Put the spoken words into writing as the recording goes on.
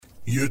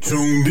You're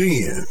tuned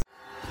in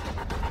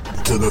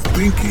to the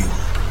Thinking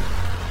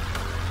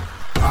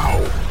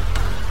Out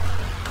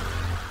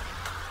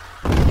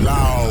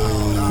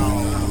Loud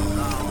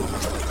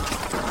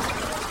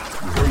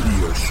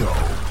radio show,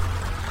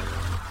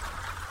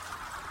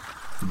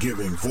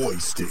 giving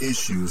voice to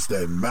issues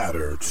that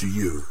matter to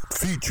you.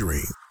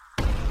 Featuring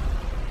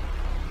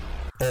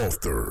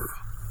author,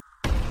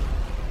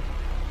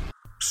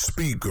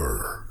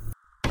 speaker,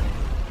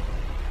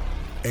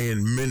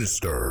 and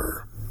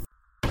minister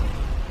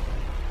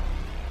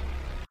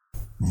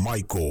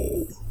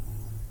Michael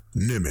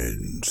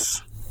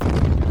Nimmons.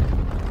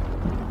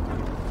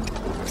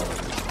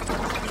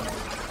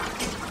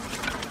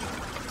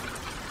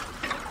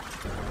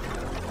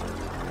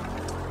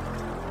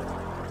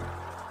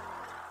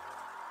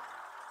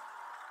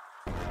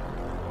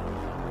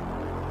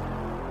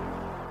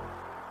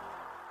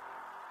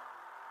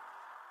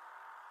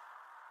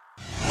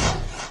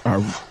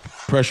 Our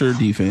pressure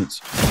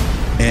defense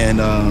and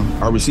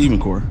our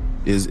receiving core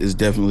is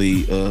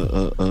definitely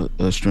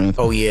a strength.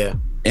 Oh yeah.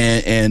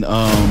 And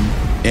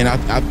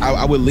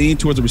I would lean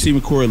towards the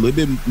receiving core a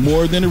little bit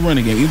more than the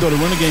running game, even though the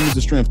running game is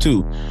a strength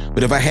too.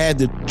 But if I had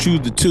to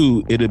choose the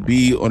two, it'd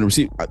be on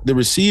the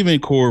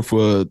receiving core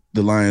for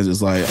the Lions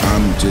is like,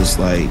 I'm just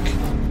like,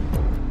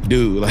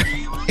 dude,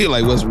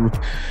 like what's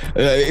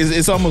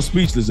it's almost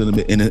speechless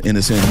in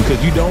a sense,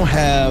 because you don't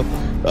have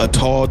a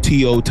tall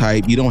TO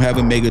type, you don't have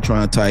a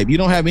Megatron type, you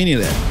don't have any of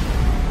that.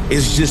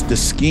 It's just the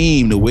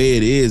scheme, the way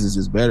it is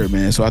just better,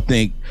 man. So I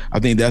think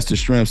that's the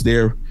strengths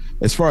there.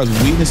 As far as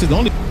weaknesses, the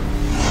only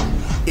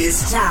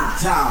it's time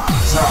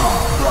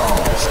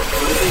for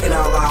the Thinking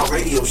Out Loud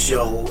radio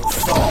show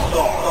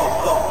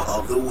thought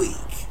of the week.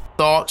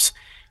 Thoughts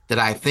that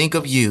I think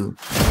of you,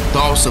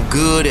 thoughts of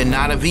good and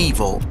not of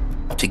evil,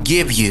 to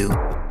give you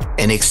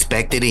an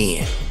expected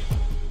end.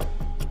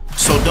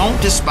 So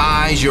don't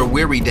despise your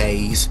weary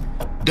days.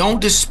 Don't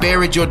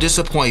disparage your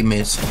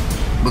disappointments,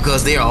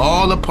 because they are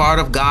all a part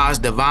of God's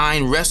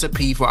divine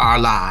recipe for our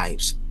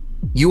lives.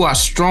 You are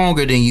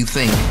stronger than you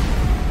think.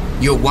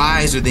 You're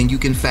wiser than you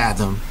can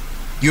fathom.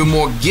 You're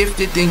more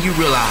gifted than you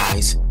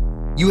realize.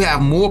 You have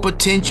more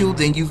potential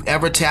than you've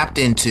ever tapped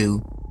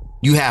into.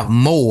 You have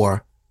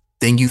more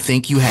than you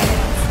think you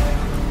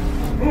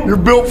have. You're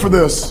built for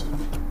this.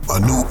 A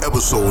new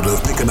episode of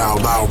Thinking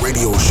Out Loud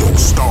radio show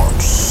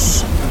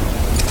starts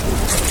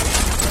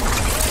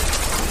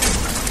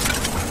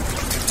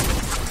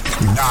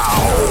now.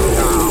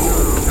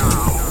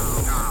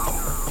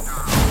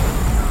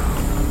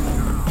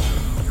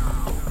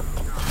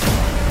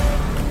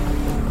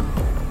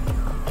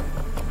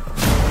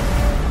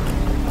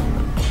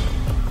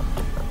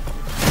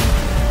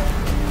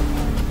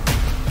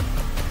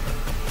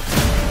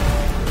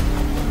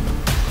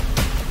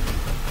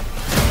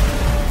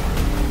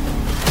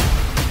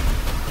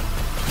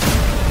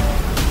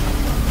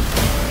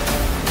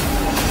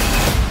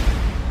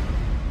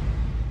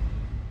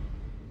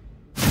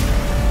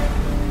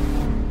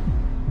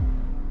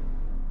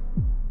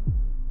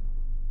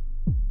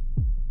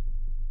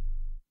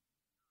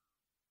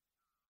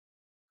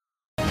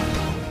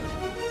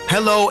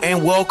 Hello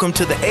and welcome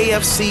to the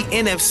AFC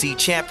NFC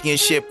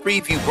Championship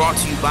preview, brought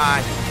to you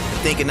by the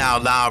Thinking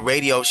Out Loud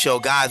radio show.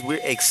 Guys,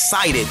 we're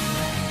excited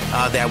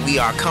that we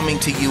are coming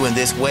to you in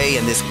this way,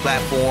 in this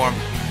platform,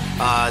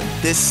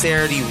 this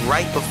Saturday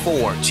right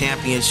before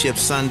Championship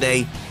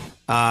Sunday.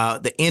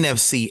 The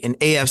NFC and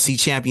AFC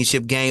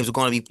Championship games are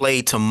going to be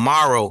played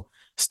tomorrow,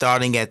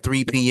 starting at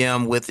 3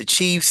 p.m. with the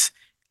Chiefs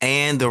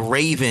and the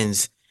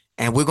Ravens.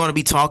 And we're going to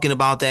be talking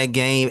about that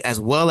game, as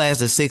well as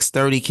the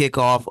 6:30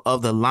 kickoff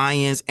of the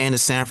Lions and the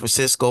San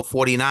Francisco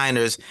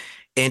 49ers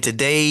in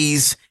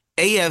today's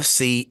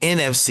AFC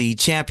NFC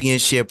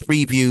Championship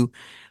preview,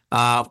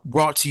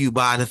 brought to you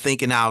by the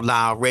Thinking Out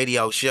Loud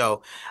radio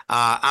show.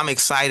 I'm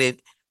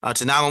excited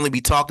to not only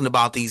be talking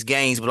about these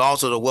games, but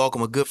also to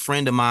welcome a good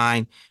friend of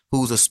mine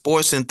who's a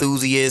sports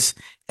enthusiast,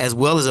 as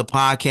well as a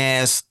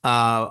podcast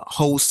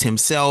host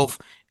himself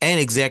and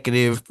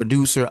executive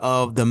producer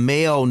of the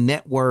Mail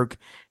Network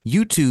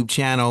YouTube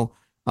channel,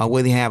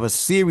 where they have a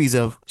series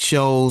of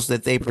shows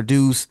that they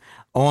produce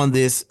on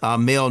this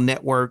Mail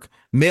Network,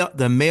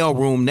 the Mail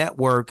Room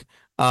Network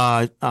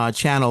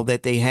channel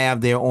that they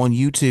have there on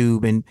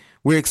YouTube. And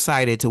we're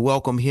excited to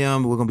welcome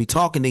him. We're going to be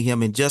talking to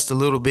him in just a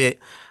little bit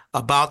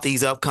about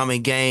these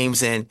upcoming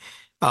games and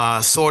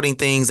sorting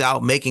things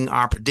out, making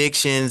our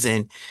predictions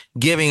and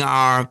giving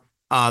our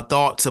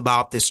thoughts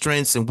about the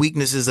strengths and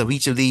weaknesses of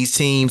each of these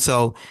teams.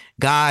 So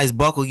guys,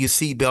 buckle your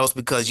seatbelts,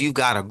 because you've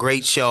got a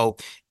great show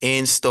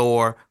in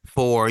store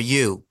for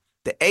you.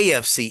 The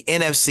AFC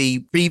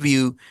NFC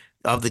preview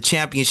of the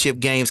championship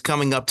games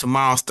coming up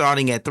tomorrow,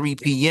 starting at 3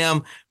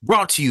 p.m.,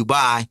 brought to you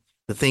by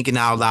the Thinking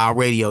Out Loud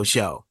radio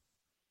show.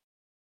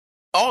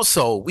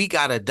 Also, we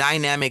got a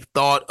dynamic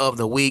thought of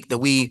the week that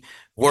we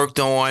worked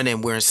on,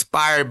 and we're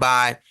inspired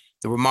by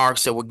the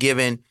remarks that were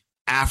given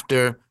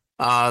after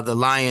the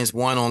Lions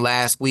won on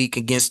last week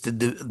against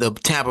the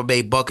Tampa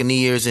Bay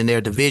Buccaneers in their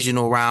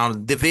divisional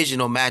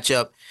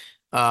matchup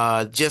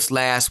just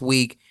last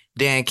week.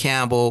 Dan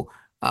Campbell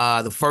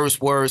the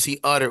first words he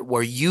uttered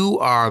were, "You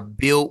are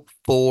built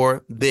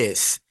for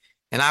this."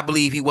 And I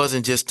believe he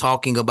wasn't just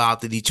talking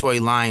about the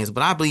Detroit Lions,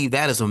 but I believe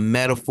that is a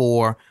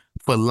metaphor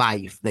for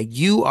life, that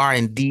you are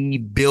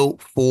indeed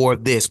built for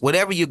this.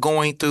 Whatever you're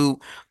going through,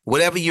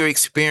 whatever you're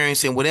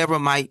experiencing, whatever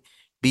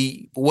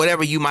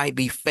you might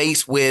be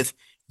faced with,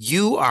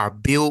 you are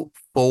built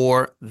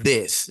for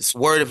this. It's a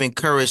word of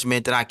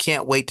encouragement that I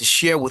can't wait to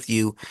share with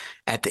you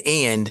at the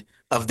end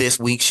of this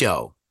week's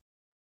show.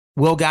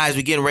 Well, guys,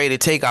 we're getting ready to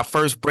take our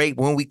first break.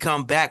 When we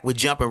come back, we're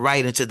jumping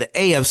right into the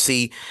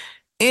AFC,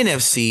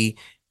 NFC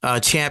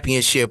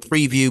championship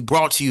preview,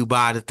 brought to you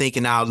by the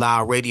Thinking Out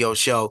Loud radio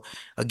show.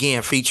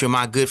 Again, featuring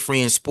my good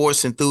friend,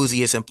 sports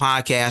enthusiast and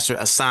podcaster,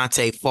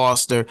 Asanta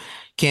Foster.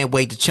 Can't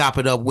wait to chop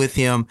it up with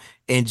him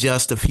in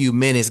just a few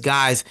minutes.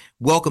 Guys,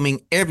 welcoming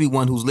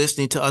everyone who's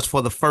listening to us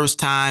for the first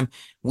time.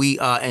 We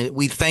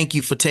thank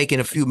you for taking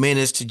a few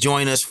minutes to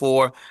join us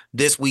for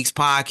this week's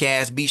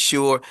podcast. Be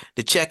sure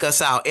to check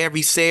us out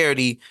every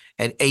Saturday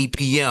at 8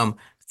 p.m.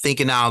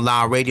 Thinking Out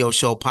Loud radio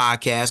show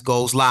podcast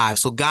goes live.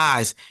 So,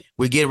 guys,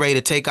 we're getting ready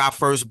to take our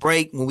first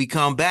break. When we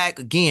come back,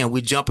 again,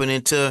 we're jumping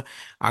into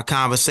our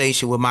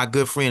conversation with my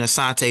good friend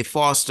Asanta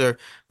Foster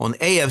on the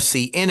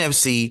AFC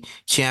NFC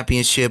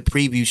Championship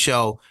Preview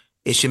Show.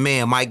 It's your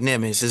man, Mike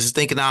Nimmons. This is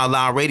Thinking Out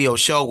Loud radio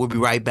show. We'll be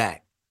right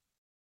back.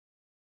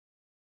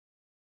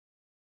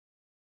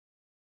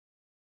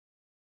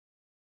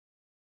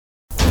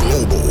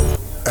 Global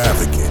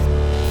advocate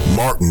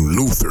Martin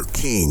Luther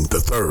King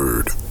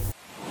III.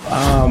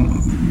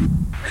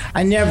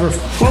 I never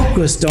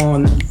focused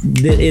on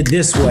it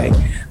this way,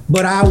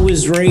 but I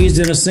was raised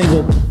in a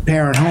single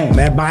parent home,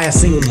 by a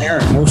single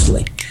parent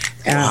mostly,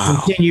 from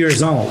 10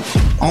 years on.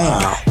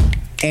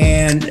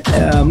 And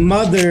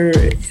mother,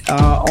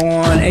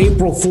 on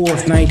April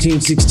 4th,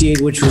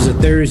 1968, which was a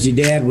Thursday,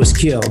 dad was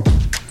killed.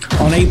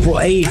 On April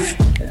 8th,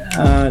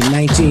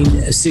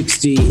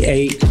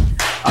 1968,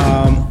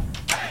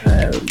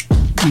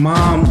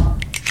 mom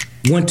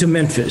went to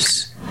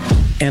Memphis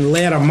and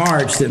led a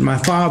march that my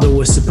father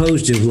was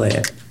supposed to have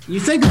led. You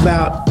think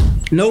about,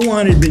 no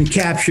one had been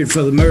captured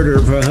for the murder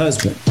of her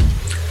husband.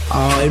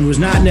 It was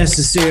not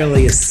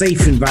necessarily a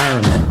safe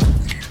environment,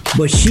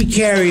 but she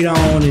carried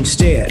on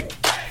instead.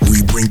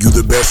 We bring you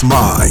the best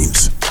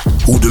minds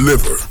who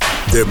deliver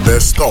their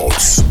best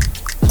thoughts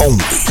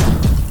only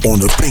on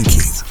the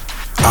Thinking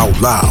Out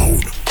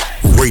Loud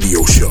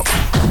radio show.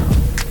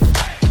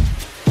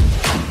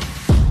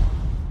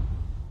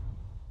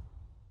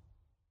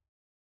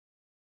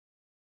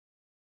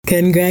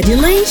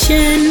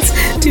 Congratulations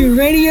to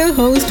radio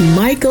host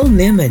Michael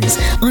Nimmons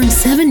on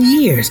 7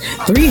 years,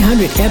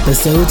 300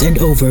 episodes, and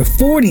over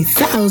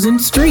 40,000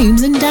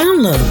 streams and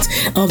downloads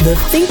of the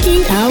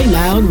Thinking Out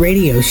Loud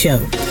radio show.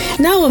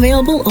 Now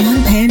available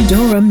on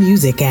Pandora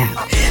Music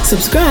app.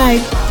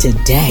 Subscribe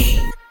today.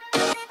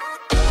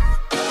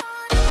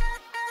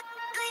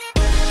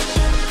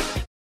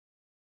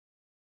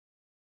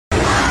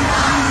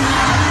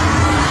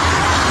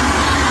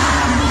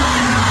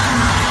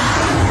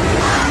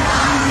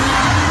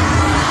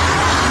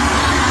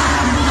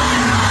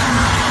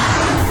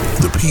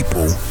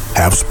 People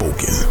have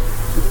spoken.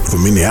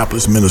 From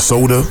Minneapolis,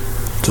 Minnesota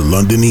to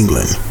London,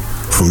 England,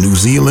 from New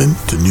Zealand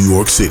to New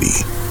York City.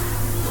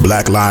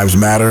 Black Lives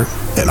Matter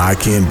and I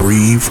Can't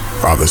Breathe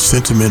are the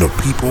sentiment of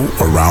people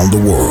around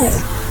the world.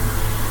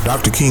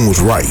 Dr. King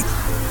was right.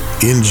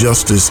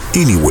 Injustice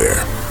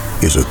anywhere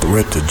is a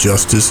threat to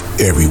justice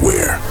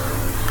everywhere.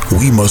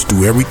 We must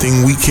do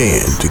everything we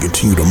can to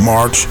continue to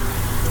march,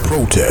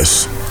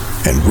 protest,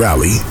 and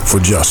rally for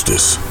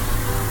justice.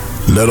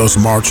 Let us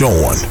march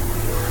on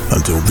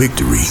until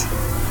victory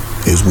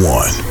is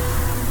won.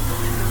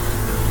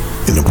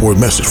 An important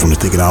message from the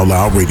Thinking Out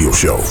Loud radio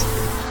show.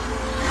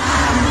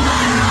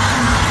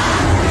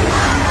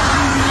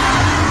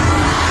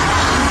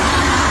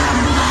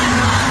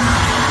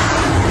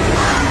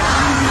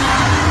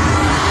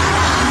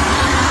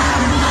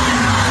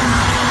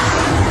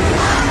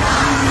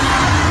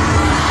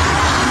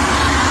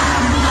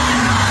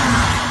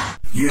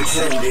 You're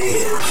tuned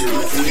in to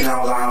the Thinking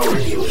Out Loud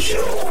radio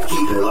show.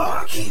 Keep it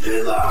locked, keep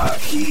it locked,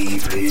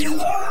 keep it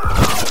locked.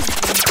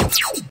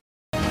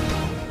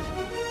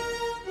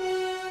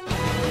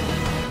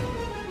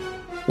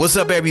 What's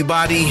up,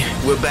 everybody?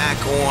 We're back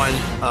on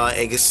an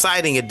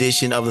exciting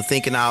edition of the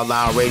Thinking Out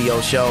Loud radio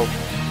show.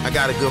 I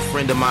got a good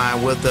friend of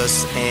mine with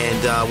us,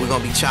 and we're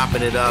going to be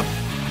chopping it up.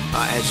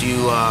 As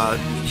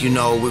you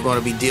know, we're going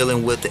to be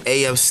dealing with the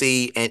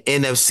AFC and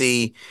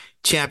NFC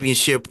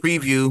championship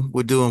preview.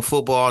 We're doing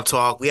football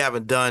talk. We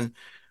haven't done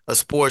a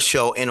sports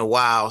show in a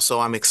while,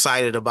 so I'm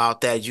excited about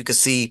that. You can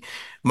see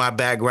my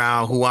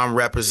background, who I'm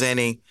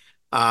representing.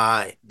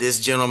 This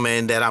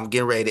gentleman that I'm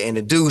getting ready to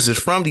introduce is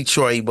from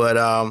Detroit,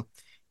 but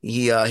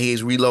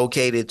he's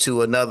relocated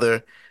to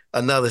another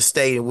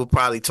state, and we'll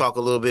probably talk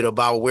a little bit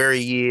about where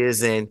he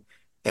is and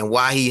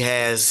why he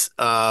has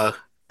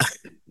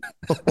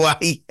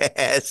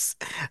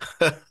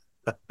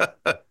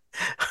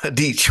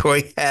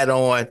Detroit hat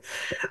on.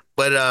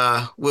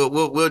 But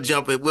we'll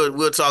jump in.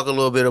 We'll talk a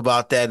little bit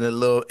about that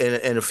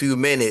in a few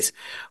minutes.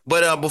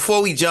 But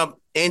before we jump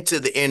into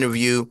the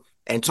interview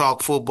and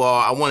talk football,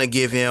 I want to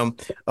give him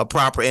a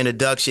proper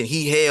introduction.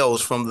 He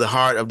hails from the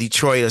heart of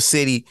Detroit, a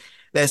city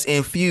that's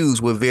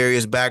infused with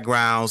various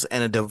backgrounds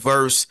and a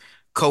diverse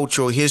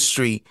cultural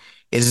history.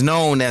 Is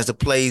known as the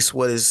place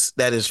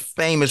that is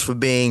famous for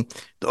being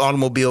the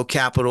automobile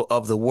capital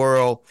of the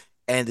world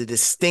and the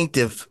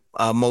distinctive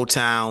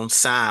Motown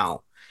sound.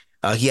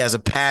 He has a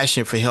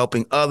passion for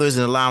helping others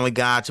and allowing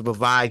God to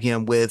provide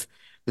him with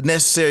the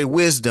necessary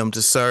wisdom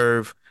to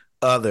serve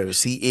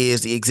others. He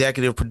is the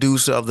executive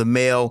producer of the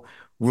Mail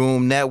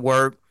Room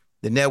Network.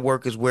 The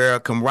network is where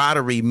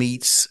camaraderie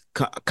meets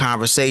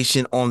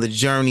conversation on the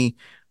journey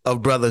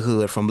of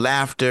brotherhood, from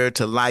laughter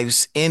to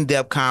life's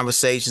in-depth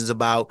conversations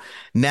about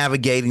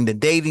navigating the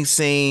dating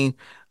scene,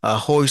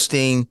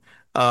 hoisting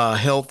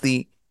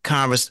healthy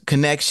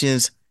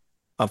connections,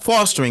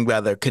 fostering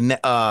rather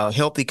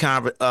healthy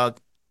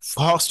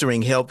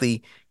fostering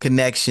healthy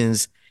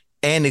connections,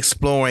 and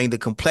exploring the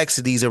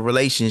complexities of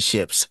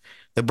relationships.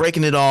 They're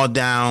breaking it all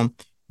down.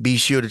 Be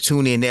sure to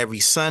tune in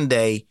every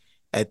Sunday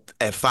at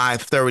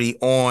 5:30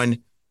 on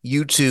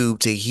YouTube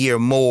to hear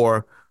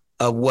more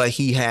of what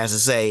he has to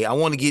say. I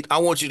want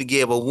you to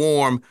give a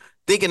warm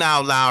Thinking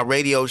Out Loud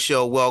radio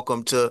show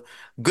welcome to a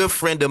good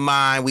friend of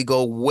mine. We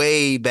go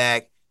way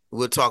back.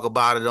 We'll talk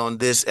about it on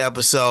this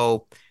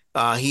episode.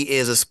 He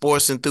is a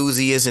sports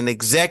enthusiast and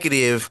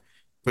executive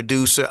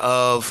producer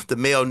of the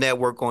Mail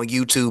Network on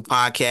YouTube,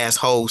 podcast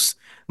host,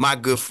 my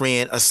good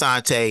friend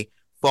Asanta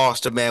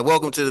Foster. Man,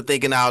 welcome to the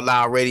Thinking Out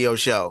Loud radio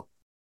show.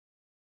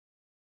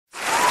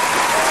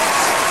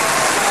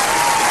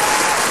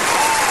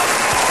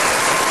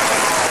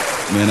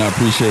 Man, I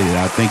appreciate it.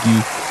 I thank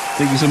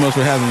you so much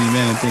for having me,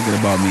 man, and thinking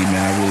about me, man.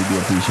 I really do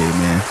appreciate it,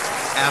 man.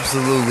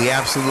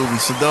 Absolutely.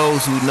 So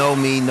those who know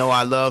me know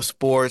I love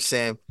sports,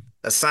 and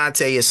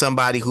Asanta is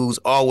somebody who's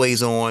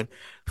always on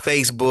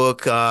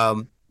Facebook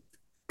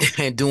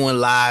and doing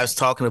lives,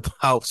 talking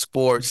about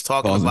sports,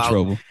 talking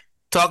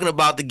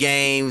about the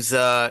games.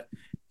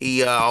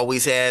 He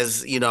always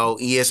has,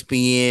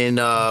 ESPN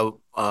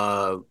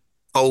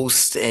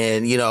host,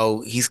 and he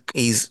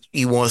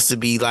wants to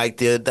be like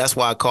that's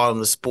why I call him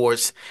the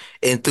sports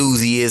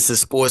enthusiast, the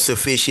sports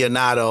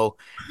aficionado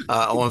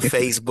on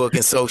Facebook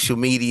and social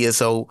media.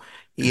 So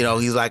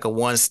he's like a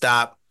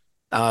one-stop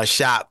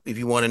shop if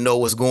you want to know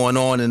what's going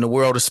on in the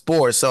world of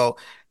sports. So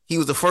he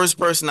was the first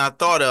person I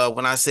thought of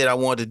when I said I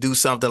wanted to do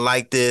something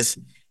like this.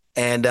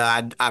 And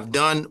I've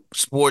done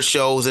sports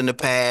shows in the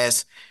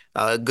past.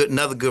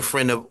 Another good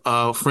friend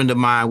of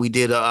mine, we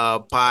did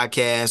a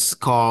podcast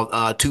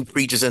called Two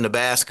Preachers in the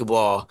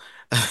Basketball.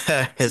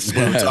 So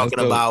we were talking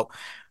about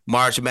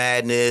March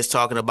Madness,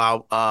 talking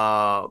about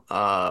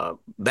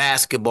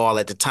basketball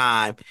at the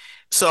time.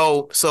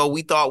 So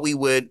we thought we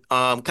would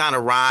kind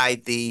of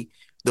ride the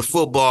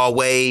football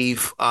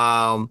wave.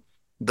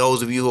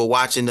 Those of you who are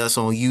watching us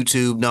on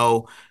YouTube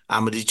know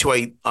I'm a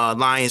Detroit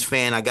Lions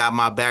fan. I got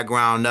my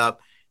background up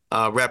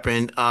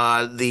repping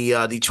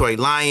the Detroit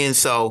Lions.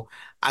 So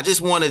I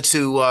just wanted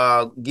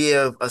to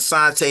give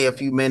Asante a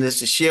few minutes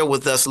to share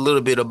with us a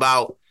little bit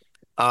about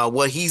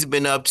what he's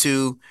been up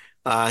to.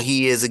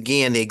 He is,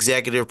 again, the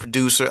executive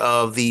producer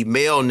of the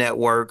Mail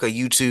Network, a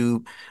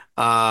YouTube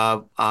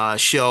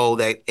show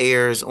that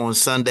airs on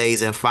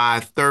Sundays at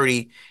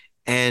 5:30.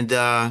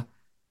 And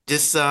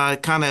just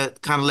kind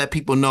of let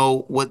people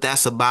know what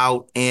that's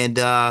about, and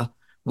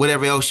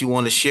whatever else you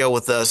want to share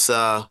with us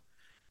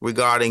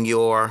regarding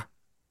your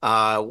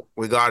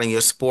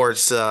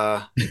sports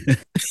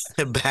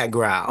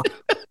background.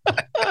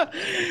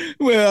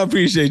 Well, I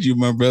appreciate you,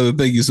 my brother.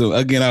 Thank you. So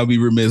again, I'll be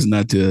remiss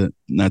not to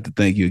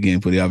thank you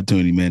again for the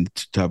opportunity, man,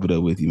 to chop it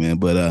up with you, man.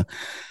 But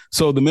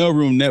so the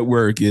Mailroom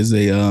Network is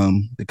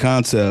the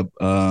concept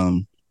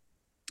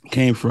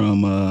came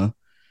from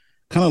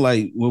kind of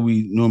like what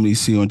we normally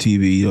see on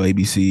TV,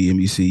 ABC,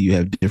 NBC. You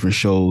have different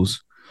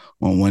shows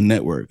on one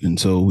network, and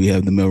so we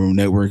have the Mailroom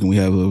Network, and we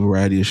have a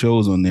variety of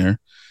shows on there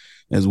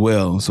as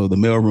well. So the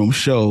Mailroom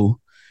Show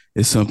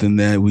is something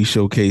that we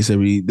showcase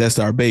that's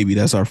our baby.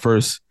 That's our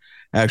first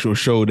actual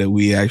show that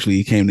we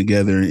actually came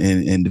together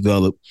and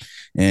developed.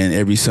 And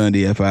every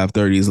Sunday at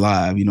 5:30 is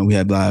live. We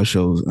have live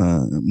shows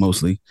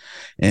mostly.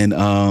 And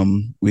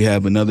we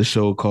have another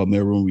show called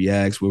Mailroom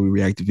Reacts, where we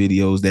react to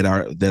videos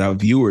that our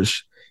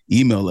viewers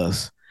email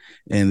us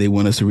and they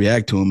want us to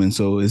react to them. And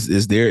so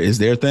it's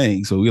their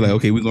thing. So we're like,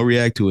 okay, we're going to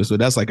react to it. So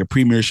that's like a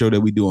premiere show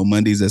that we do on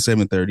Mondays at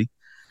 7:30.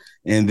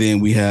 And then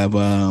we have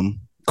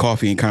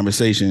Coffee and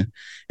Conversation,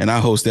 and I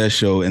host that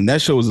show. And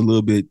that show is a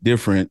little bit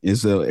different.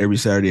 It's every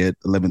Saturday at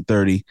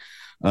 11:30.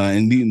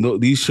 And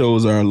these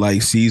shows are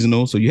like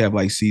seasonal. So you have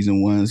like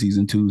season 1,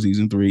 season 2,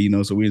 season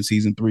 3, so we're in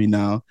season 3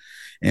 now,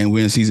 and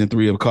we're in season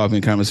 3 of Coffee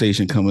and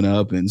Conversation coming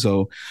up. And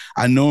so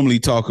I normally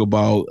talk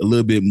about a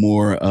little bit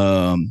more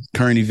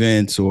current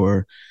events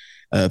or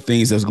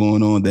things that's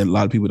going on that a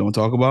lot of people don't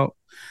talk about.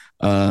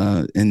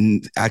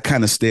 And I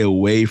kind of stay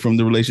away from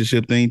the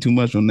relationship thing too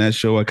much on that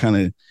show. I kind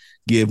of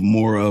give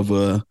more of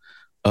a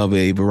of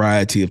a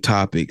variety of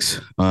topics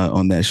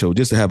on that show,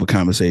 just to have a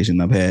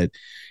conversation.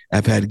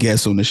 I've had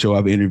guests on the show.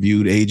 I've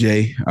interviewed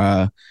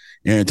AJ,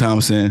 Aaron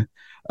Thompson,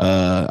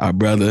 our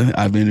brother.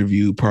 I've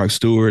interviewed Park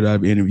Stewart.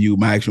 I've interviewed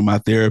my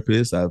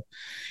therapist. I've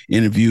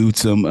interviewed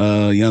some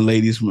young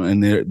ladies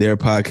from their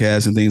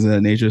podcasts and things of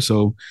that nature.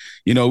 So,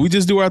 we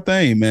just do our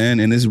thing, man.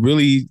 And it's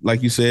really,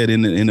 like you said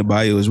in the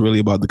bio, it's really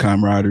about the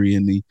camaraderie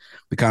and the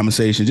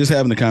conversation, just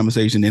having the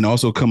conversation and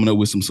also coming up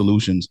with some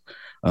solutions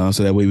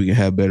so that way we can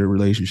have better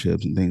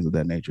relationships and things of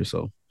that nature.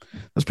 So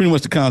that's pretty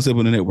much the concept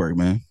of the network,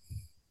 man.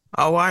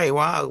 All right.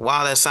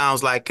 Wow. That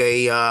sounds like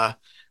a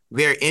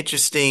very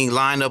interesting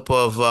lineup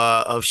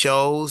of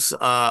shows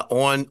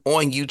on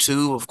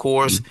YouTube. Of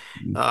course,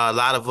 a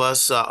lot of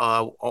us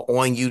are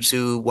on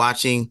YouTube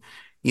watching,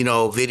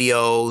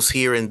 videos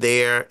here and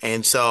there,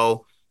 and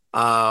so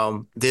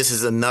this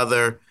is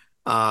another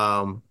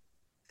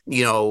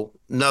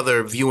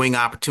another viewing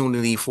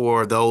opportunity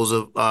for those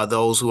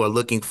who are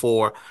looking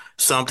for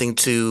something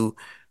to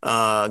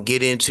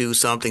get into,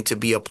 something to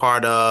be a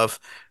part of,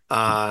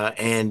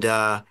 and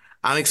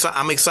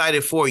I'm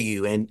excited for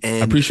you, and I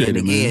appreciate it,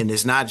 again, man.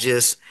 it's not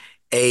just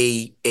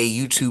a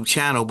YouTube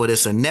channel, but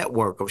it's a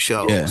network of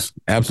shows. Yeah,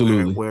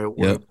 absolutely.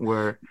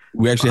 Where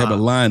we actually have a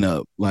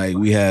lineup. Like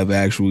we have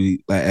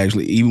actually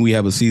even we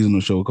have a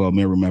seasonal show called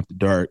Mirror Room After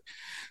Dark.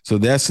 So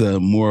that's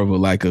more of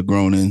a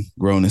grown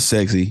and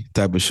sexy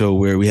type of show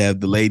where we have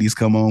the ladies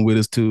come on with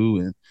us too,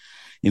 and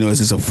it's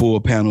just a full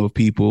panel of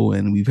people,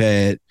 and we've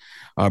had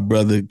our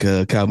brother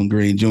Calvin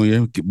Green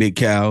Jr., Big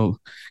Cal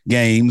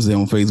Games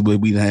on Facebook.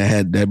 We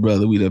had that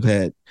brother. We'd have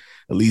had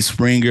Elise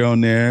Springer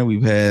on there.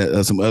 We've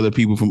had some other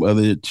people from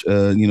other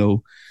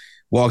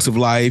walks of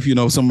life.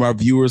 Some of our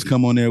viewers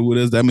come on there with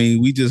us. I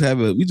mean, we just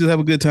have a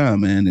good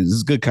time, man.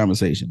 It's a good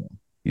conversation,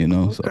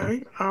 Okay, so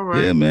all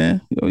right. yeah, man.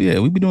 Yeah,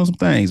 we be doing some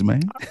things,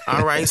 man.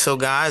 All right, so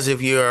guys,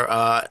 if you're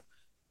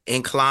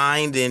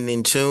inclined and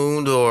in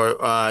tuned,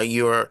 or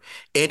you're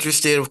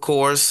interested, of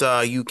course,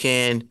 you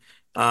can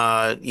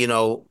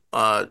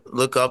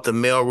look up the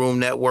Mailroom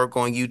Network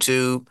on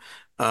YouTube,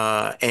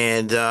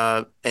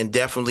 and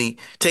definitely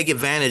take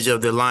advantage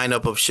of the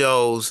lineup of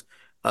shows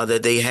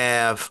that they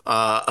have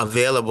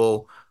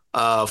available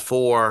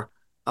for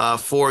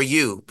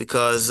you,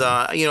 because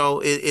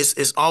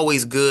it's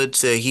always good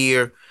to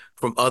hear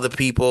from other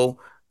people.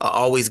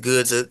 Always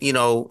good to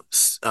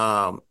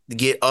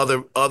get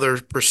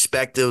other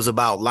perspectives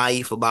about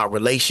life, about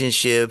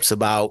relationships,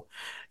 about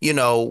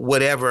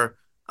whatever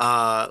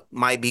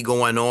might be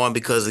going on.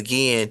 Because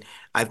again,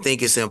 I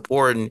think it's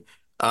important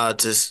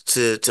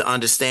to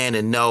understand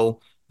and know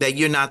that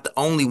you're not the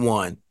only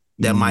one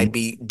that might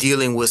be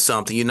dealing with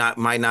something.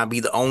 Might not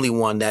be the only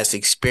one that's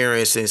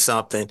experiencing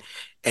something.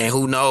 And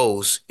who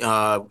knows,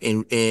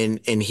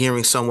 in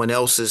hearing someone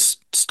else's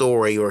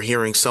story or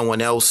hearing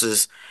someone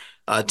else's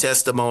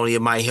testimony,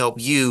 it might help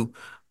you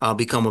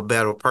become a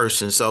better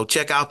person. So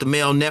check out the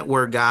Mail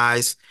Network,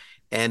 guys,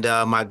 and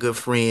my good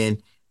friend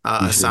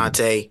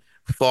Asante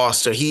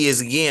Foster. He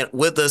is again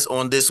with us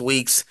on this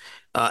week's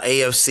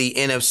AFC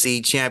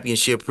NFC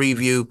Championship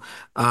preview.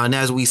 And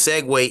as we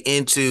segue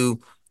into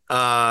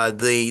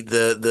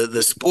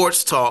the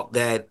sports talk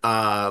that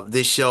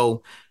this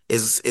show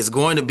is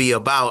going to be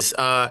about.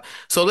 So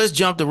let's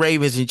jump to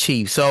Ravens and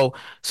Chiefs. So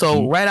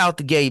right out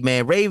the gate,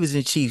 man, Ravens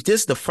and Chiefs.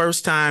 This is the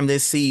first time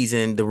this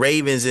season the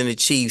Ravens and the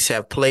Chiefs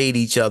have played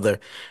each other.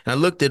 And I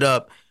looked it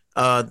up.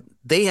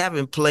 They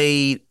haven't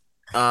played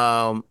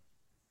again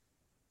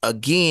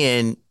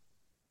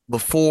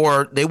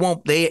before. They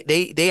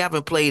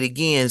haven't played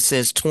again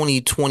since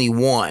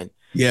 2021.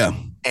 Yeah.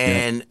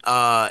 And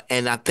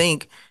I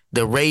think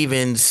the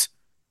Ravens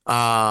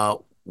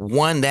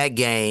won that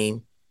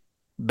game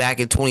back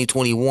in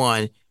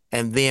 2021,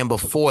 and then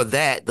before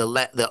that,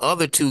 the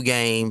other two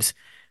games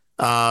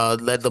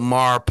that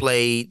Lamar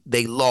played,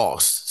 they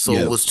lost. So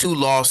it was 2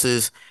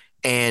 losses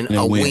and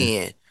a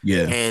win.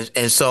 Yeah,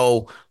 and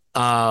so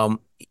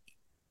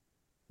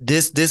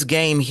this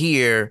game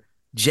here,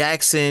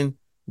 Jackson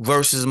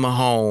versus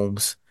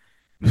Mahomes.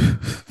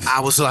 I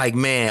was like,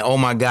 man, oh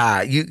my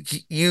God,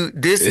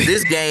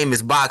 this game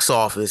is box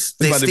office.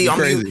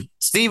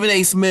 Stephen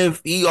A. Smith,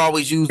 he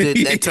always used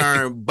that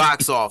term,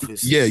 box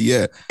office.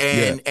 Yeah.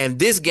 And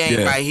this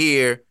game right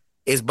here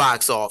is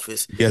box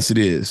office. Yes, it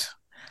is.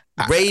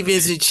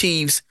 Ravens and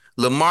Chiefs,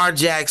 Lamar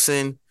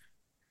Jackson,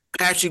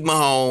 Patrick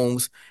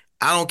Mahomes.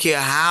 I don't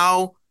care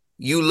how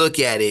you look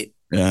at it.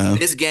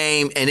 This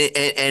game and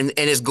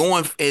it's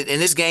going, and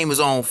this game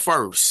is on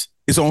first.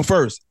 It's on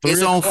first.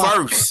 It's on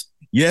first.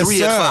 Yes, 3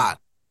 sir. o'clock.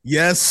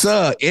 Yes,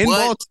 sir. In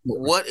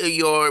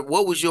Baltimore.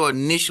 What was your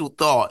initial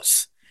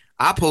thoughts?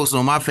 I posted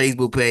on my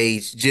Facebook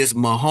page just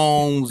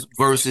Mahomes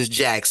versus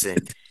Jackson.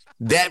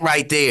 That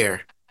right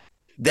there.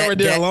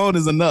 That alone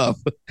is enough.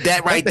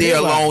 That right there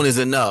alone is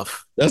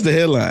enough. That's the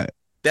headline.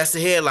 That's the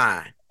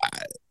headline.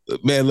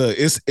 Man, look,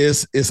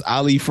 it's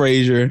Ali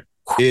Frazier.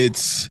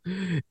 It's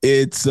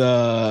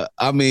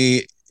I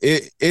mean,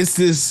 it's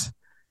this.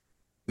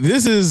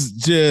 This is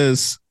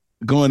just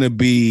going to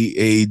be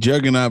a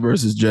juggernaut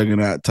versus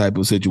juggernaut type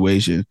of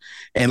situation,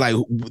 and like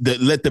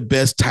let the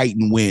best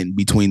Titan win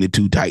between the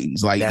two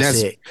Titans. Like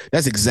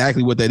that's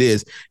exactly what that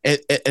is.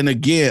 And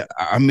again,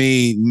 I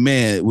mean,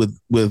 man, with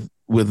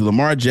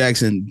Lamar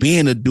Jackson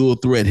being a dual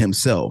threat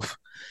himself,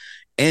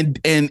 and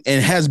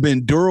has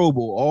been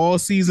durable all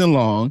season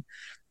long.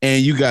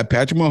 And you got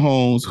Patrick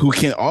Mahomes, who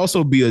can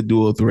also be a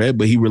dual threat,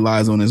 but he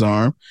relies on his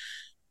arm.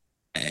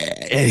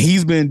 And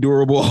he's been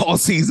durable all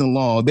season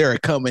long. They're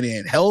coming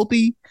in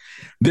healthy.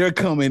 They're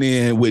coming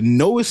in with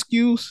no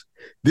excuse.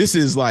 This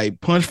is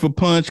like punch for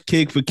punch,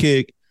 kick for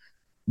kick.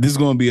 This is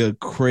going to be a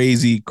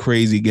crazy,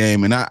 crazy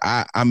game. And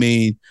I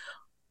mean,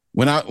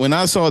 when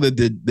I saw that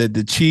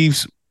the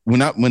Chiefs, when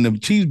the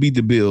Chiefs beat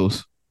the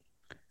Bills,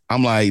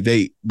 I'm like,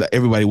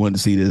 everybody wanted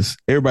to see this.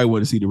 Everybody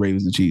wanted to see the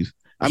Ravens and Chiefs.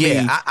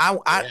 I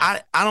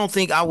don't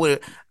think I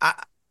would.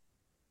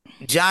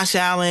 Josh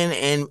Allen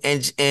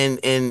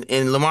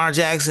and Lamar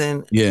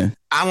Jackson. Yeah,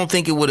 I don't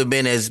think it would have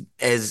been as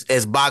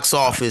box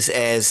office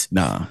as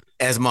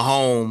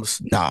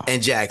Mahomes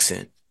and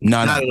Jackson.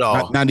 Not at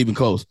all. Not even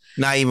close.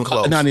 Not even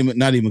close.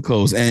 Not even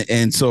close.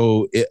 And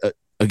so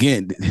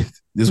again,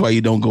 this is why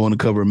you don't go on the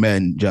cover of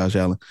Madden, Josh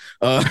Allen.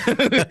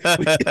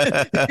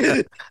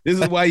 This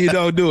is why you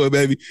don't do it,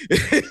 baby.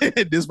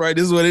 This is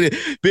what it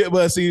is.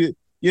 But see,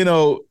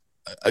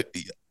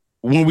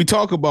 when we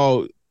talk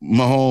about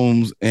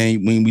Mahomes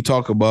and when we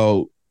talk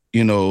about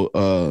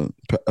Lamar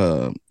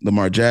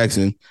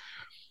Jackson,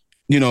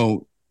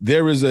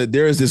 there is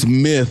this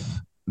myth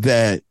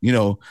that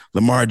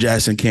Lamar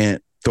Jackson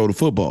can't throw the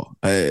football.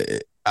 I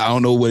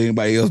don't know what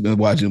anybody else been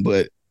watching,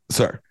 but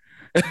sir,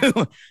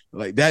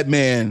 like that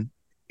man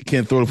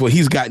can throw the football.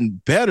 He's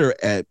gotten better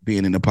at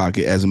being in the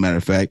pocket, as a matter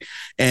of fact.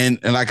 And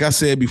like I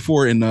said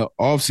before, in the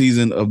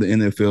offseason of the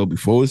NFL,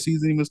 before the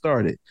season even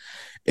started,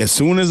 as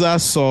soon as I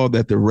saw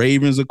that the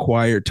Ravens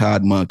acquired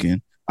Todd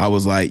Monken, I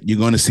was like, you're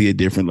going to see a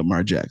different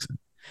Lamar Jackson.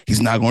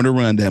 He's not going to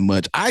run that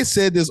much. I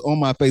said this on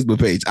my Facebook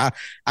page. I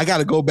got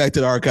to go back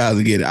to the archives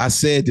and get it. I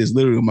said this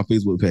literally on my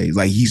Facebook page.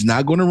 Like, he's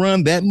not going to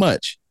run that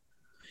much.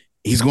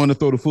 He's going to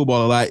throw the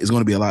football a lot. It's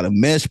going to be a lot of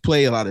mesh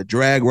play, a lot of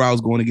drag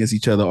routes going against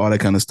each other, all that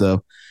kind of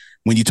stuff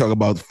when you talk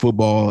about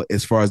football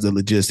as far as the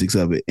logistics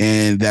of it.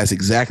 And that's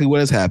exactly what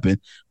has happened.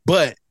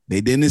 But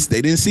they didn't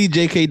see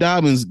J.K.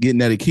 Dobbins getting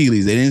that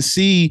Achilles. They didn't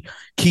see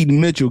Keaton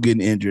Mitchell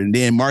getting injured, and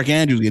then Mark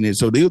Andrews getting injured.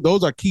 So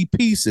those are key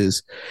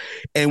pieces.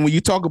 And when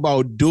you talk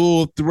about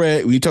dual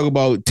threat, when you talk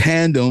about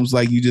tandems,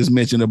 like you just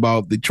mentioned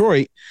about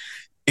Detroit,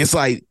 it's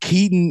like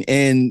Keaton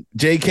and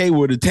J.K.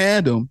 were the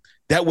tandem.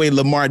 That way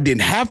Lamar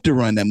didn't have to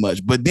run that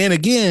much. But then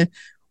again,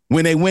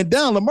 when they went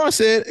down, Lamar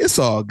said, it's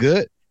all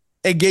good.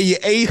 And gave you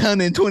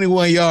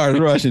 821 yards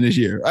rushing this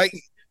year. Like,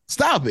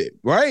 stop it,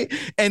 right?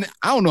 And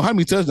I don't know how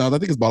many touchdowns. I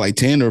think it's about like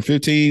 10 or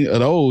 15 of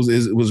those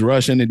was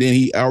rushing. And then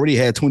he already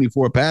had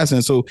 24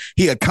 passing. So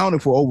he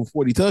accounted for over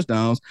 40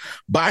 touchdowns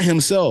by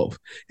himself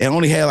and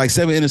only had like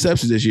 7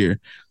 interceptions this year.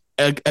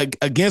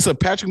 Against a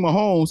Patrick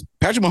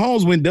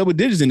Mahomes went double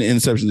digits in the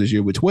interceptions this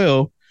year with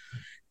 12.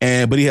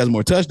 But he has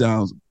more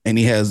touchdowns and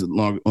he has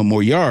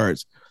more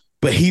yards.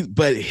 But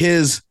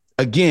his,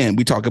 again,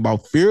 we talk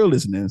about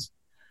fearlessness.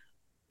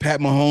 Pat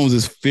Mahomes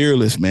is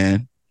fearless,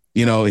 man.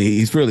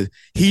 He's fearless.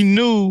 He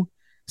knew.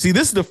 See,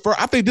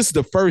 I think this is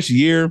the first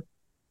year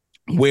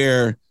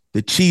where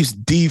the Chiefs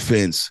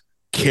defense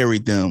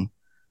carried them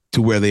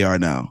to where they are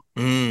now,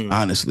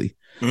 honestly,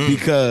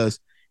 because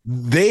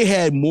they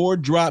had more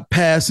drop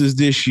passes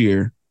this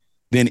year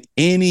than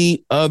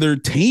any other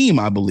team,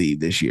 I believe,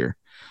 this year.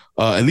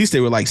 At least they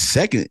were like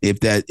second,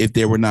 if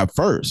they were not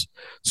first.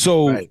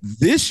 So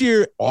This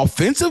year,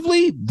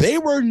 offensively, they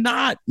were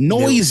not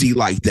noisy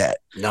like that.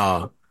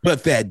 No.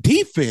 But that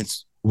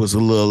defense was a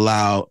little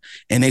loud,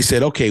 and they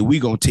said, okay, we're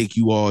going to take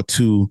you all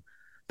to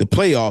the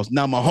playoffs.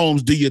 Now,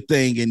 Mahomes, do your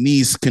thing in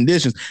these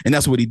conditions, and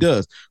that's what he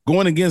does.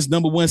 Going against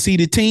number 1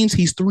 seeded teams,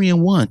 he's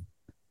 3-1.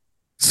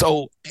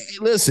 So, hey,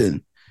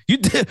 listen, you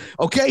did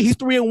okay. He's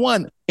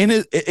 3-1 in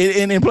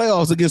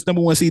playoffs against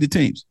number 1 seeded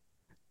teams.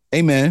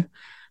 Hey, man,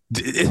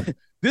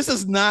 this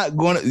is not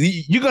going to.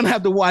 You're going to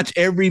have to watch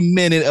every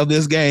minute of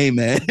this game,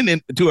 man,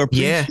 and to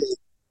appreciate.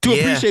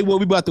 Appreciate what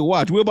we're about to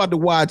watch. We're about to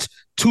watch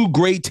 2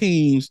 great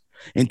teams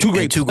and two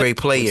great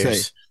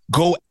players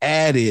go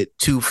at it.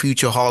 2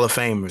 future Hall of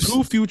Famers.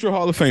 2 future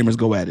Hall of Famers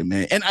go at it,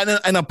 man.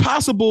 And a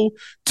possible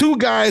 2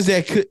 guys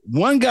that could.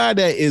 One guy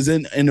that is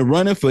in the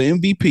running for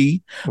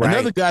MVP. Right.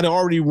 Another guy that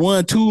already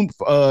won 2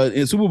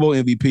 in Super Bowl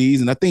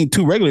MVPs, and I think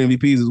 2 regular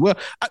MVPs as well.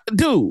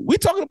 Dude, we're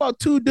talking about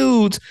 2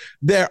 dudes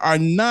that are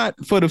not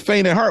for the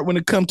faint of heart when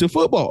it comes to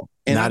football.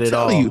 And not at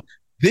all. You,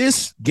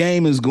 this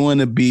game is going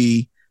to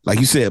be, like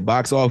you said,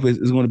 box office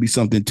is going to be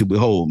something to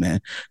behold,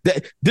 man.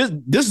 This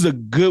is a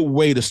good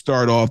way to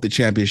start off the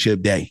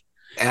championship day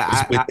with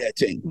that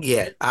team.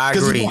 Yeah, I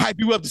agree. Because it's going to hype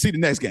you up to see the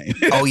next game.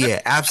 Oh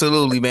yeah,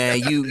 absolutely, man.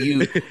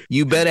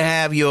 You better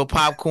have your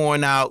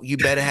popcorn out. You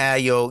better have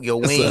your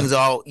wings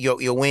out.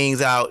 Your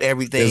wings out.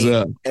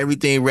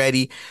 Everything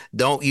ready.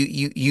 Don't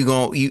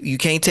you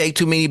can't take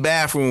too many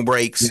bathroom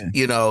breaks.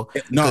 Yeah.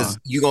 Because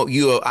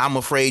I'm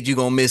afraid you're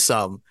gonna miss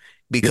something.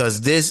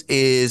 because this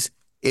is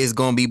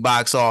going to be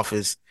box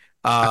office.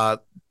 Go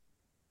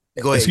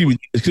ahead.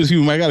 Excuse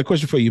me. I got a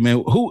question for you,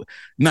 man. Who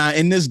now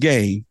in this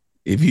game?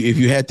 If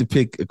you had to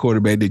pick a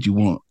quarterback that you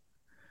want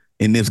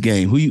in this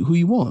game, who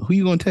you want? Who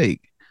you gonna take?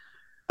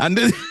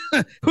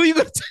 Who you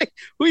gonna take?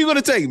 Who you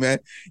gonna take, man?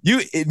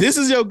 This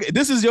is your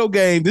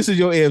game. This is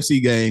your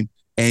AFC game,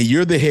 and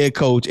you're the head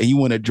coach, and you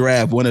want to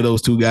draft one of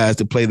those two guys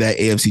to play that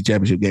AFC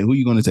Championship game. Who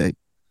you gonna take?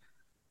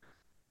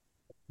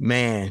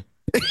 Man,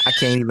 I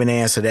can't even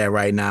answer that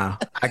right now.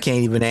 I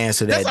can't even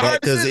answer that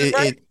because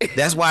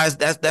that's why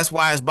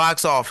it's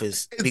box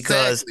office,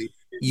 because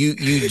if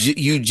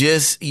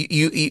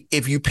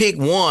you pick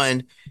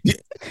one,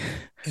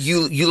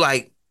 you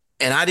like,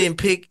 and I didn't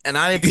pick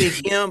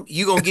him,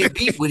 you gonna get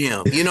beat with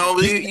him. You know,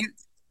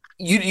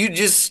 you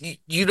just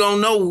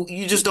don't know.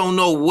 You just don't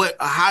know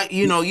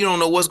you don't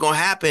know what's gonna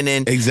happen.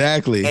 And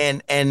exactly.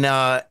 And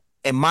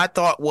my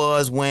thought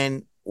was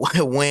when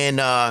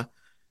the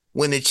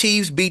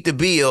Chiefs beat the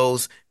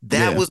Bills,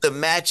 that was the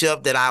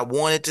matchup that I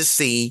wanted to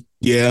see.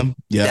 Yeah.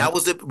 That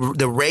was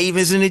the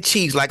Ravens and the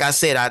Chiefs. Like I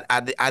said,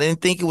 I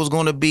didn't think it was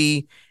going to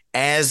be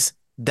as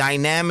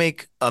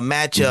dynamic a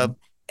matchup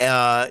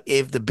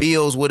if the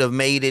Bills would have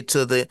made it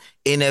to the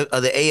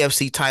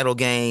AFC title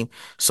game.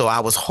 So I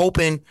was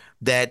hoping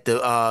that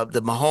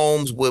the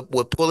Mahomes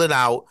would pull it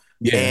out,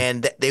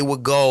 and they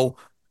would go.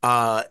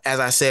 As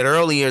I said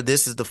earlier,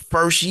 this is the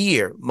first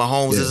year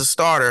Mahomes is a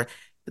starter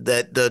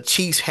that the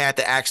Chiefs had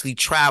to actually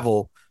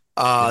travel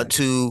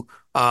to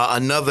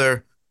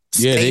another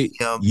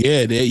stadium.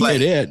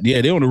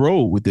 They're on the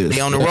road with this.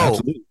 They're on the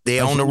road.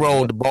 They're on the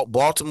road.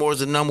 Baltimore's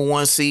the number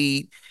 1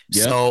 seed.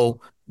 Yep.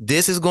 So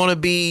this is going to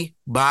be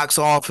box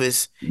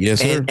office.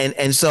 Yes, sir.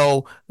 And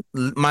so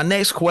my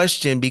next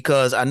question,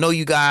 because I know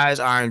you guys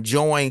are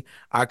enjoying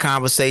our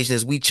conversation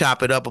as we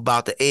chop it up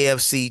about the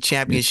AFC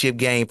Championship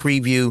game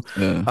preview.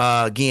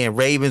 Again,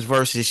 Ravens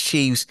versus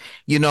Chiefs.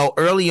 You know,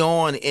 early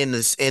on in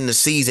the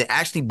season,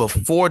 actually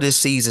before this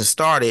season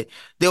started,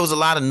 there was a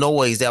lot of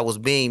noise that was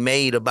being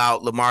made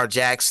about Lamar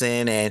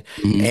Jackson and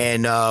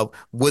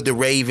would the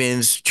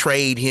Ravens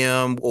trade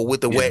him, or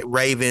would the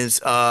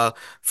Ravens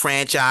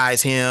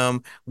franchise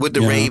him? Would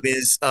the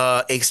Ravens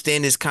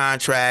extend his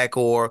contract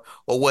or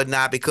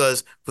whatnot?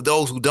 Because for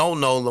those who don't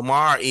know,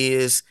 Lamar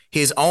is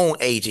his own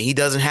agent. He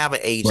doesn't have an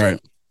agent.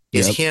 Right.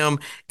 It's him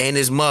and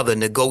his mother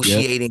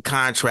negotiating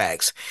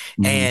contracts.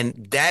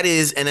 And that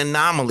is an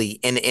anomaly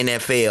in the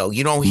NFL.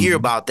 You don't hear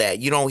about that.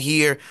 You don't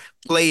hear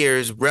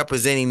players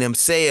representing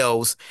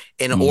themselves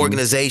in an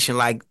organization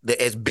like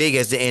as big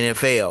as the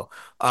NFL.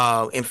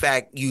 In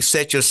fact, you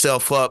set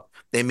yourself up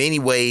in many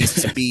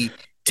ways to be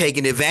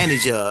taken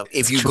advantage of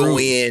if you go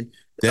in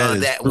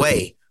that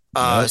way.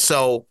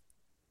 So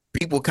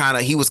people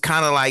he was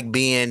kind of like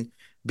being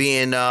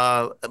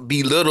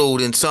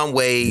belittled in some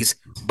ways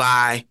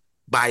by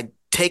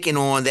taking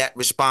on that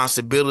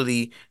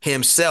responsibility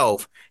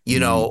himself, you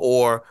know,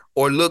 or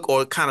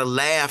kind of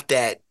laughed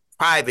at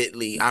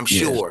privately, I'm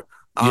sure.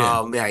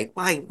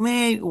 Like,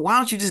 man, why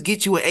don't you just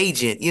get you an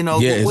agent? You know,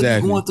 what are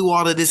you going through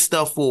all of this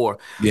stuff for?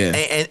 Yeah.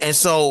 And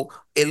so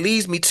it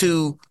leads me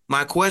to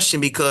my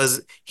question,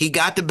 because he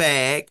got the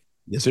bag.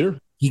 Yes, sir.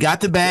 He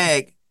got the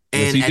bag.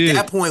 And at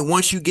that point,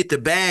 once you get the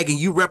bag and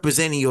you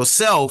representing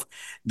yourself,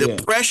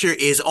 the pressure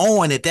is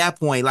on at that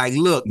point. Like,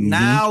 look,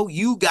 now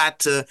you got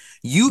to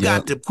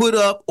put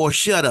up or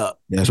shut up.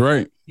 That's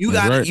right. You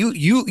got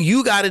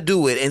to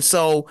do it. And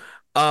so,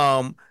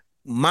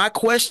 my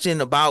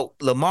question about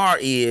Lamar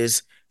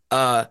is,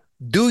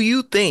 do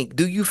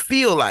you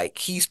feel like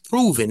he's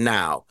proven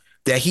now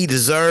that he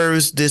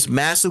deserves this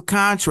massive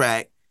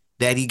contract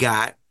that he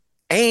got,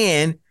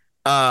 and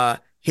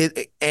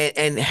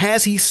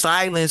has he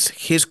silenced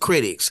his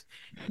critics?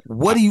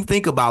 What do you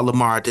think about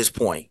Lamar at this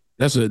point?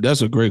 That's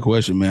a great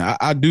question, man.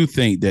 I do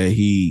think that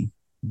he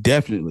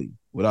definitely,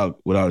 without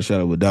a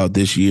shadow of a doubt,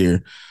 this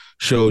year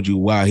showed you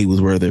why he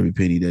was worth every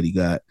penny that he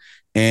got.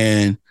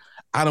 And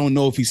I don't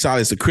know if he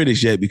silenced the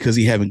critics yet, because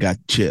he haven't got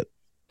the chip.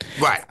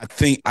 Right.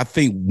 I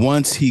think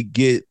once he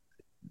get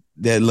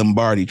that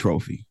Lombardi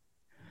trophy,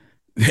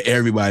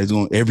 every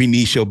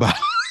knee shall bow.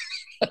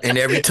 And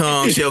every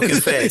tongue shall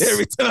confess.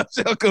 Every tongue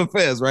shall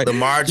confess, right?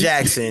 Lamar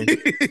Jackson.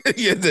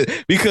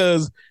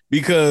 Because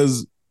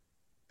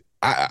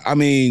I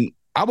mean,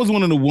 I was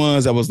one of the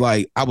ones that was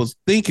like, I was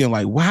thinking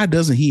like, why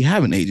doesn't he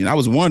have an agent? I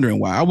was wondering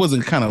why. I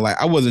wasn't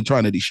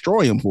trying to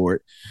destroy him for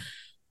it,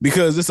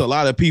 because it's a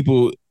lot of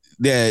people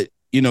that,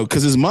 you know,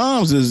 because his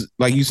mom's is,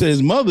 like you said,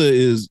 his mother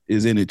is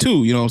in it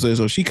too, you know what I'm saying?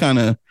 So she kind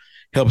of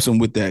helps him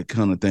with that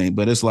kind of thing.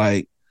 But it's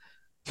like,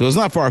 so it's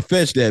not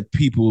far-fetched that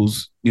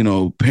people's, you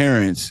know,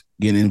 parents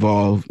get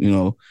involved, you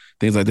know,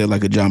 things like that,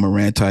 like a John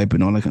Moran type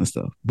and all that kind of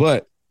stuff.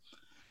 But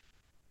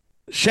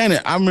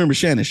I remember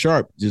Shannon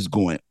Sharp just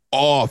going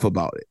off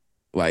about it.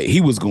 Like,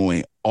 he was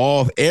going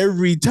off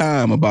every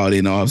time about it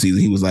in the offseason.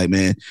 He was like,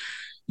 man,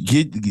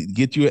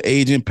 get you an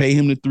agent, pay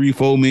him the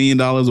 $3-4 million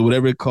or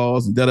whatever it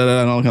costs, and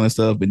and all kind of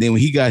stuff. But then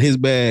when he got his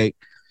bag,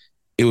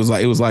 it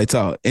was lights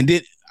out. And then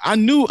I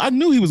knew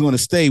he was going to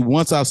stay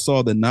once I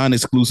saw the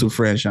non-exclusive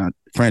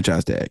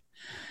franchise tag.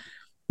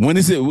 When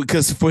is it?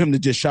 Because for him to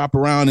just shop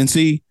around and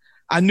see,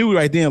 I knew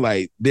right then,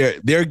 like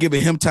they're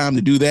giving him time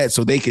to do that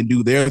so they can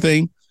do their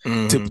thing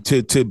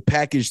to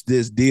package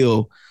this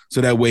deal so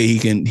that way he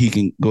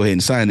can go ahead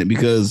and sign it,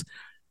 because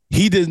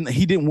he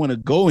didn't want to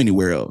go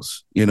anywhere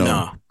else,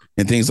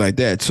 and things like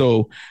that.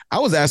 So I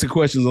was asking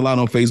questions a lot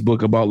on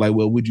Facebook about like,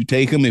 well, would you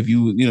take him if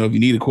you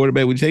need a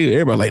quarterback? Would you take him?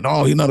 Everybody like,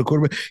 no, he's not a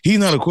quarterback. He's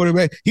not a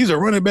quarterback. He's a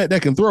running back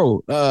that can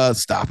throw.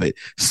 Stop it.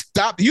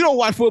 Stop. You don't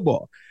watch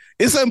football.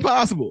 It's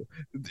impossible.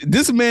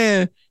 This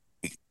man,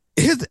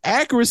 his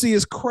accuracy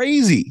is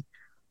crazy.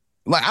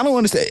 Like, I don't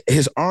understand.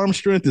 His arm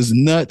strength is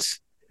nuts.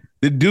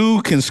 The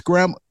dude can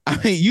scramble. I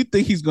mean, you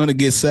think he's going to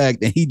get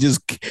sacked, and he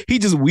just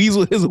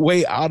weaseled his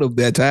way out of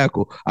that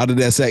tackle, out of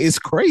that sack. It's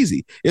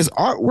crazy. It's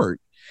artwork.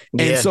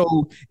 Yeah.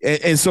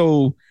 And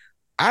so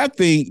I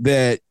think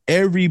that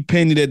every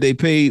penny that they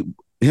paid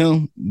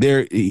him,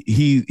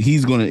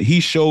 he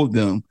showed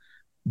them,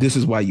 this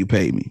is why you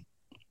pay me.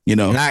 He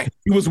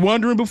was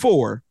wondering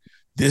before,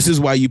 this is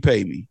why you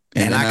pay me.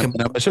 And I'm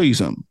going to show you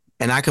something.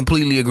 And I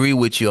completely agree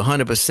with you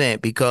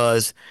 100%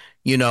 because,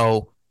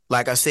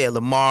 like I said,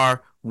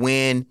 Lamar,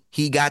 when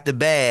he got the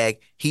bag,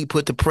 he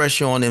put the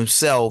pressure on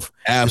himself.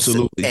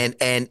 Absolutely.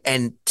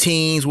 And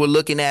teams were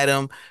looking at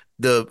him.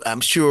 I'm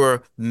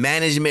sure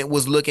management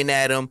was looking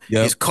at him.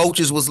 Yep. His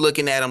coaches was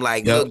looking at him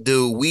like, look,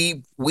 dude,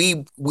 we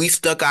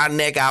stuck our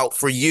neck out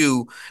for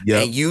you,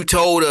 and you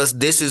told us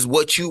this is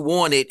what you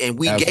wanted, and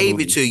we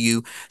gave it to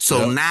you.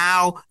 So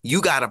now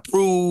you got to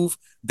prove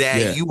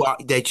that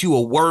you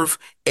are worth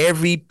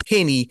every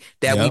penny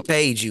that we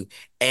paid you.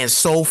 And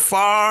so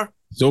far,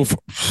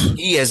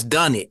 he has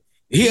done it.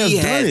 He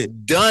has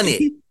done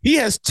it. He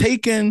has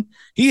taken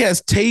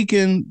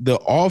the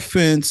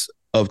offense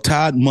of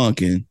Todd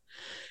Monken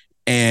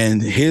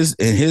and his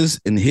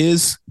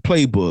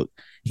playbook.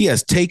 He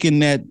has taken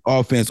that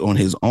offense on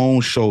his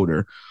own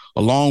shoulder,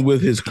 along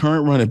with his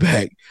current running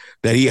back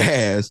that he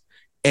has,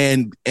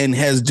 and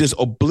has just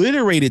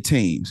obliterated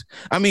teams.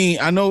 I mean,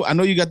 I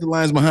know you got the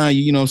Lions behind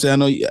you. You know what I'm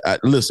saying?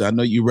 I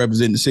know you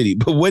represent the city,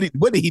 but what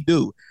did he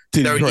do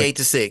to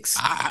 38-6?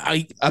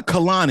 A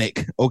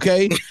colonic,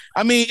 okay?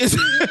 I mean, it's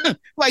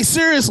like,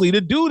 seriously,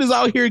 the dude is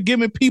out here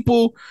giving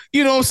people,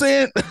 you know what I'm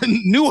saying,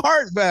 new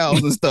heart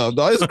valves and stuff,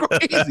 dog. It's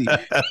crazy.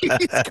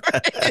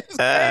 It's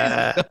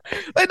crazy.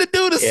 Like, the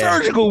dude is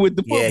surgical with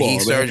the football. Yeah,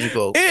 he's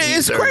surgical.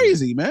 It's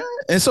crazy, man.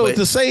 And so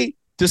to say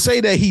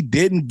that he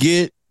didn't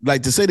get,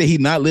 like, to say that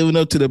he's not living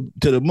up to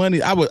the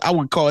money, I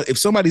would call it, if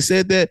somebody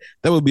said that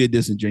would be a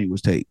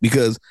disingenuous take,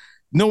 because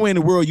no way in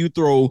the world you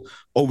throw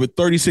over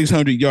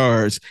 3,600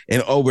 yards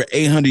and over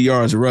 800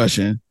 yards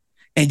rushing,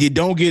 and you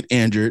don't get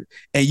injured,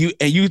 and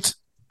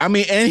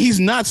he's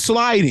not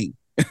sliding.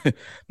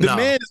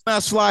 Man is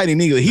not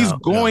sliding either. He's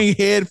going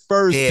head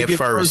first to get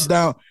first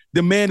down.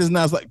 The man is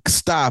not like,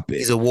 stop it.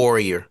 He's a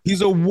warrior.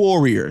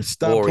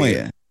 Stop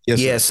playing. Yes,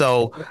 yeah.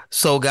 Sir.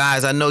 So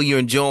guys, I know you're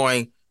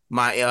enjoying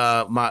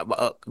I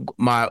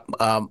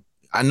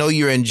know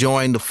you're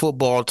enjoying the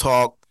football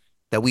talk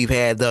that we've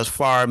had thus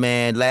far,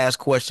 man. Last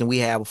question we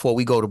have before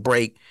we go to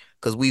break,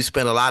 because we've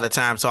spent a lot of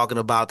time talking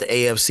about the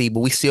AFC, but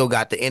we still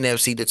got the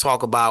NFC to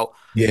talk about.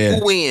 Yeah.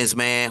 Who wins,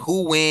 man?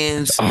 Who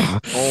wins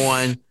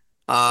on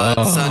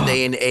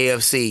Sunday in the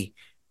AFC?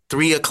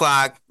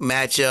 3:00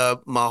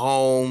 matchup,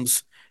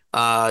 Mahomes,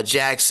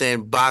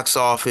 Jackson, box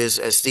office,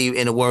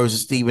 in the words of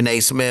Stephen A.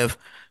 Smith.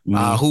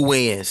 Who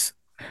wins?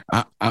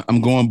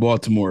 I'm going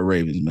Baltimore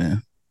Ravens,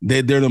 man.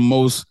 They're the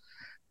most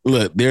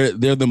they're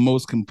the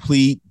most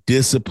complete,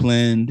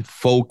 disciplined,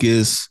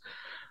 focused,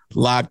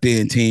 locked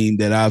in team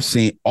that I've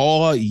seen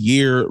all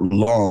year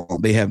long.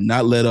 They have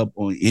not let up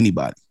on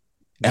anybody.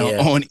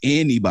 On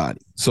anybody.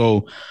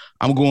 So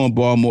I'm going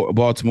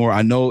Baltimore.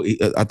 I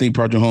think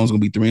Patrick Mahomes is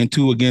going to be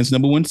 3-2 against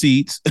number 1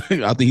 seeds.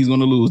 I think he's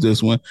going to lose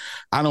this one.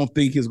 I don't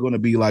think it's going to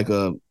be like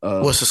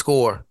what's the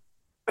score?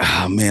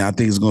 Oh, man, I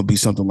think it's going to be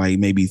something like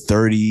maybe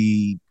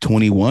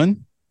 30-21.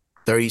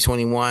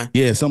 30-21?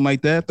 Yeah, something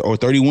like that. Or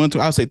 31.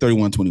 I'll say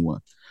 31-21.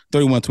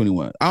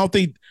 31-21. I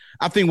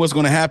think what's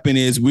going to happen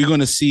is we're going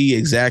to see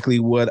exactly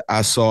what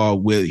I saw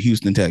with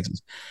Houston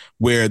Texans,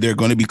 where they're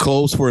going to be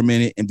close for a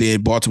minute and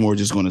then Baltimore is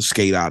just going to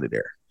skate out of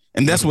there.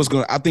 And that's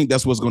I think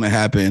that's what's going to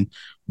happen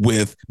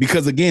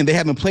because again, they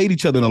haven't played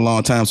each other in a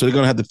long time. So they're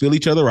going to have to feel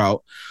each other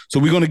out. So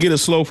we're going to get a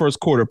slow first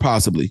quarter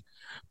possibly.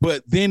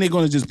 But then they're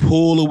going to just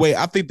pull away.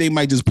 I think they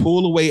might just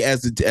pull away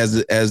as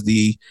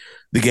the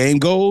game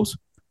goes.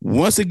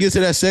 Once it gets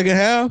to that second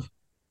half,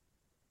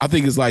 I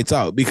think it's lights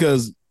out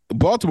because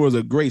Baltimore is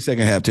a great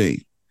second half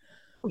team.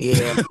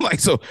 Yeah,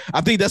 so I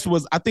think that's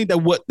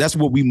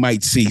what we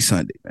might see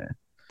Sunday, man.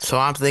 So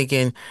I'm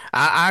thinking,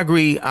 I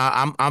agree.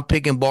 I'm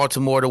picking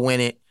Baltimore to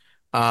win it.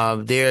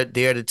 They're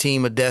the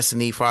team of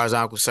destiny, as far as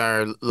I'm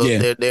concerned.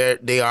 Look,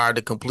 they are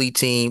the complete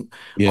team,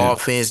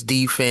 offense,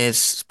 defense,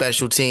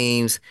 special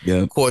teams. Yeah.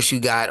 Of course, you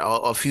got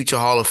a future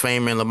Hall of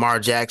Famer, Lamar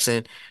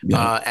Jackson,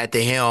 at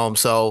the helm.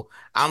 So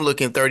I'm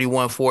looking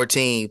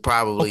 31-14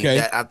 probably.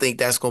 Okay. I think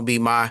that's going to be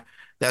mine.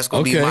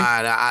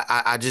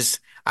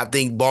 I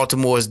think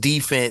Baltimore's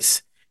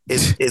defense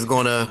is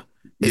going to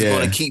is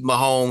going to keep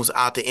Mahomes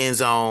out the end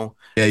zone.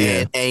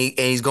 And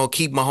he's going to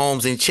keep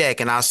Mahomes in check.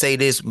 And I'll say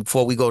this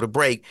before we go to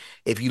break.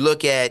 If you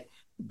look at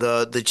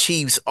the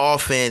Chiefs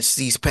offense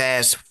these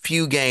past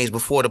few games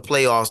before the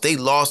playoffs, they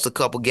lost a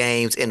couple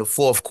games in the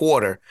fourth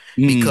quarter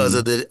because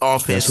of the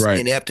offense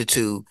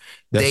ineptitude.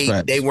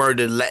 They were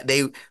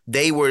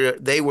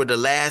the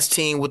last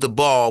team with the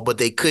ball, but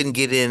they couldn't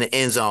get it in the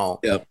end zone.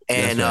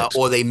 And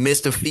or they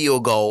missed a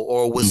field goal,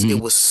 or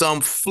it was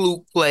some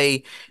fluke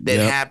play that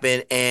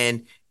happened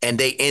and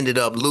they ended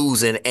up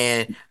losing.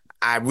 And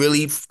I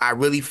really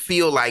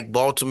feel like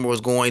Baltimore is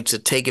going to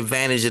take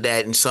advantage of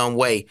that in some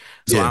way.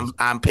 So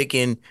I'm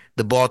picking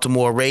the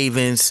Baltimore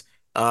Ravens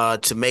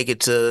to make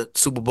it to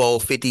Super Bowl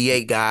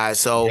 58, guys.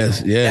 So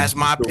that's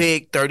my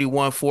pick,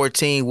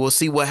 31-14. We'll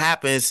see what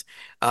happens.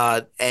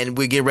 And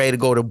we get ready to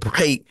go to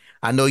break.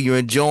 I know you're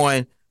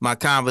enjoying my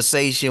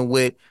conversation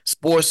with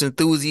sports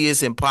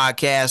enthusiast and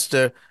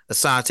podcaster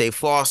Asante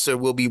Foster.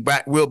 We'll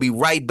be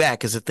right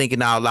back as a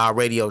Thinking Out Loud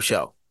radio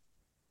show.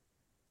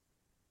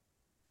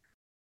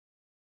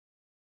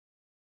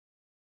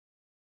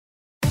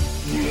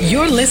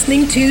 You're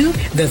listening to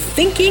the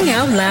Thinking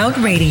Out Loud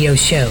radio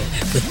show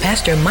with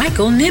Pastor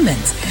Michael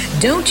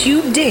Nimmons. Don't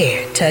you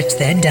dare touch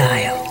that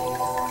dial.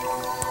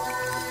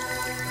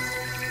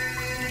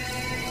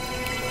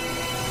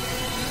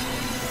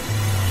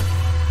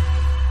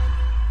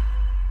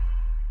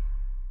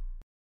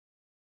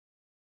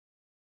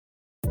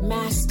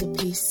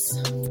 Masterpiece.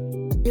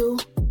 You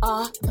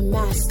are a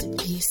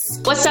masterpiece.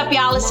 What's up,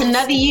 y'all? It's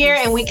another year,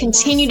 and we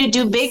continue to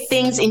do big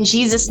things in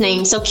Jesus'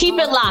 name. So keep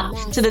it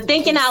locked to the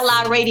Thinking Out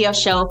Loud radio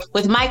show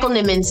with Michael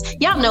Nimmons.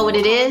 Y'all know what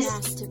it is.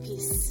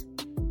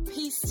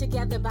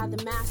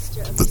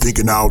 The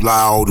Thinking Out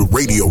Loud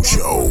radio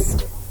show,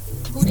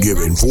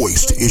 giving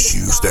voice to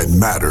issues that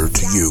matter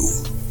to you.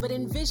 But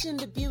envision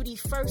the beauty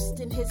first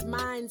in his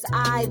mind's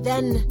eye,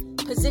 then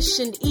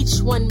positioned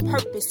each one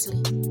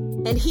purposely.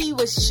 And he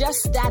was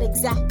just that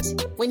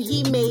exact when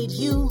he made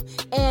you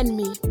and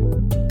me.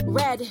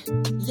 Red,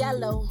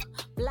 yellow,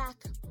 black.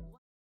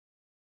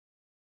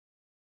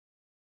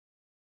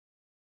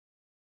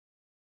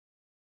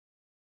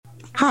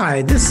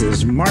 Hi, this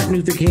is Martin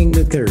Luther King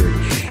III,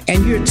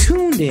 and you're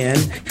tuned in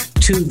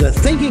to the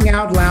Thinking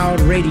Out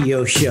Loud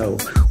radio show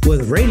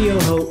with radio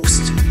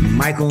host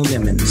Michael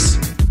Nimmons.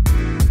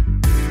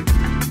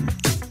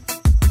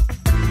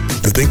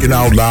 The Thinking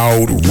Out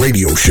Loud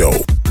radio show,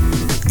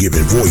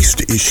 giving voice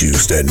to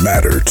issues that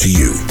matter to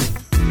you.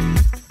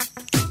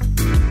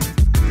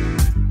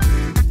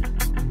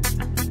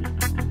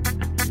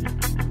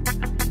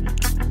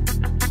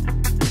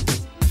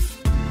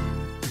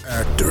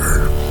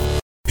 Actor,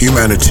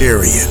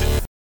 humanitarian,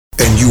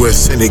 and U.S.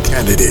 Senate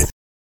candidate,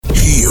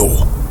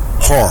 Hill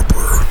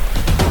Harper.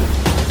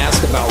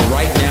 Ask about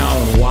right now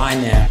and why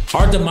now.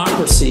 Our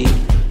democracy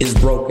is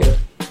broken.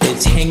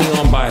 It's hanging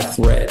on by a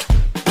thread.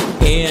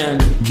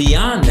 And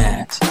beyond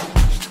that,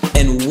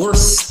 and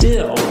worse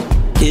still,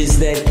 is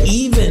that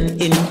even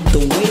in the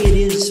way it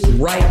is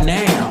right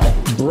now,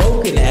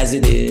 broken as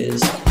it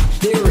is,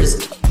 there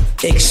is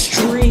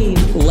extreme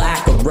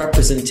lack of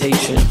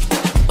representation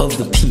of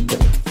the people.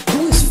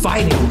 Who is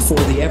fighting for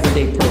the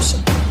everyday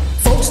person?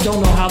 Folks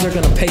don't know how they're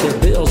going to pay their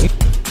bills.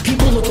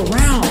 People look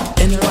around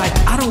and they're like,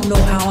 I don't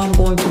know how I'm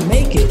going to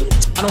make it.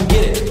 I don't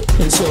get it.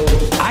 And so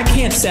I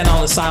can't stand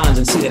on the sidelines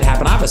and see that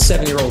happen. I have a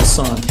 7-year-old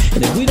son.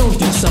 And if we don't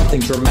do something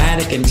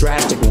dramatic and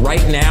drastic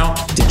right now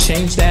to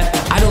change that,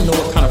 I don't know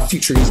what kind of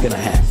future he's going to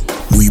have.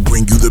 We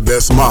bring you the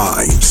best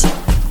minds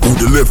who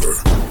deliver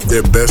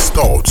their best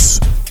thoughts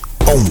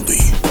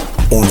only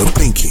on the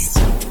Thinking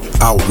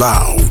Out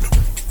Loud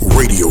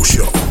radio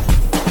show.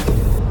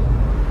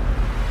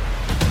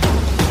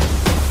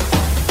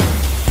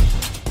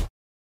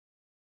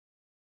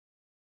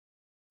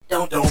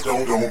 Don't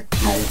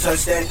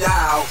touch that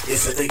dial.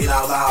 It's the Thinking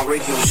Out Loud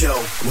radio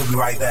show. We'll be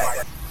right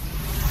back.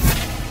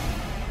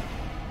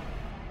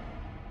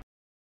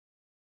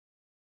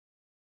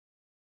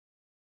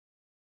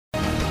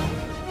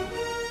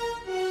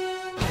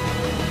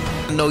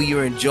 I know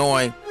you're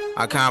enjoying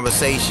our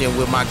conversation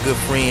with my good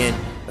friend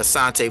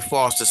Asante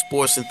Foster,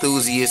 sports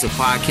enthusiast and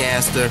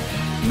podcaster,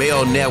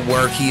 Mail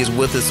Network. He is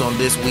with us on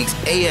this week's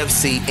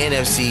AFC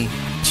NFC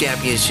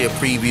Championship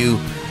preview.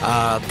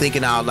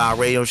 Thinking Out Loud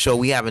radio show.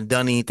 We haven't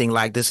done anything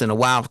like this in a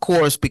while, of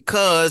course,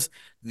 because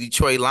the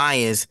Detroit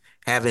Lions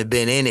haven't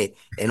been in it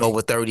in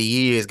over 30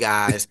 years,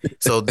 guys.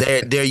 So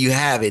there you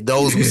have it.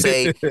 Those who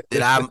say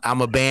that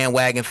I'm a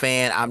bandwagon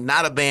fan, I'm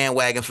not a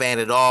bandwagon fan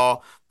at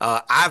all.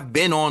 I've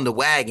been on the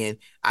wagon.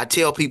 I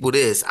tell people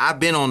this.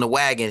 I've been on the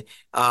wagon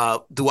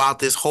throughout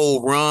this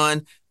whole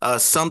run.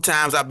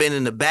 Sometimes I've been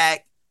in the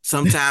back.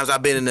 Sometimes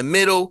I've been in the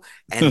middle,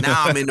 and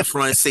now I'm in the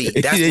front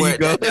seat.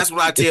 That's what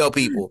I tell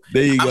people.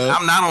 There you go.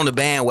 I'm not on the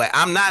bandwagon.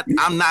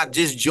 I'm not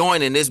just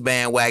joining this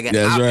bandwagon.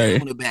 That's right.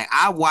 On the back.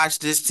 I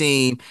watched this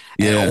team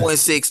at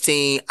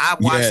 0-16. I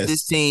watched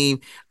this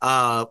team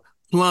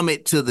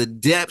plummet to the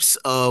depths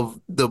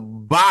of the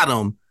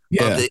bottom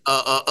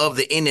of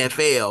the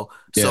NFL.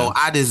 So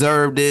I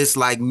deserve this,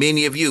 like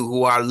many of you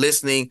who are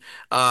listening.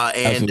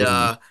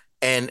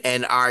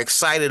 and are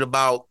excited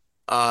about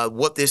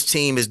what this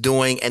team is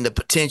doing and the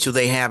potential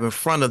they have in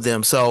front of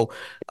them. So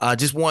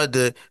just wanted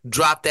to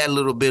drop that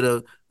little bit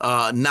of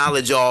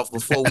knowledge off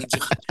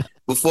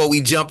before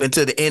we jump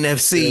into the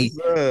NFC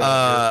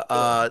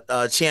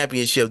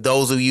championship.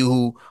 Those of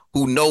you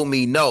who know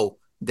me know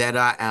that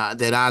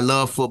I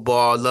love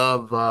football,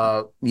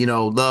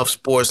 love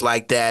sports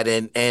like that,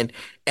 and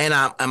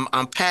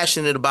I'm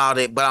passionate about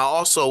it, but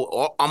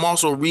I'm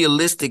also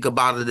realistic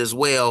about it as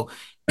well,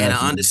 and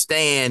I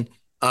understand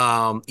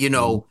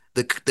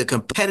the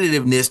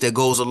competitiveness that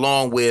goes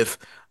along with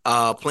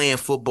playing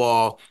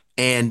football,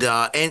 and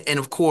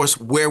of course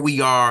where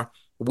we are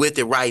with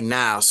it right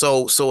now.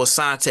 So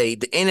Asante,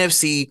 the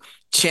NFC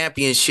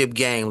championship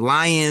game,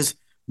 Lions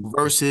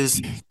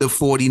versus the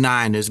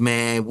 49ers,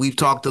 man. We've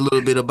talked a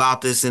little bit about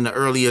this in the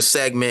earlier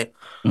segment.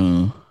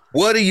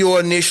 What are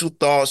your initial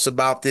thoughts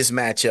about this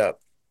matchup?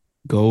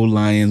 Go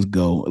Lions,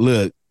 go.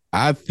 Look,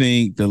 I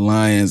think the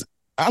Lions,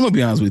 I'm going to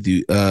be honest with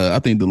you. I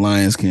think the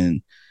Lions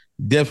can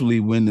definitely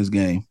win this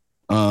game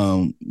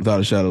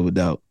without a shadow of a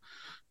doubt.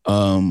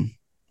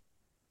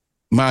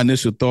 My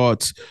initial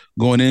thoughts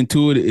going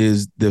into it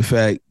is the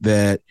fact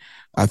that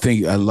I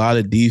think a lot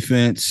of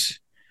defense,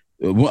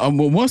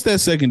 once that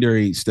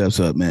secondary steps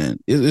up, man,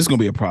 it's going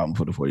to be a problem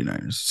for the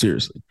 49ers,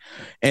 seriously.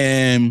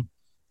 And,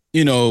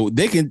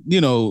 they can,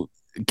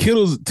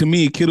 Kittles, to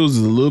me, Kittles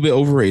is a little bit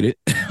overrated.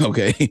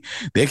 Okay.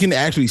 They can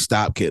actually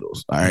stop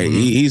Kittles. All right.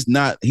 He's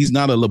not a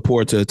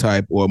Laporta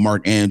type or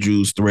Mark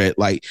Andrews threat.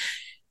 Like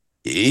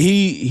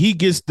he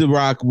gets the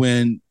rock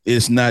when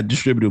it's not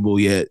distributable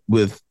yet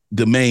with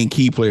the main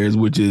key players,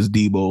 which is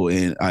Debo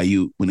and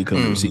Ayuk when it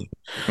comes to receiving.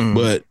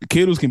 But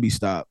Kittles can be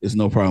stopped. It's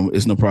no problem.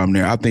 It's no problem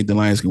there. I think the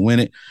Lions can win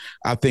it.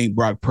 I think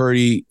Brock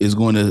Purdy is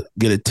going to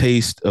get a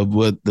taste of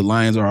what the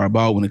Lions are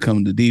about when it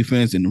comes to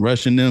defense and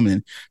rushing them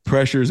and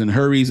pressures and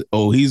hurries.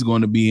 Oh, he's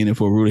going to be in it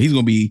for a rude. He's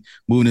going to be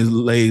moving his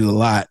legs a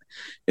lot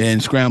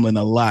and scrambling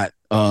a lot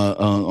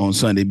on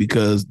Sunday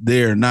because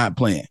they're not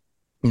playing.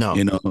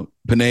 No.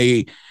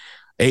 Panay,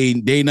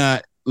 they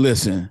not –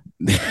 listen –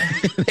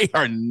 they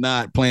are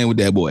not playing with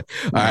that boy.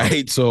 All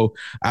right. So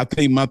I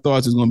think my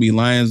thoughts is going to be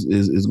Lions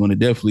is going to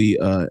definitely,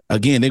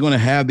 again, they're going to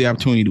have the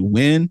opportunity to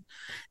win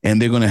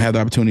and they're going to have the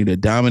opportunity to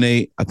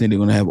dominate. I think they're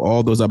going to have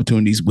all those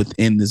opportunities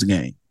within this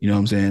game. You know what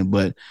I'm saying?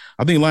 But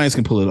I think Lions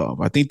can pull it off.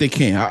 I think they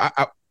can.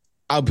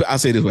 I'll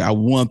say this way. I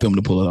want them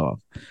to pull it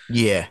off.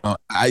 Yeah.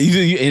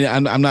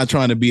 I'm not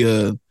trying to be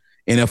a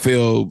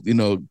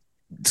NFL,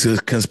 to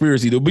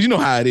conspiracy though, but you know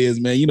how it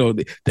is, man.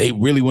 They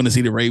really want to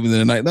see the Ravens in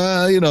the night,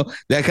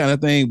 that kind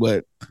of thing.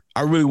 But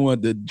I really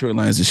want the Detroit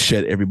Lions to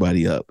shut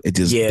everybody up and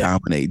just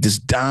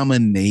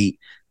dominate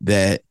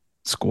that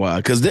squad.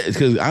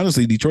 Because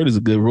honestly, Detroit is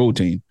a good road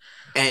team.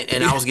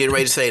 And I was getting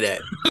ready to say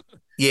that.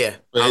 Yeah,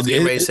 I was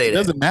getting ready to say that. It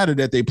doesn't matter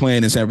that they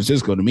playing in San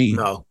Francisco to me.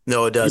 No,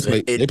 it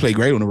doesn't. They play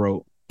great on the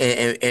road.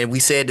 And we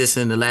said this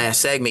in the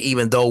last segment,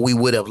 even though we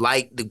would have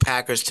liked the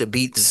Packers to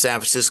beat the San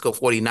Francisco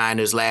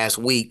 49ers last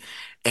week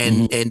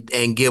and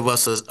give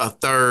us a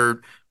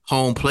third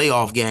home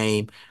playoff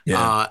game.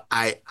 Yeah.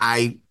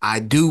 I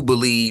do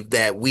believe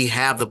that we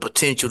have the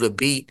potential to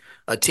beat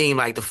a team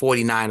like the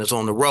 49ers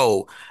on the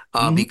road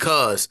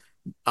because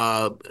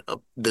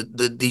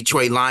the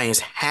Detroit Lions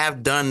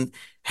have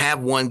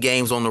won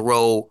games on the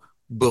road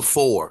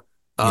before.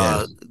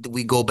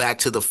 We go back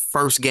to the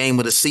first game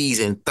of the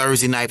season,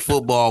 Thursday Night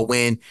Football,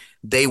 when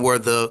they were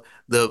the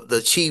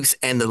Chiefs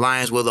and the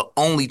Lions were the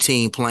only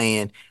team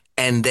playing,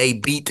 and they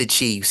beat the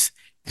Chiefs.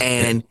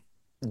 And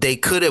they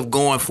could have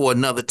gone for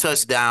another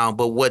touchdown,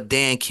 but what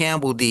Dan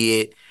Campbell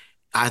did,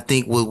 I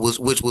think,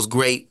 which was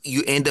great.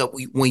 You end up,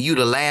 when you're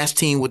the last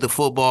team with the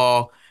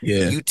football,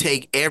 you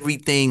take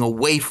everything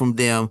away from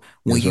them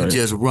when you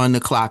just run the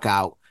clock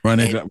out. Run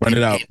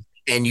it out.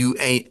 And you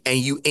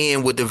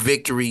end with the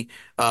victory,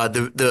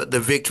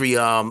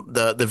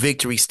 the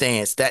victory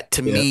stance. That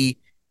to me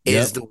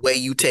is the way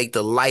you take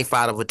the life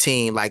out of a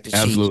team like the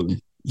Chiefs.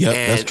 Absolutely. Yep,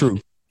 that's true.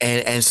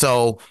 And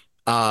so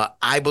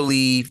I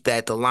believe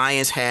that the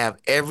Lions have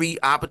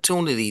every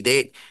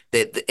opportunity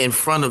that in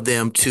front of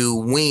them to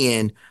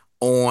win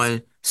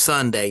on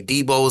Sunday.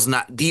 Debo's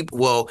not deep.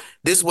 Well,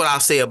 this is what I'll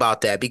say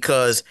about that,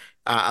 because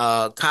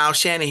Kyle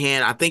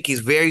Shanahan, I think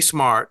he's very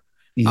smart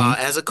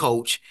as a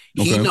coach.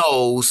 Okay. He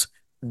knows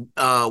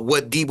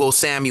what Deebo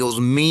Samuels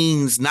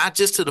means, not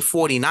just to the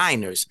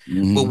 49ers,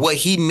 but what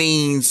he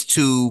means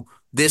to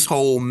this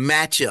whole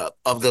matchup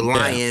of the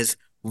Lions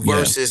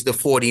versus the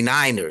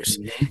 49ers.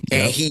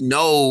 And he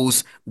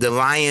knows the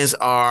Lions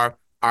are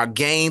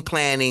game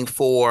planning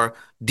for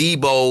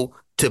Deebo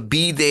to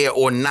be there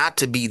or not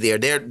to be there.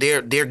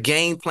 They're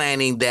game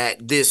planning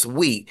that this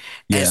week.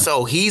 And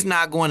so he's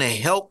not going to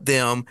help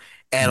them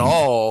at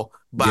all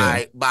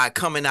by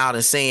coming out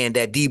and saying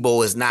that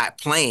Debo is not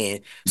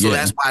playing. So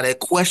that's why that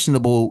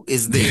questionable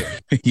is there.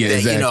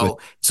 Exactly.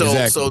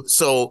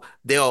 So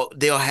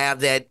they'll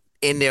have that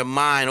in their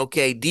mind.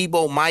 Okay,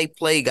 Debo might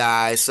play,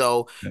 guys.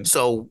 So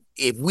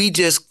if we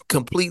just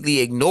completely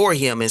ignore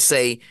him and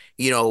say,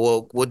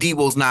 well,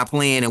 Debo's not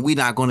playing and we're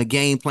not going to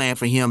game plan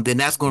for him, then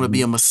that's going to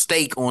be a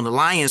mistake on the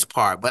Lions'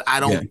 part. But I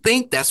don't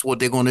think that's what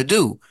they're going to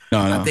do. No.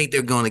 I think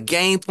they're going to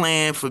game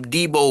plan for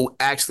Debo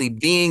actually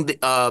being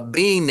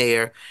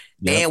there,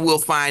 and we'll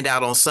find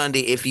out on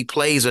Sunday if he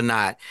plays or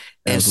not.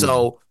 And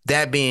so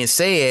that being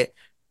said,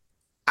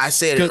 I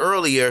said it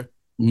earlier,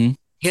 him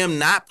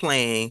not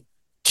playing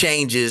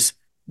changes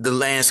the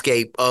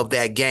landscape of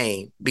that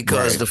game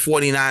because the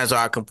 49ers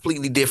are a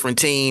completely different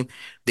team.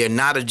 They're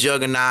not a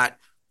juggernaut.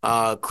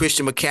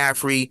 Christian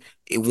McCaffrey,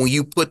 when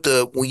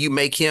you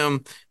make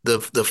him the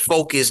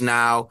focus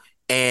now,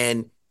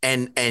 and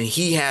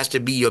he has to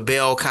be your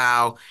bell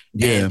cow,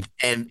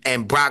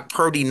 and Brock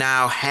Purdy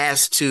now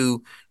has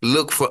to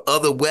look for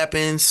other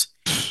weapons.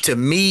 To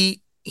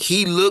me,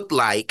 he looked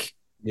like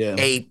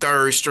a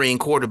third string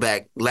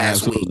quarterback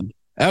last week.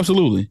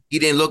 Absolutely. He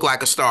didn't look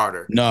like a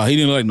starter. No, he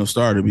didn't look like no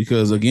starter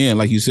because, again,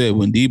 like you said,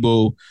 when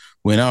Debo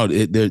went out,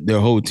 their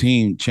whole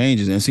team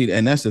changes.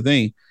 And that's the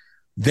thing.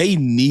 They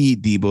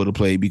need Debo to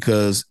play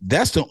because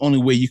that's the only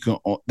way you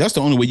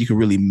can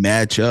really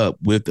match up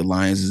with the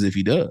Lions is if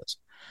he does.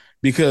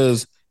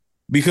 Because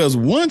if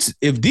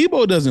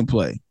Debo doesn't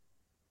play,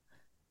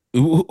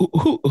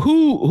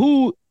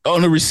 who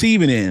on the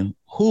receiving end,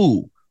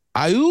 who?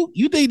 Ayuk?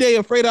 You think they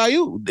afraid of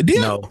Ayuk?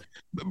 No.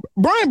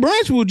 Brian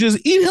Branch will just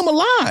eat him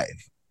alive.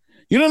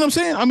 You know what I'm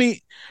saying? I mean,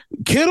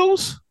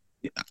 Kittles,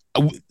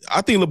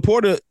 I think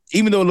Laporta,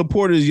 even though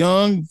Laporta is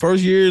young,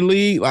 first year in the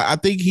league, I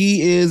think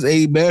he is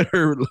a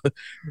better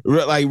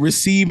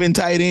receiving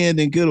tight end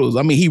than Kittles.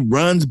 I mean, he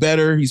runs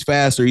better, he's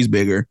faster, he's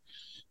bigger,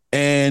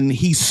 and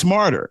he's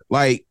smarter.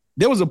 Like,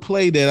 there was a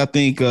play that I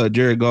think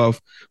Jared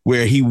Goff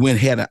where he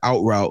had an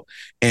out route.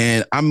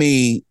 And I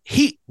mean,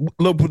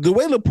 the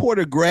way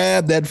Laporta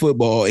grabbed that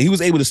football, he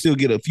was able to still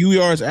get a few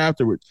yards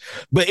afterwards,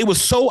 but it was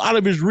so out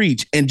of his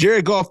reach. And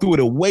Jared Goff threw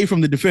it away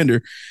from the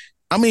defender.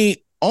 I mean,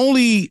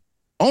 only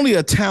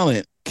a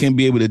talent can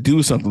be able to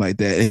do something like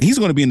that. And he's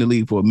going to be in the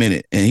league for a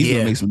minute and he's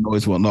going to make some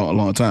noise for a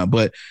long time.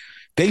 But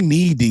they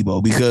need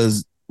Debo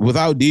because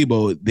without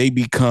Debo, they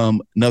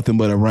become nothing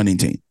but a running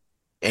team.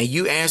 And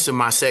you answered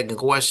my second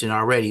question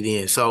already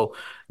then. So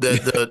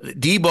the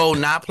Debo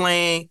not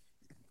playing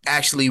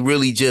actually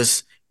really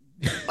just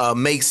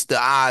makes the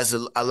odds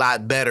a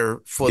lot better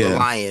for the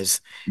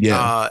Lions.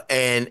 Yeah.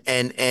 And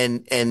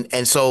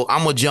so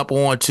I'm gonna jump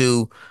on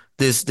to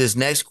this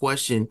next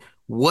question.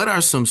 What are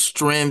some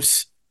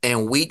strengths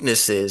and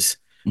weaknesses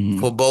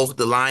for both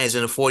the Lions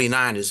and the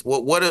 49ers?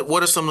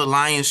 What are some of the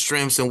Lions'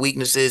 strengths and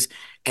weaknesses?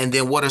 And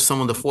then what are some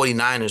of the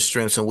 49ers'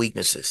 strengths and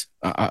weaknesses?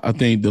 I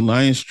think the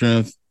Lions'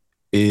 strength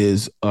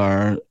is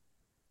our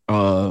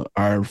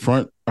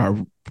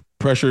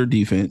pressure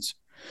defense,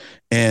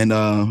 and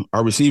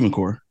our receiving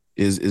core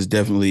is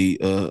definitely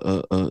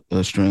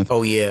a strength.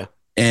 Oh yeah,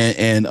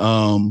 and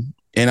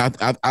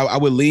I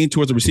would lean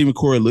towards the receiving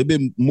core a little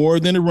bit more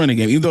than the running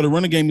game, even though the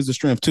running game is a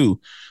strength too.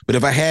 But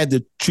if I had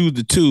to choose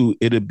the two,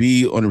 it'd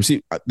be on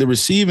the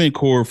receiving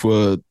core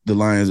for the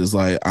Lions is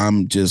like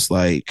I'm just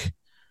like,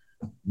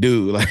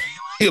 dude, like.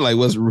 Like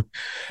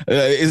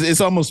it's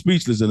almost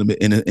speechless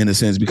in a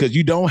sense because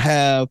you don't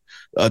have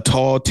a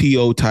tall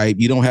TO type,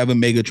 you don't have a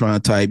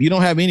Megatron type, you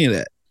don't have any of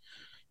that.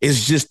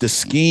 It's just the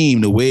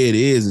scheme, the way it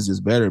is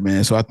just better,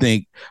 man. So I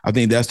think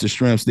that's the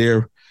strengths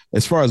there.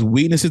 As far as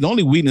weaknesses, the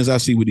only weakness I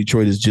see with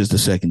Detroit is just the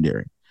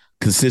secondary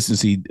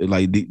consistency.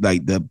 Like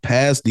the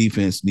pass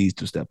defense needs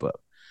to step up,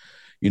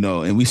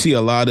 and we see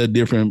a lot of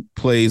different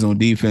plays on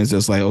defense.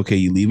 That's like, okay,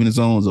 you leaving the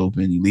zones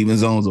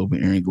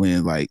open, Aaron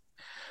Glenn, like.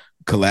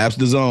 Collapse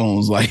the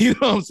zones, like, you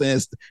know what I'm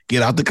saying?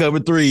 Get out the cover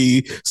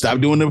 3, stop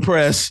doing the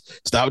press,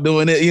 stop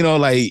doing it,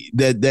 like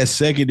that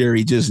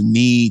secondary just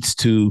needs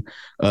to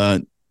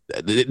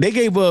they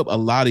gave up a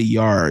lot of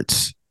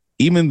yards,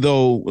 even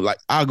though, like,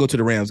 I'll go to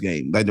the Rams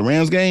game. Like the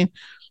Rams game,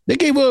 they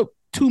gave up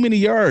too many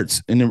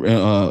yards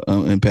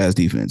in pass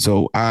defense.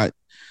 So I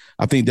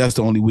think that's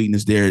the only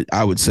weakness there,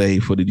 I would say,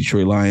 for the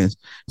Detroit Lions.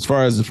 As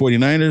far as the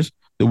 49ers,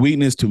 the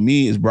weakness to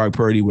me is Brock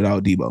Purdy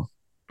without Debo.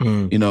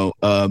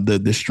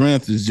 The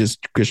strength is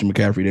just Christian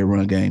McCaffrey, their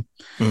run game.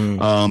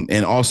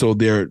 And also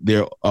their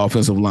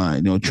offensive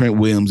line. Trent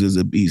Williams is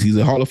a beast. He's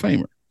a Hall of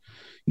Famer.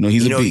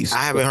 He's a beast.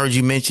 I haven't heard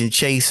you mention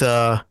Chase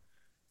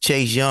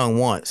Young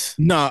once.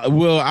 No,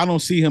 well, I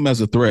don't see him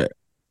as a threat,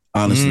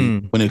 honestly,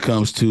 when it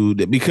comes to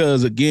that,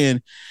 because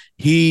again,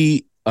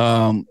 he's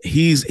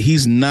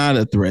not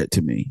a threat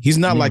to me. He's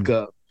not like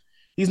a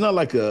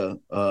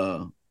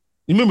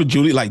you remember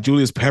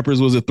Julius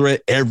Peppers was a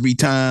threat every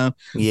time?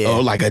 Yeah.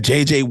 Or like a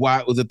JJ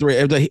Watt was a threat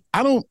every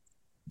time.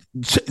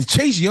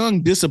 Chase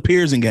Young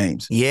disappears in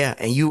games. Yeah,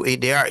 and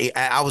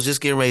I was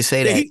just getting ready to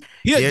say that.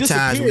 There are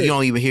times when you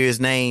don't even hear his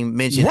name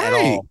mentioned at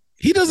all.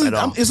 He doesn't.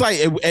 It's like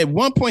at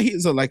one point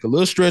he's like a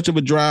little stretch of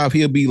a drive.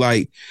 He'll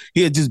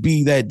just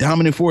be that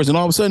dominant force, and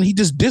all of a sudden he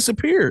just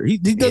disappeared. He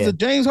does a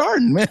James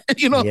Harden, man.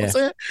 You know what I'm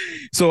saying?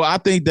 So I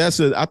think that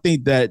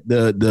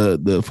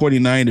the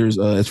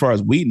 49ers, as far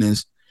as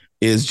weakness,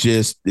 is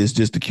just the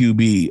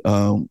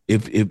QB.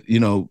 If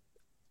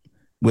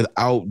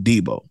without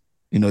Debo,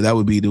 That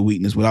would be the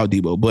weakness without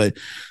Debo. But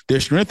their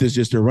strength is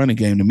just their running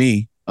game to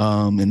me.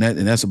 And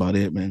that's about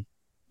it, man.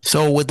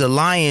 So with the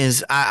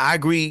Lions, I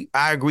agree.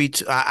 I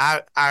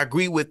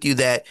agree with you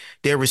that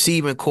their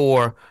receiving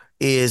core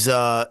is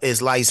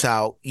lights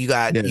out. You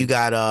got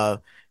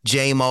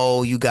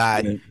J-Mo, you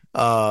got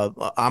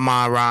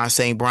Amon-Ra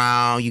St.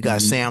 Brown, you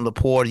got Sam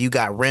Laporta, you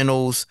got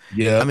Reynolds.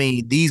 Yeah. I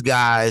mean, these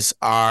guys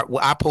are.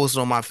 Well, I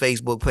posted on my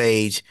Facebook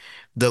page.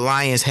 The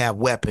Lions have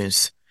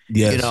weapons.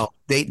 Yes.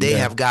 They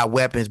have got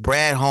weapons.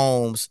 Brad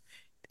Holmes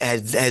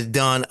has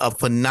done a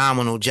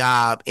phenomenal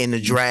job in the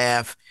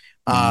draft.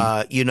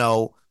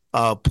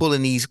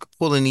 Pulling these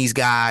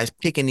guys,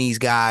 picking these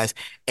guys,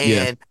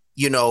 and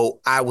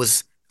I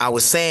was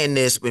saying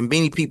this when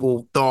many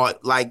people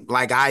thought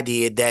like I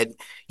did that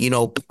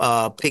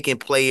picking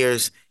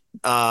players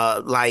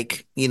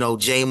like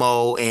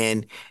J-Mo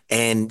and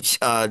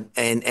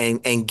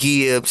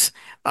Gibbs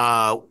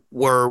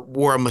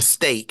were a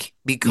mistake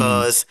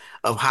because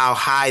of how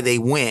high they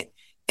went,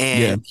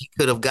 and he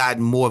could have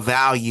gotten more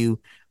value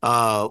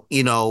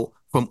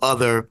from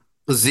other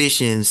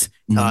positions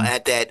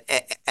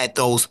at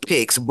those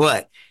picks.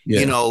 But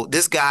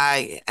this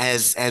guy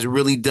has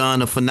really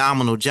done a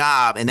phenomenal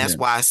job, and that's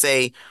why I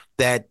say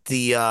that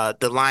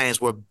the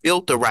Lions were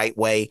built the right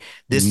way.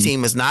 This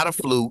team is not a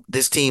fluke.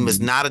 This team is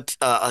not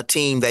a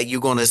team that you're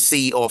going to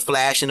see or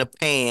flash in a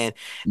pan.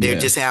 They're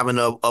just having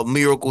a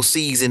miracle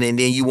season, and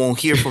then you won't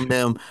hear from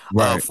them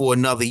for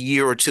another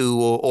year or two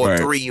or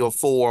 3 or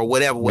 4 or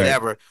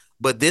whatever.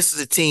 But this is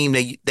a team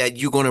that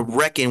you're going to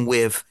reckon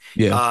with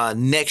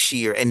next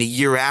year and the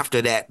year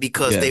after that,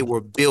 because they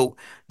were built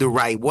the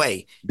right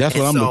way. That's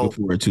what I'm looking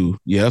forward to.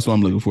 Yeah, that's what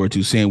I'm looking forward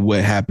to, seeing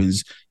what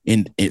happens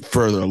in it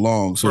further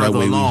along. So that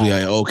way we can be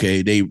like,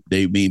 okay,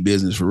 they mean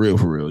business for real,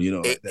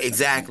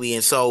 Exactly.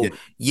 And so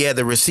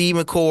the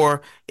receiving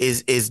core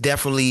is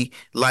definitely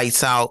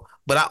lights out.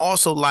 But I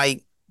also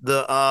like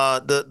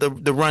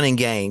the running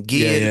game.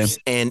 Gibbs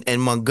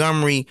and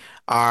Montgomery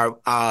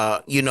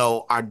are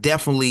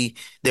definitely,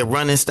 their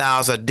running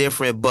styles are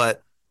different,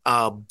 but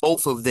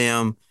both of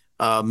them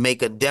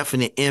make a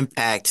definite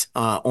impact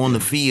on the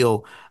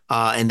field,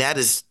 and that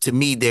is, to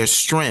me, their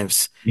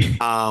strengths.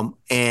 And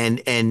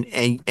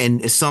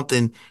it's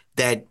something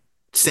that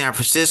San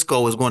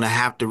Francisco is going to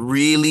have to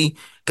really,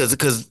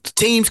 because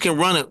teams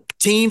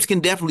can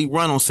definitely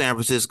run on San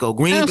Francisco.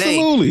 Green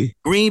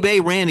Bay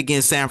ran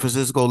against San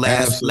Francisco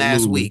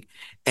last week.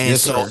 And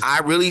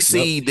I really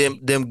see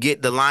them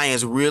get the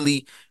Lions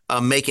really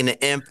making an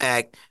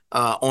impact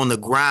on the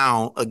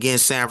ground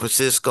against San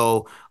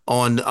Francisco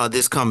on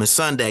this coming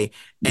Sunday.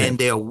 And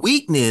their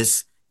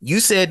weakness, you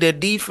said their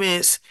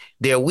defense,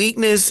 their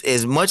weakness,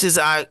 as much as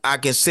I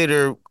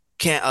consider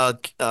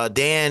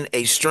Dan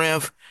a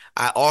strength,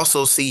 I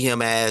also see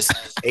him as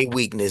a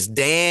weakness.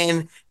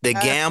 Dan the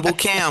Gamble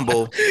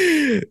Campbell,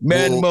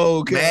 Mad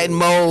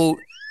Mode.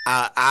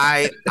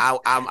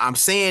 I'm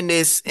saying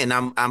this, and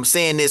I'm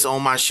saying this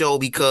on my show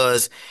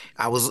because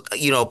I was,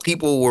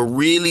 people were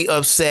really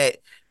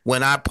upset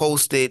when I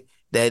posted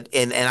that,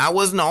 and I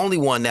wasn't the only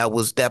one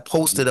that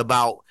posted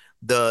about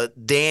the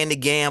Dan the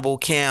Gamble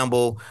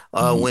Campbell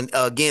when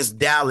against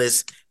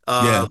Dallas.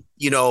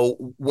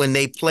 When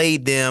they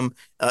played them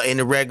in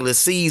the regular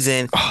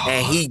season,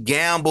 and he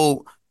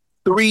gambled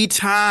 3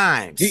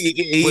 times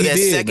with that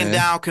second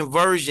down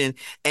conversion,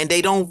 and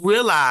they don't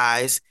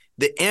realize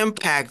the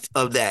impact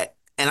of that.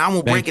 And I'm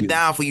gonna break it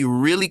down for you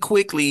really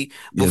quickly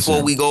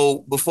before we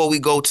go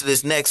to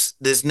this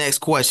next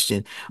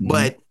question.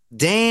 But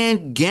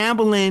Dan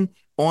gambling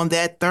on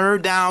that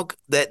third down,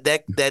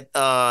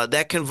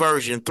 that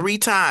conversion 3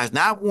 times,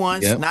 not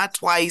once, not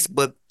twice,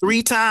 but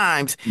 3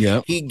 times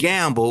he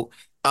gambled,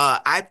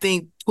 I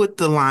think put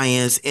the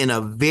Lions in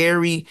a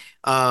very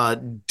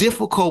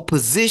difficult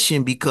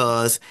position,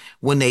 because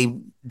when they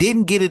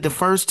didn't get it the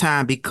first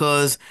time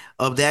because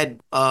of that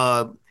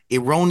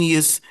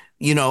erroneous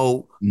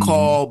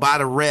call by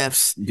the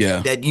refs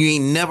that you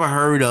ain't never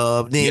heard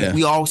of, then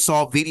we all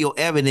saw video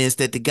evidence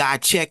that the guy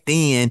checked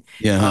in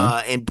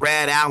and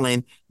Brad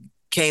Allen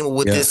came up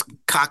with this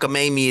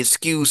cockamamie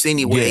excuse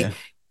anyway.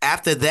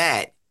 After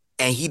that,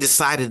 and he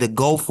decided to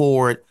go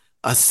for it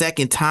a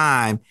second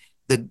time,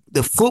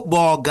 the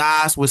football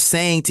guys were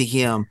saying to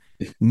him,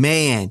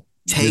 man,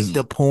 take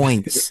the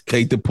points.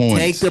 Take the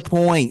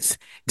points.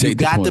 You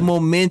got the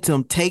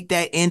momentum. Take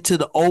that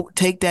into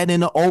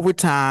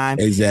overtime.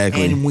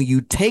 Exactly. And when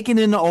you take it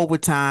into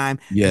overtime,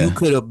 you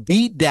could have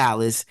beat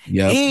Dallas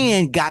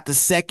and got the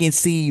second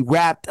seed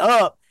wrapped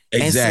up.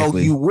 Exactly. And so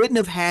you wouldn't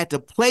have had to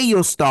play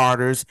your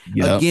starters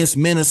against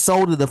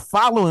Minnesota the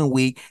following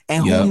week.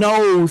 And who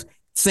knows,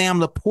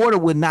 Sam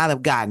Laporta would not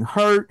have gotten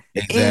hurt,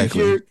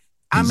 injured.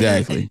 I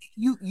mean,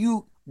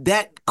 you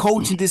that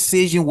coaching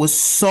decision was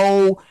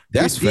so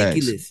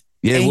ridiculous. Facts.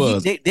 Yeah, it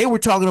was. They were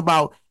talking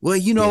about, well,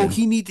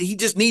 he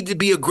just needed to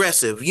be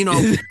aggressive. They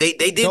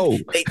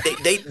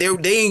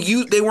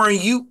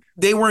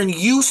weren't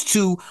used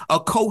to a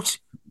coach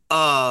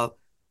a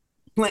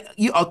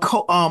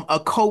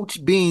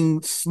coach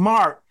being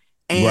smart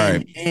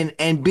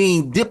and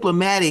being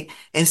diplomatic.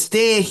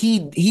 Instead,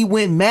 he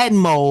went Madden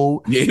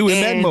mode. Yeah, he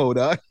went Madden mode,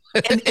 dog.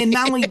 and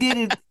not only did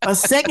it a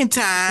second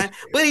time,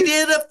 but he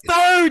did it a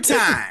third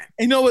time.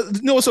 You know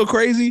what's so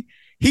crazy?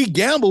 He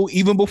gambled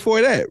even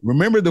before that.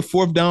 Remember the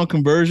 4th down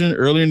conversion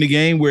earlier in the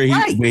game where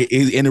he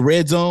is in the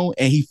red zone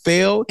and he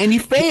failed?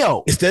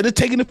 Instead of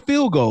taking the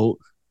field goal.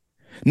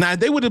 Now,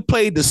 they would have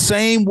played the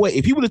same way.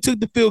 If he would have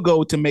took the field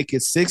goal to make it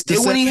 6-7, they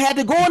wouldn't have had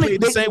to go on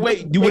it the same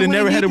way. You would have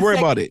never had to worry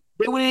about it.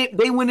 They wouldn't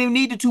even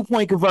need the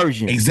 2-point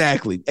conversion.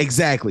 Exactly.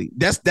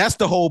 That's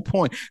the whole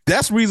point.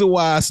 That's the reason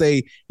why I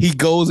say he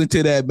goes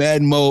into that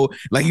Madden mode,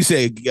 like you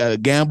said,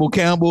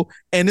 Campbell,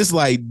 and it's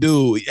like,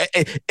 dude,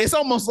 it's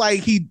almost like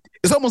he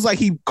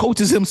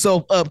coaches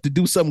himself up to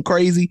do something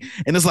crazy,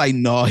 and it's like,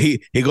 no, he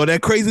got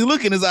that crazy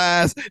look in his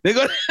eyes. They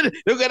got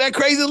that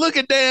crazy look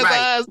in Dan's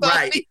eyes.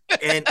 Right.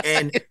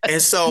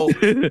 and so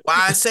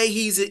why I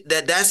say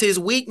that's his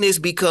weakness,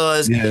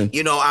 because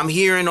I'm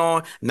hearing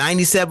on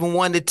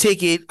 97.1 The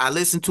Ticket. I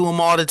listen to him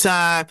all the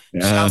time.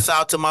 Shouts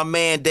out to my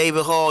man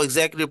David Hall,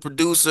 executive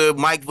producer,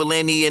 Mike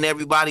Valenti, and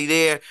everybody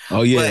there.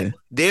 Oh yeah, but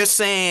they're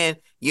saying,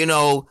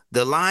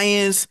 the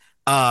Lions.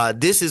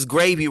 This is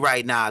gravy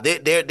right now.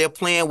 They're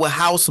playing with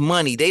house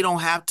money. They don't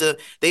have to.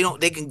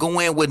 They can go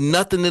in with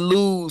nothing to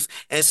lose,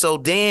 and so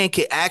Dan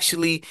can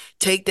actually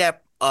take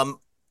that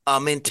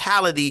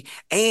mentality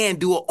and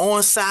do an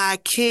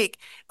onside kick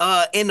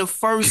in the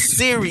first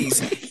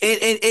series.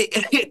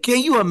 and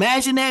can you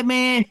imagine that,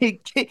 man?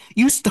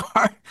 You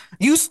start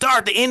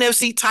the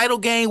NFC title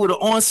game with an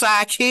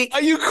onside kick.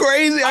 Are you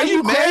crazy? Are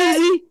you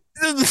crazy?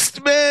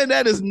 Man,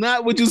 that is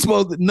not what you're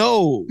supposed to.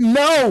 No.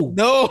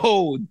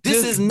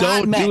 This is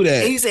not. Don't do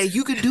that. He said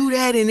you could do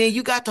that, and then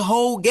you got the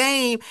whole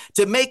game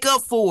to make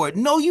up for it.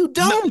 No, you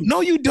don't.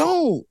 No, you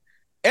don't.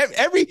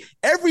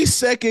 Every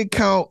second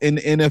count in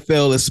the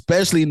NFL,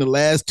 especially in the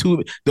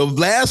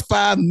last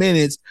 5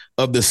 minutes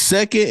of the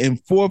second and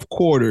fourth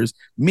quarters,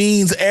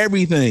 means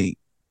everything.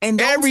 And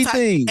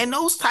everything.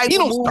 Those type you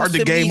of don't moves start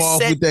the game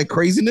off with that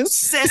craziness.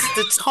 Sets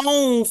the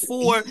tone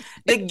for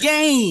the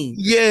game.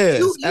 Yes,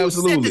 you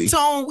absolutely. Set the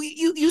tone.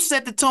 You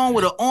set the tone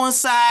with an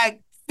onside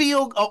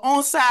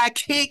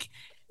kick.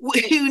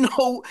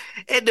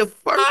 At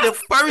the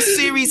first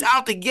series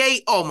out the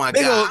gate. Oh my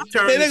God!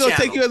 They're gonna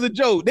take you as a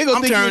joke. They're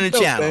gonna turn the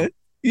channel. Man.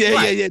 Yeah,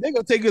 right. yeah. They're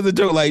gonna take you as a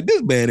joke. Like,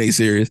 this man ain't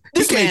serious.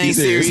 This man ain't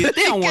serious.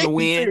 They don't want to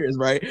win. Serious,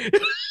 right?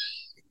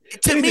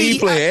 To me,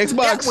 Xbox?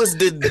 That was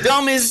the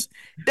dumbest.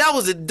 That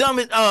was the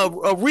dumbest.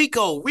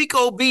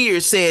 Rico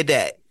Beard said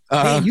that.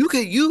 Man,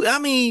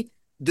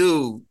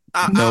 dude.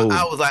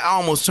 I was like, I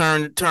almost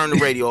turned the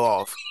radio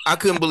off. I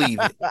couldn't believe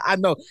it. I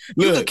know.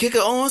 You could kick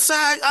it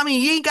onside. I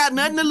mean, you ain't got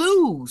nothing to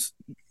lose.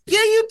 Yeah,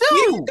 you do.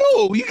 You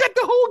do. You got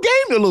the whole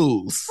game to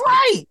lose.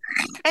 Right.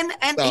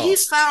 And he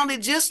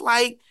sounded just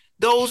like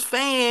those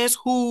fans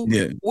who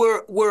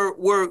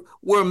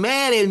were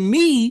mad at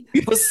me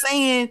for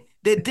saying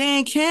that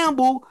Dan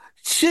Campbell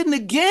shouldn't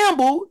have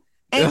gambled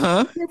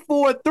and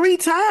for 3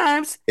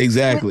 times.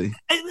 Exactly.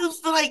 It was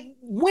like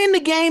win the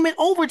game in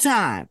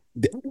overtime.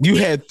 You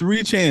had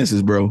 3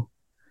 chances, bro.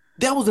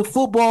 That was a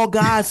football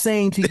god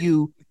saying to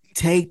you,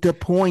 take the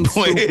points.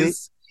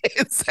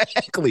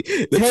 Exactly.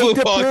 The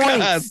football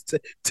gods,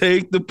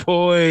 take the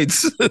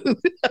points.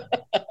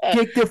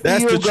 Kick the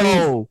field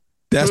goal.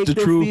 That's the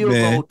truth,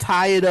 man.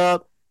 Tie it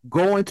up,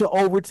 go into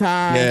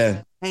overtime.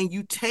 Yeah. And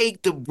you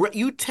take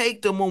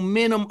the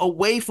momentum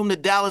away from the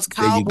Dallas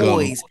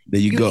Cowboys. There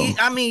you go.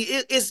 I mean,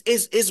 it's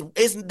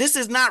this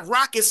is not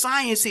rocket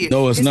science here.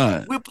 No, it's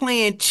not. We're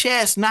playing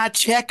chess, not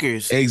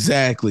checkers.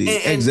 Exactly.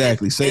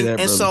 Exactly. Say that,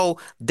 brother. And so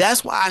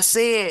that's why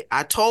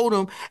I told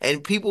him,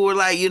 and people were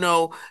like,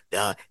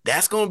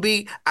 that's going to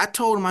be. I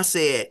told him, I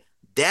said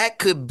that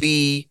could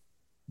be.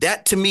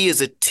 That to me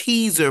is a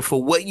teaser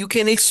for what you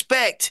can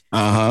expect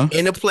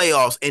in the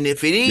playoffs. And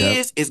if it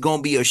is, it's going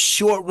to be a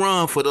short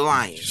run for the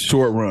Lions.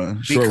 Short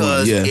run.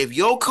 Because if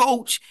your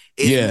coach,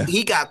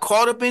 he got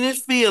caught up in his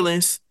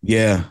feelings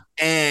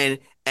and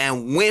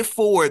went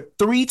forward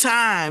 3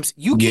 times,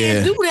 you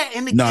can't do that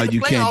in the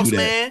playoffs,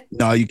 man.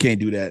 No, you can't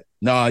do that.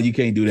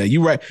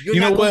 You're right. You're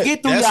not going to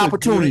get 3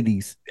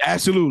 opportunities.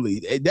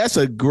 Absolutely. That's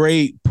a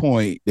great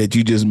point that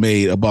you just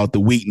made about the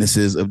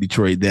weaknesses of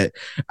Detroit. That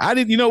I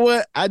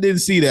didn't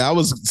see that. I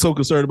was so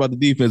concerned about the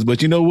defense,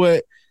 but you know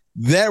what?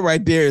 That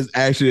right there is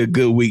actually a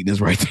good weakness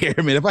right there.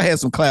 I mean, if I had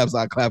some claps,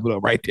 I'd clap it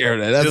up right there.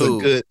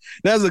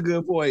 That's a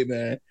good point,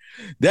 man.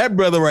 That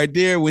brother right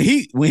there, when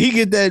he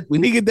get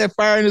that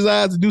fire in his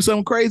eyes to do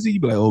something crazy, you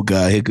be like, oh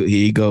God, here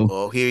you go.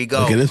 Oh, here you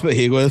go. Okay,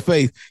 here go his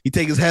face. He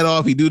take his hat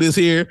off, he do this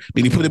here,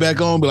 then he put it back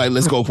on, be like,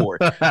 let's go for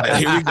it. Like,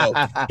 here we go.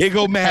 Here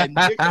go Madden.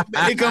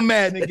 Here come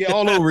Madden again,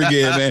 all over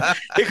again, man.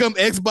 Here come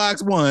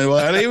Xbox One.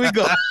 Well, here we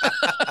go.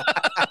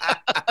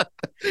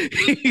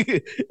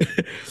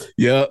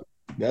 Yep,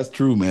 that's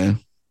true,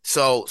 man.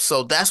 So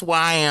that's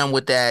why I am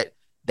with that.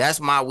 That's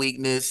my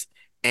weakness,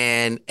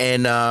 and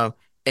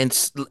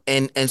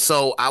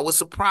so I was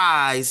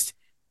surprised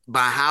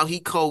by how he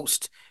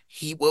coached.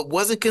 He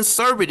wasn't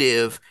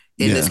conservative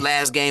in this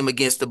last game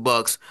against the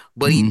Bucs,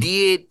 but he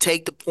did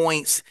take the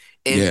points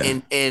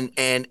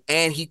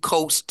and he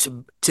coached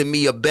to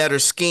me a better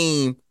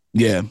scheme.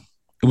 Yeah.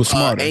 It was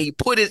smarter. And he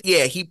put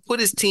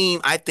his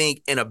team, I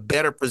think, in a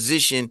better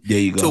position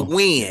to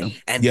win.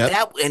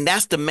 Yeah. And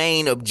that's the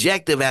main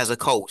objective as a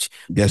coach.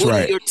 That's Putting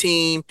right. your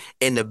team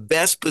in the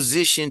best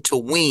position to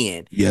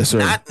win. Yes,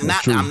 sir.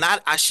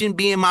 I shouldn't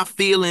be in my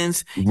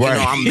feelings. Right. You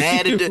know, I'm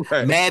mad at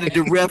the mad at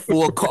the ref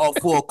for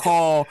a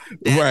call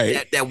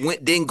that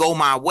didn't go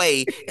my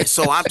way. And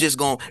so I'm just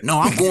I'm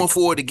going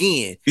for it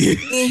again. And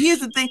here's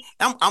the thing.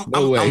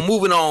 I'm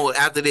moving on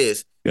after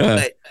this. Yeah.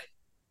 But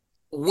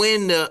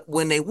when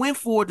they went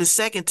for it the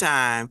second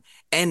time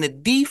and the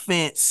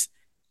defense,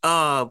 it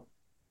was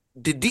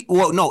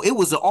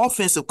the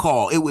offensive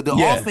call. It was the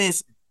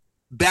offense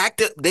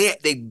backed up.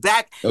 They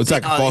backed. It was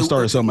like a false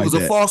start or something like that. It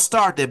was a false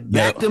start that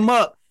backed them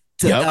up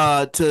to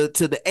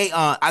the 8.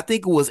 I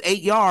think it was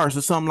 8 yards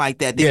or something like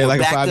that. They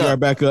like a 5-yard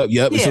back up.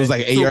 Yep. Yeah. So it was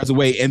like 8 yards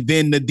away, and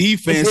then the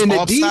defense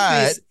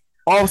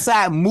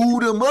offside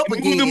moved him up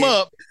again. Moved him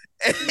up,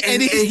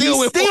 and he still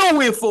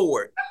went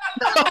for it.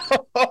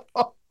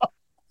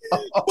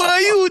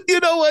 Well,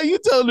 you know what? You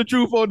telling the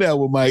truth on that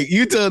one, Mike.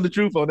 You telling the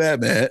truth on that,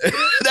 man.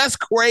 That's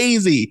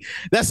crazy.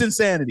 That's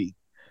insanity.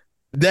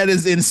 That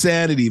is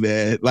insanity,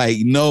 man. Like,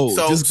 no.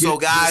 So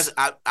guys,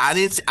 I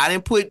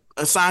didn't put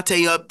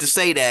Asante up to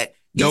say that.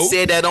 He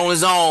said that on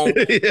his own.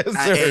 Yes,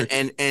 sir.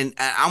 And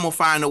I'm gonna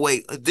find a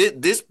way.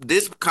 This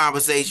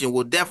conversation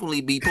will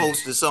definitely be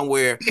posted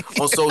somewhere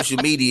on social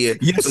media.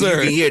 Yes, so sir.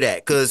 You can hear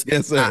that because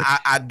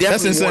I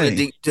definitely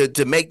wanted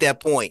to make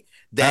that point.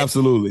 That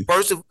absolutely.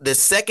 First, the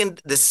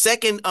second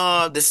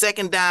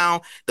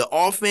down, the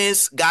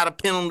offense got a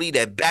penalty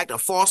that backed a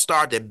false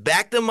start that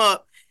backed them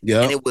up.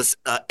 Yeah, and it was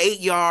 8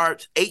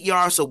 yards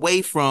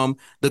away from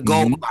the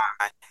goal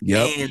line.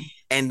 Yep,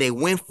 and they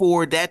went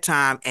forward that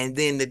time, and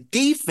then the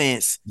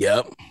defense.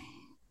 Yep.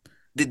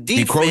 The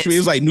defense encroachment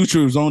is like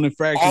neutral zone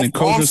infraction,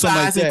 encroachment,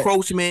 something like that.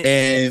 Encroachment,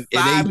 and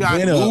 5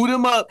 yards, moved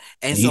him up,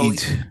 and so in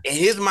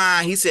his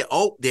mind, he said,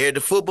 "Oh, there,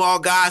 the football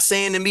guy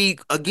saying to me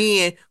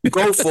again,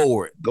 go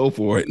for it, go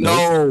for it."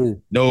 No,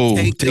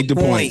 take the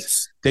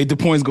points. Take the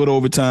points. Go to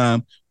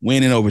overtime.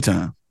 Win in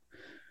overtime.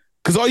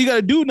 Because all you got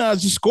to do now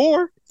is just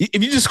score.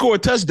 If you just score a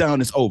touchdown,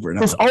 it's over.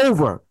 It's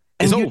over.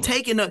 And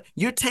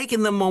you're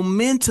taking the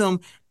momentum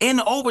in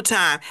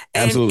overtime.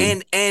 And,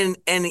 absolutely.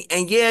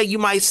 And yeah, you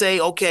might say,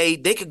 okay,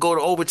 they could go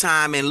to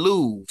overtime and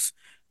lose.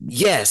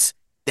 Yes,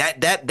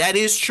 that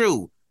is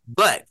true.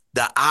 But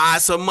the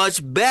odds are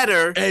much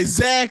better.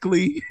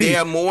 Exactly. They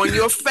are more in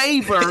your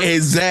favor.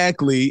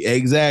 Exactly.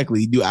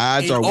 The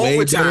odds are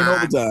way better in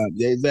overtime.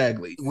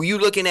 Exactly. When you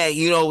looking at,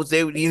 you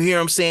hear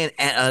them saying,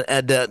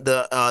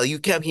 you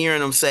kept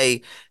hearing them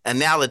say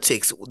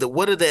analytics.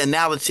 What are the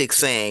analytics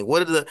saying?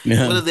 What are the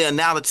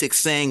analytics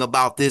saying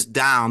about this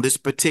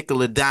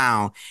particular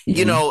down?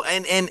 Mm-hmm.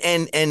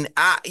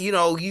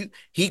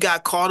 He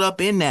got caught up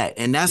in that,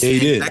 and that's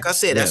like I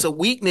said, that's a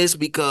weakness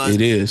because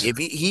it is. If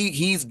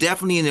he's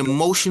definitely an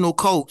emotional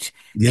coach.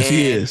 Yes,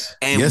 he is.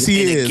 And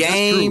in a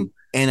game,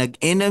 in an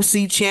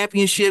NFC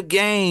championship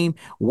game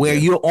where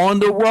you're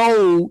on the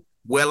road,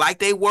 where like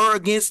they were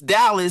against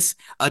Dallas,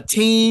 a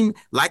team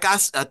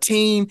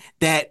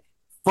that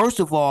first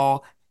of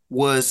all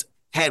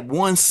had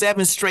won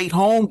 7 straight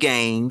home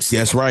games.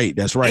 That's right.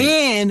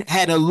 And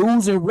had a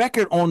losing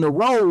record on the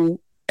road.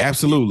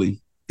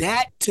 Absolutely.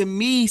 That to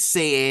me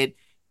said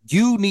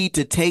you need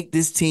to take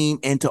this team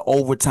into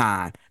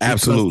overtime.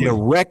 Absolutely. Their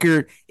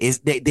record is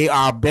they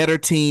are a better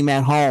team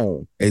at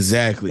home.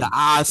 Exactly. The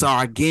odds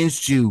are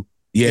against you.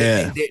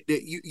 Yeah.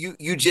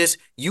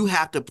 You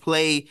have to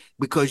play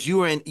because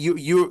you're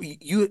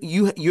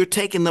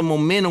taking the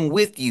momentum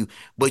with you,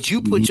 but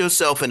you put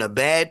yourself in a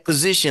bad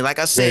position. Like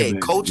I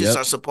said, coaches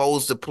are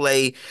supposed to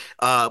play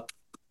to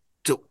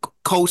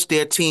coach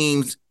their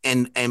teams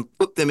and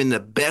put them in the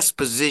best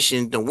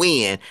position to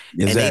win.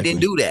 Exactly. And they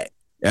didn't do that.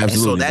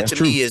 Absolutely. And so that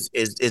to me is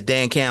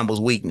Dan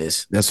Campbell's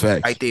weakness. That's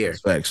facts. Right there.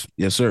 That's facts.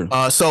 Yes, sir.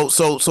 So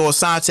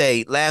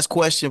Asante, last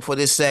question for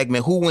this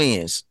segment. Who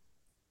wins?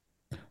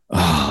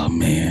 Oh,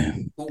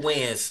 man. Who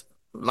wins?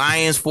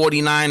 Lions,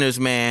 49ers,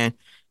 man.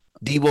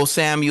 Deebo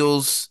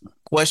Samuel's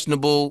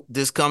questionable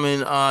this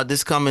coming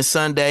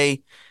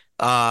Sunday.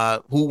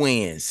 Who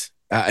wins?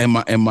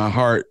 In my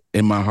heart,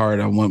 I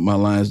want my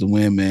Lions to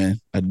win,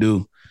 man. I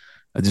do.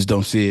 I just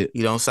don't see it.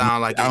 You don't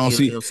sound like I don't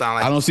see the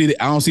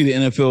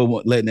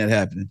NFL letting that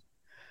happen.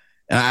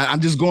 And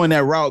I'm just going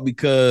that route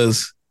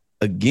because,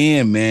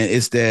 again, man,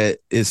 it's that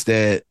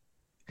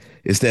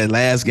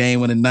last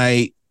game of the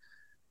night.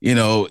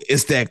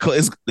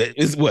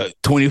 It's what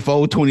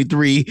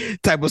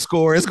 24-23 type of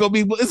score. It's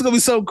gonna be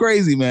so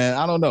crazy, man.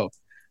 I don't know.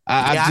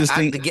 I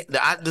think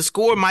the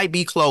score might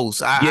be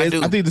close. I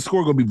think the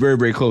score gonna be very,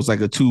 very close, like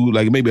a 2,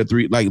 like maybe a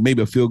 3, like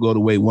maybe a field goal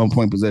away, 1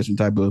 point possession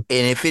type of.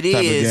 And if it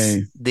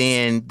is,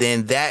 then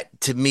that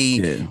to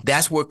me,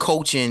 that's where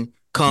coaching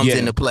comes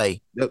into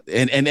play.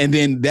 And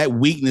then that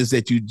weakness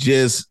that you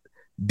just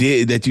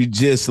did, that you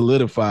just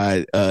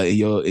solidified in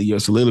your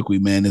soliloquy,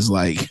 man, is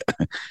like.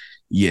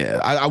 Yeah,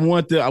 I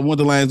want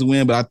the Lions to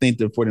win, but I think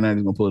the 49ers are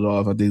going to pull it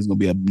off. I think it's going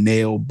to be a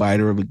nail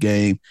biter of a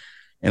game,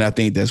 and I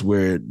think that's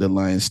where the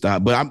Lions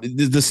stop. But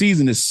the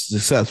season is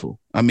successful.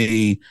 I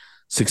mean,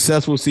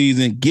 successful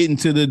season, getting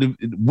to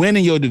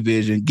winning your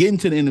division, getting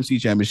to the NFC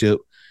Championship.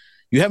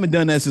 You haven't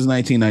done that since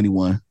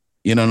 1991.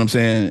 You know what I'm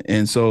saying?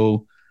 And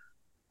so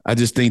I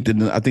just think the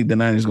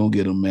Niners going to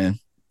get them, man.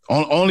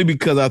 Only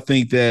because I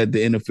think that the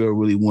NFL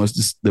really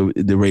wants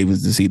the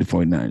Ravens to see the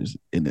 49ers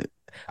in it.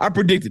 I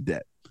predicted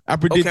that. I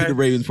predicted the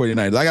Ravens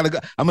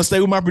 49ers. I'm gonna stay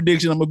with my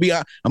prediction. I'm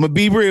gonna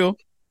be real.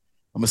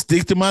 I'm gonna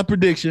stick to my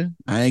prediction.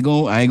 I ain't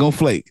gonna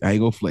flake.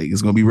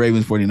 It's gonna be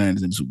Ravens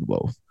 49ers in the Super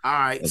Bowl. All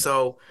right,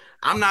 so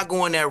I'm not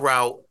going that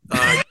route.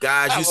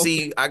 Guys, you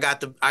see I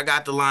got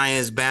the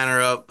Lions banner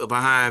up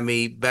behind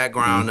me,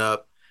 background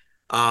up.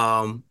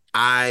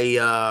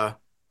 I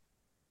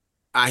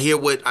hear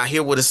what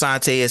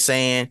Asante is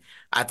saying.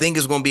 I think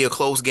it's going to be a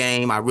close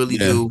game. I really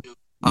do.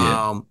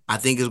 I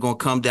think it's going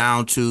to come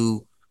down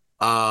to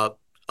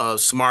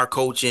smart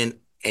coaching.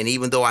 And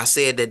even though I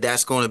said that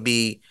that's going to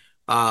be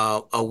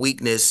a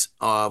weakness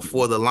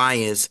for the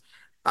Lions,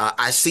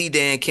 I see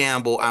Dan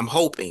Campbell. I'm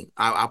hoping.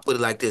 I'll put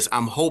it like this.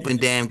 I'm hoping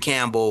Dan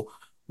Campbell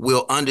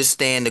will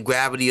understand the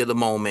gravity of the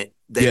moment,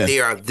 that they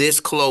are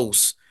this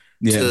close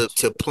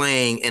to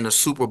playing in a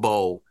Super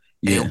Bowl,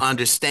 and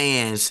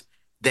understands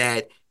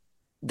that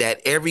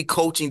every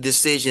coaching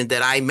decision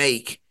that I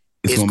make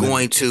is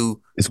going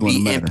to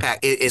be impact.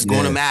 It's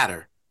going to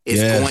matter.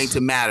 It's going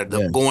to matter.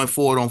 Going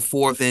forward on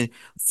fourth and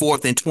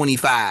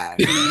 25.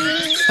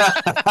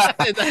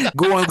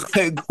 going.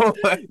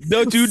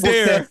 Don't you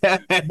dare,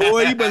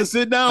 boy! You better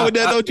sit down with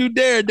that. Don't you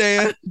dare,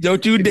 Dan.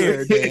 Don't you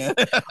dare, Dan.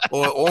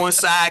 Or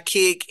onside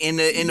kick in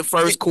the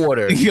first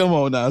quarter. Come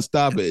on now,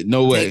 stop it.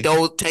 No way.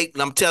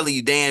 I'm telling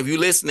you, Dan. If you're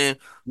listening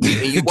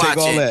and you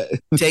watching,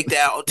 take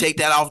that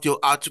off your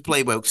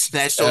playbook.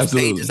 Snatch those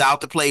pages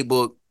out the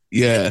playbook.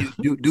 Yeah.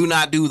 Do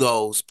not do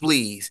those,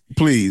 please.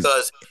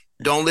 Because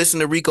don't listen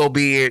to Rico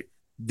Beard.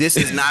 This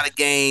is not a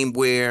game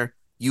where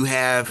you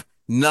have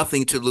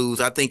nothing to lose.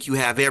 I think you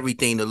have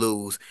everything to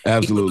lose.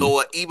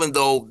 Absolutely. Even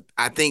though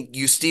I think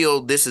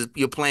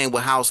you're playing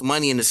with house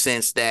money in the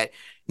sense that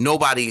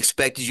nobody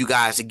expected you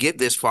guys to get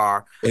this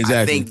far. Exactly.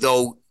 I think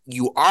though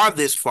you are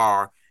this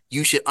far,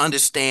 you should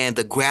understand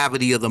the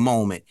gravity of the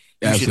moment.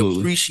 You should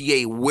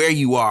appreciate where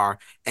you are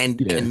and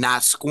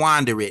not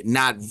squander it,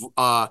 not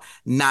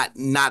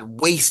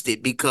waste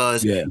it,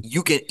 because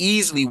you can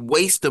easily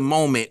waste the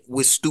moment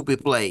with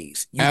stupid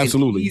plays. You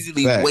can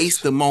easily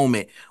waste the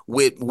moment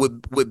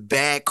with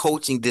bad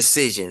coaching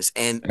decisions,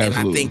 and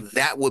I think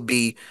that would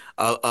be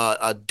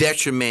a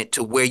detriment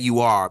to where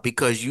you are,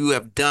 because you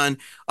have done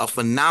a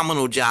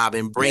phenomenal job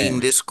in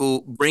bringing this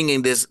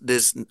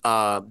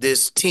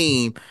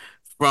team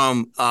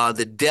from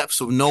the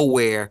depths of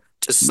nowhere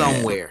to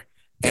somewhere.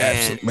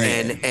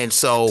 And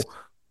so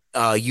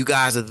you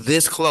guys are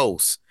this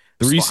close.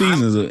 3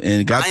 seasons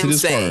and got to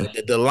this far. I'm saying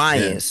that the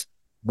Lions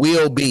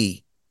will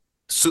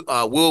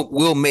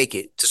make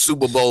it to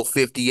Super Bowl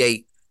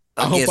 58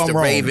 against the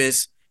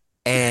Ravens,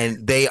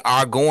 and they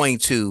are going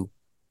to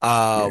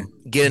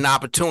get an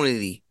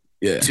opportunity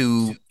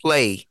to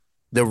play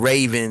the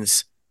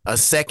Ravens a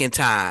second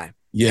time.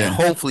 And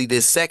hopefully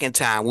this second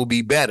time will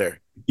be better.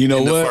 You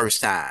know what? The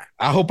first time.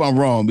 I hope I'm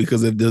wrong,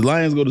 because if the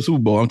Lions go to Super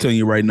Bowl, I'm telling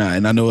you right now,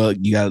 and I know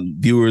you got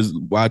viewers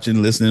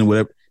watching, listening,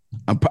 whatever.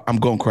 I'm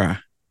gonna cry.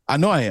 I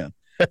know I am.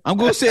 I'm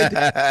gonna shed,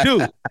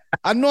 dude.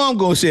 I know I'm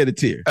gonna shed a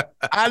tear.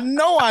 I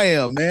know I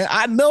am, man.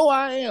 I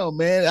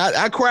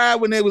cried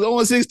when they was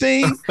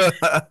 0-16,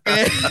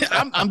 and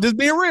I'm just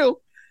being real.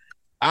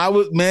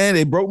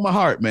 They broke my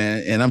heart,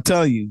 man. And I'm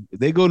telling you, if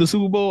they go to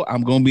Super Bowl,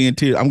 I'm gonna be in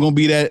tears. I'm gonna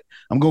be that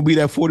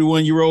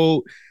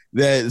 41-year-old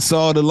that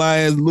saw the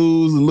Lions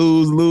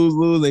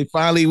lose. They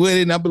finally win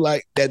it. And I'll be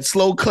like, that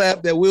slow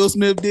clap that Will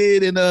Smith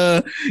did in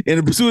The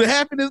Pursuit of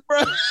Happiness,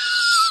 bro.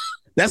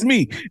 That's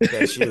me.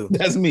 That's you.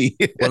 That's me.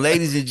 Well,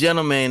 ladies and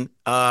gentlemen,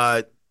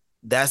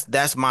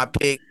 that's my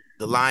pick.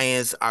 The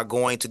Lions are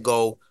going to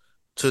go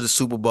to the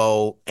Super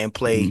Bowl and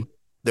play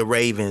the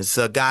Ravens.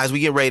 So, guys,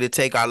 we get ready to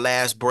take our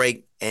last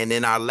break. And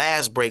in our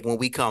last break, when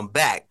we come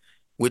back,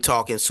 we're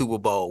talking Super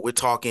Bowl. We're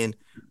talking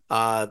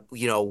what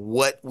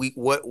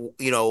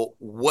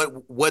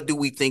do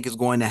we think is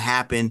going to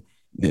happen?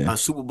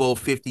 Super Bowl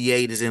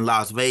 58 is in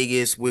Las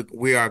Vegas.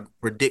 We are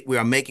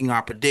making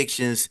our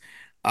predictions.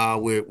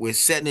 We're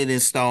setting it in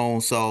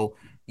stone. So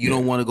you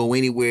don't want to go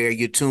anywhere.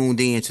 You're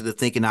tuned in to the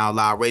Thinking Out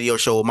Loud radio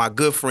show with my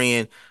good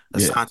friend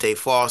Asante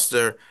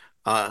Foster,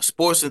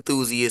 sports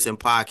enthusiast and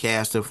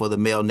podcaster for the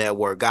Mail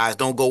Network. Guys,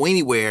 don't go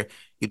anywhere.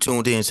 You're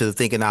tuned in to the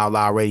Thinking Out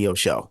Loud radio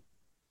show.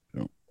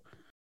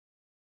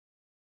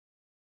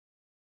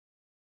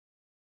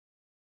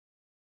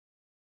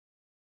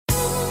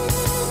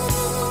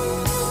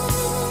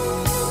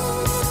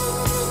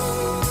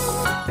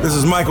 This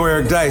is Michael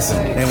Eric Dyson,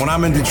 and when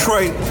I'm in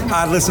Detroit,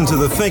 I listen to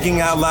the Thinking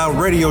Out Loud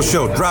radio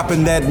show,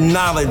 dropping that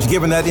knowledge,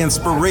 giving that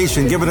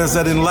inspiration, giving us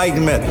that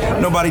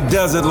enlightenment. Nobody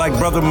does it like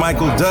Brother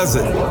Michael does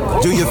it.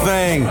 Do your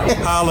thing.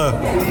 Holla.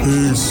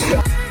 Peace.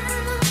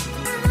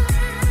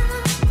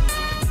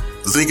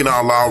 the Thinking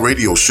Out Loud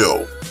radio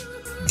show,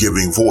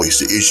 giving voice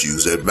to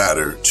issues that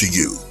matter to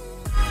you.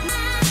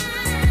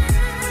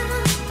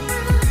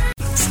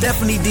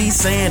 Stephanie D.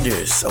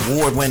 Sanders,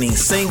 award-winning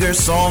singer,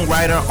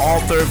 songwriter,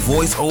 author,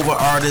 voiceover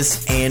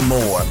artist, and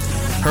more.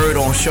 Heard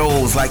on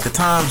shows like the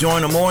Tom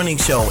Joyner Morning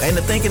Show and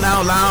the Thinking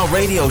Out Loud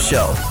radio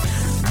show.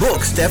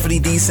 Book Stephanie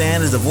D.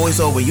 Sanders to voice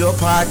over your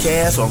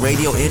podcast or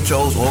radio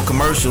intros or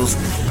commercials.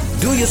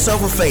 Do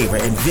yourself a favor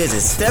and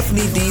visit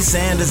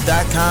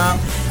StephanieDSanders.com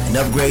and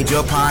upgrade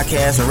your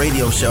podcast or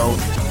radio show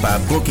by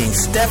booking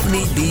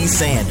Stephanie D.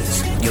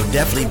 Sanders. You'll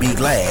definitely be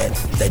glad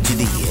that you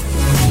did.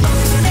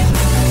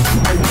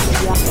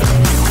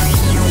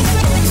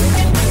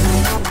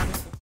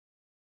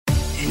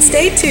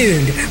 Stay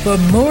tuned for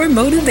more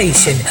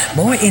motivation,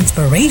 more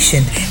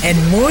inspiration, and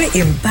more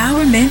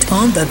empowerment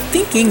on the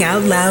Thinking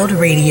Out Loud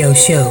radio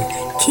show.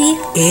 Keep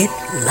it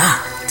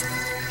locked.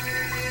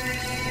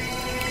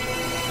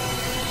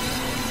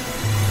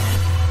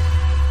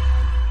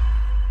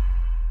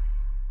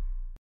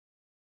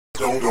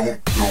 Don't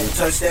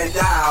touch that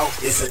dial.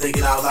 It's the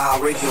Thinking Out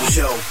Loud radio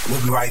show.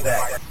 We'll be right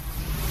back.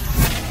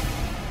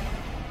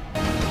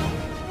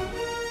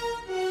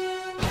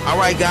 All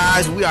right,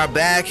 guys, we are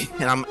back,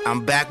 and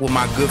I'm back with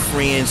my good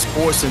friend,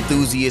 sports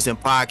enthusiast and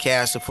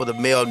podcaster for the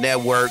Mail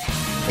Network,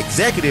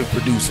 executive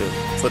producer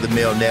for the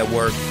Mail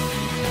Network.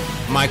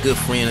 My good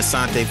friend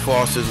Asanta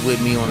Foster's with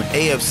me on the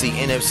AFC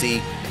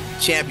NFC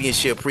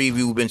Championship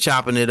preview. We've been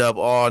chopping it up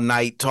all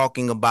night,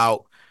 talking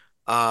about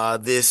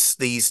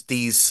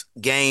these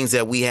games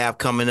that we have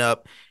coming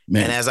up.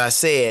 Man. And as I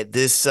said,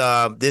 this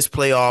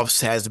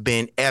playoffs has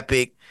been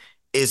epic.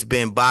 It's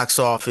been box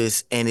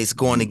office, and it's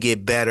going to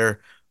get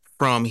better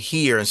from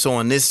here. And so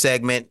in this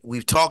segment,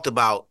 we've talked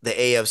about the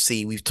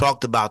AFC, we've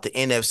talked about the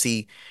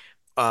NFC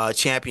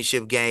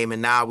championship game,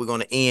 and now we're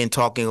going to end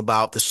talking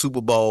about the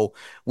Super Bowl.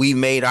 We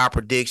made our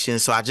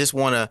predictions, so I just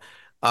want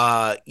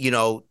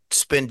to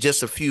spend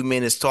just a few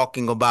minutes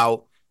talking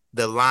about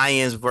the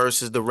Lions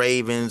versus the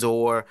Ravens,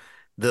 or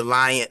the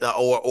Lions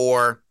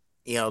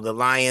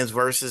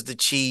versus the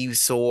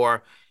Chiefs,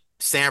 or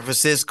San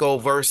Francisco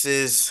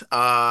versus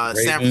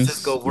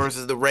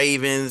the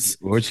Ravens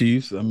or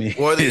Chiefs. I mean,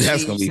 or the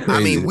that's Chiefs. Gonna be crazy. I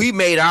mean, we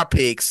made our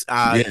picks.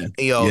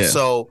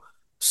 So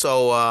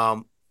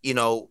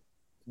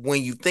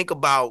when you think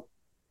about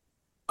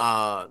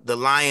the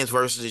Lions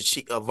versus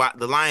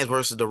the Lions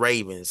versus the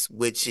Ravens,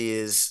 which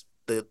is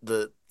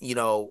the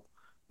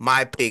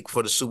my pick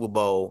for the Super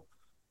Bowl.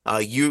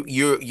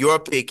 Your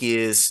pick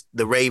is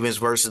the Ravens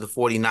versus the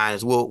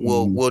 49ers.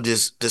 We'll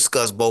just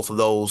discuss both of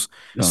those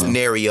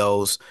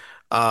scenarios.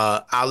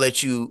 I'll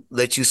let you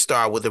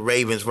start with the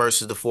Ravens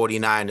versus the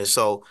 49ers.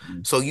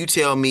 So you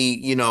tell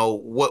me,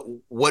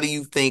 what do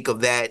you think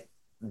of that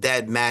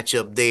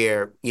matchup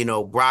there?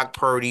 Brock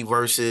Purdy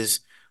versus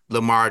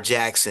Lamar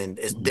Jackson.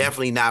 It's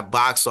definitely not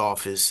box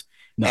office.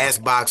 No. As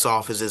box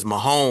office as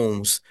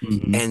Mahomes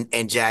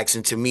and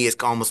Jackson. To me, it's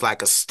almost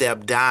like a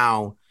step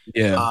down.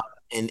 Yeah.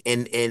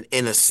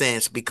 In a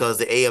sense, because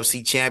the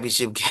AFC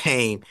Championship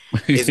game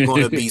is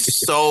going to be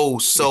so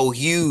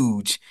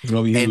huge, it's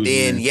gonna be huge, and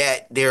then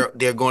yet they're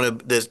going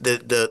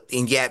to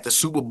yet the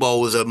Super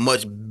Bowl is a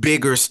much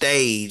bigger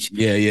stage.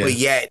 Yeah. But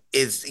yet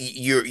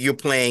you're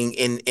playing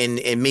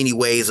in many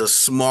ways a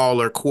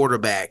smaller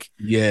quarterback.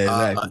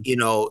 Yeah, exactly.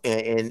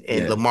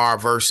 And Lamar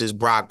versus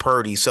Brock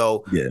Purdy.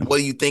 So what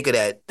do you think of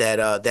that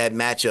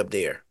matchup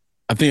there?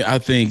 I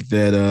think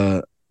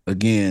that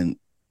again,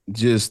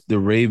 just the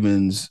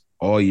Ravens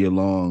all year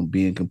long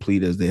being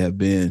complete as they have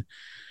been,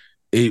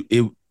 it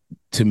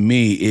to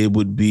me, it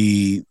would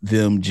be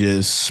them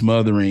just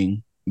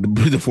smothering the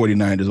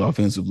 49ers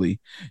offensively,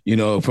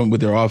 with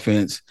their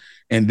offense,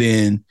 and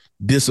then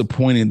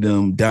disappointing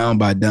them down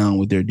by down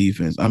with their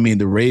defense. I mean,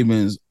 the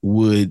Ravens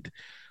would,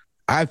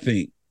 I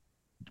think,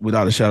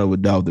 without a shadow of a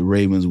doubt, the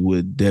Ravens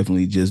would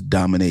definitely just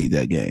dominate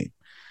that game.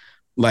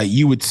 Like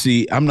you would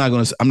see, I'm not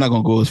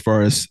gonna go as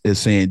far as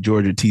saying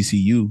Georgia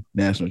TCU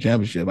national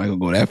championship. I'm not gonna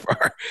go that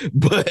far,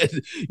 but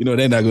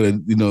they're not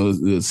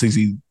gonna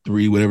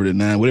 63 whatever the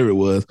 9 whatever it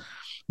was,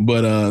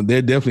 but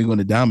they're definitely going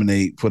to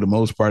dominate for the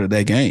most part of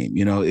that game.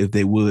 If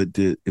they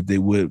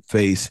would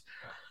face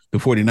the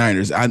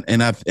 49ers, I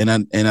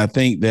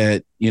think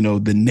that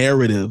the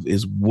narrative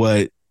is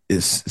what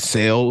is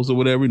sales or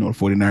whatever. The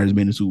 49ers been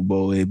in the Super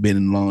Bowl, they've been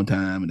in a long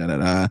time,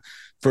 and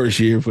first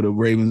year for the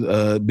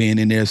Ravens being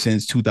in there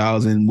since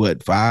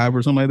 2005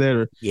 or something like that,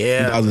 or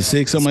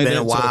 2006, something like that. It's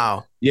been a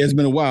while. It's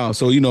been a while.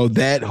 So,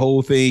 that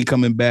whole thing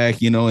coming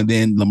back, and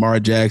then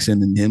Lamar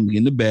Jackson and him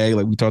in the bag,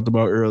 like we talked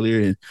about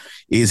earlier, and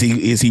is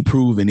he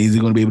proven? Is he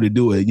going to be able to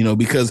do it?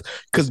 Because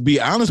to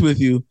be honest with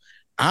you,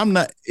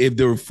 if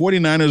the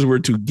 49ers were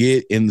to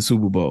get in the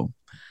Super Bowl,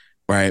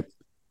 right,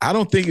 I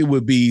don't think it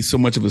would be so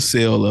much of a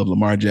sale of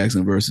Lamar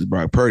Jackson versus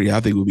Brock Purdy.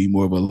 I think it would be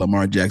more of a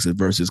Lamar Jackson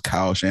versus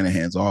Kyle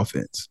Shanahan's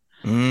offense.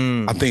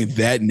 I think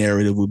that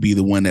narrative would be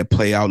the one that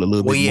play out a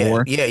little bit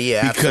more.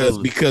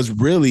 Because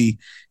really,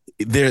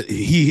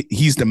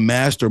 he's the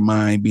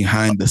mastermind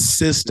behind the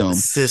system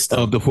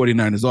of the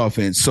 49ers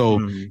offense.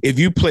 So if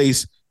you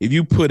place if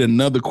you put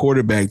another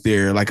quarterback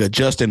there, like a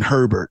Justin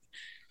Herbert,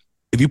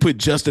 if you put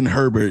Justin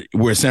Herbert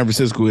where San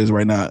Francisco is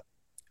right now,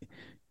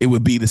 it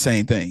would be the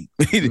same thing.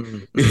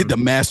 The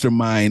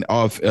mastermind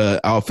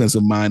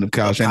offensive mind of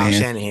Kyle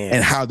Shanahan,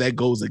 and how that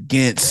goes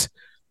against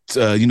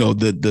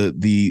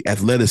the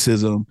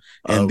athleticism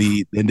and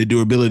the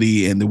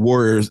durability and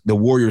the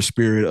warrior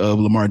spirit of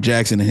Lamar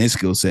Jackson and his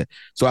skill set.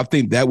 So I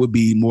think that would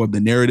be more of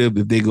the narrative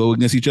if they go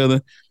against each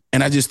other.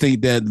 And I just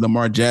think that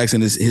Lamar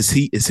Jackson is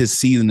his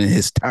season and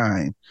his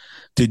time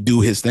to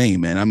do his thing,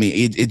 man. I mean,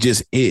 it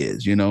just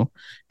is,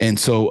 And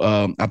so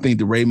I think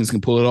the Ravens can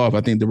pull it off.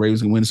 I think the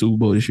Ravens can win the Super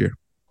Bowl this year.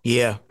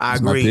 Yeah, I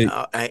agree.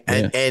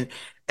 And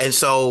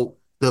so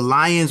the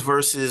Lions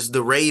versus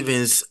the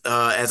Ravens,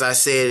 as I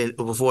said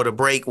before the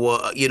break,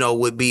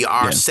 would be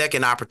our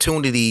second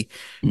opportunity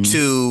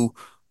to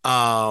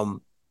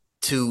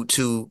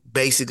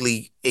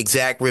basically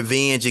exact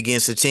revenge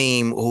against a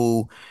team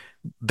who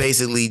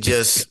basically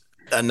just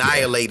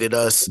annihilated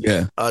us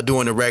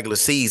during the regular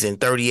season,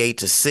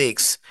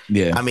 38-6.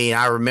 Yeah, I mean,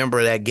 I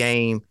remember that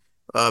game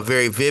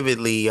very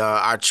vividly.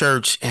 Our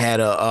church had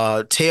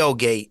a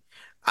tailgate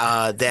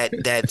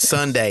that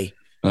Sunday,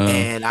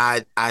 and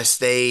I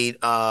stayed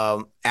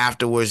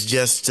afterwards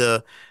just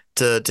to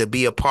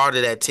be a part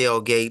of that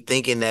tailgate,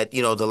 thinking that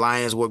the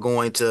Lions were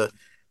going to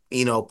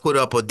put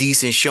up a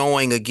decent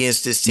showing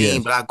against this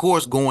team. But of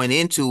course, going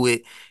into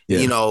it,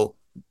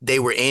 they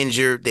were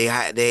injured. They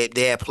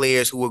had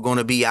players who were going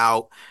to be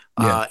out.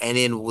 And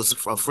then it was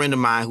a friend of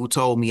mine who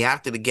told me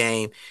after the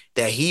game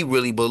that he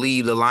really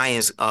believed the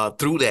Lions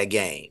through that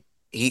game.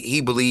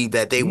 He believed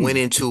that they went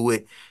into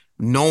it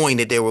knowing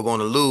that they were going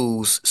to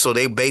lose. So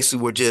they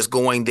basically were just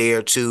going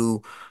there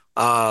to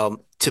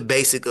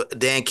basically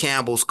Dan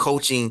Campbell's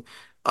coaching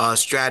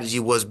strategy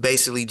was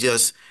basically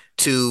just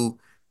to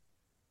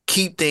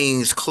keep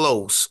things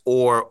close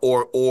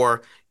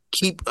or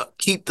keep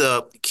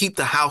the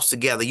house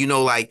together.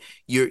 Like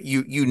you're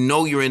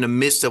in the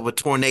midst of a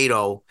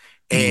tornado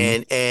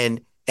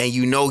and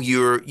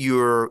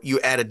you're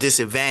at a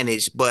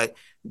disadvantage, but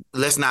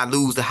let's not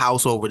lose the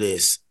house over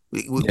this.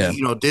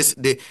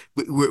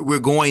 We're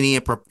going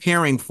in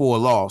preparing for a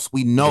loss.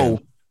 We know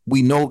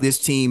this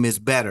team is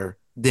better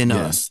than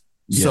us.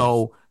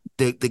 So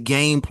the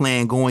game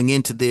plan going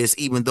into this,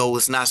 even though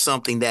it's not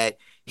something that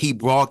he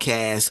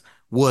broadcast,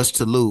 was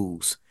to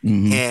lose.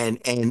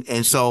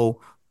 And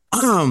so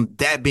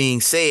that being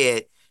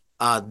said,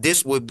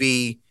 this would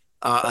be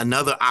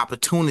another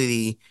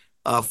opportunity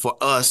for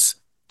us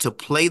to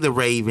play the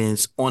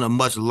Ravens on a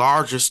much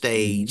larger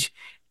stage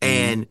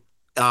and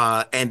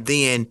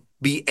then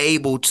be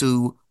able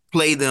to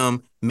play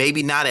them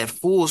maybe not at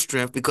full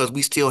strength, because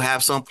we still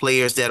have some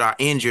players that are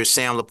injured,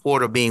 Sam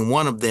Laporta being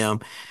one of them.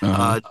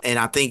 And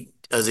I think,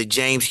 is it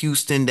James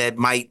Houston that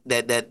might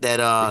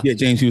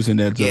James Houston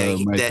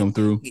might come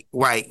through.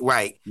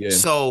 Right. Yeah.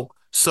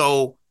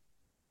 So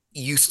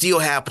you still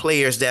have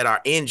players that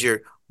are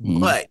injured,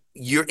 but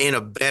you're in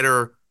a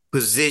better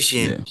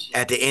position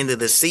at the end of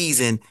the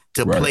season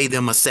to play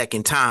them a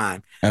second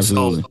time.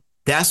 Absolutely. So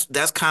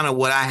that's kind of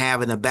what I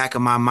have in the back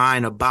of my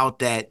mind about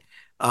that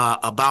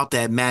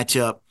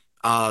matchup,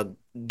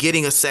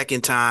 getting a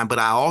second time. But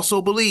I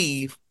also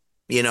believe,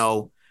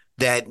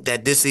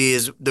 that this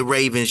is the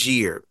Ravens'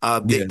 year.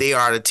 They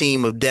are the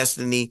team of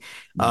destiny.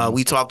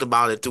 We talked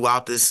about it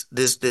throughout this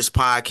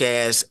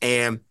podcast,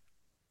 and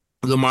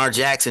Lamar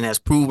Jackson has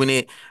proven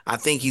it. I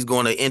think he's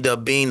going to end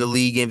up being the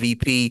league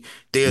MVP.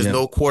 There's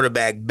no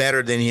quarterback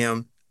better than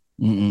him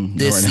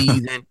this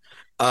season.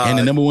 And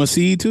the number one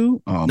seed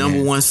too.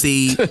 Number one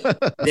seed.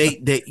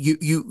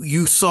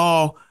 You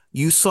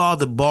saw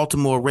the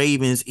Baltimore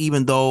Ravens,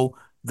 even though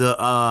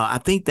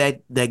I think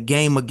that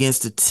game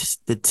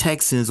against the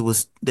Texans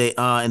was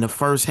in the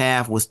first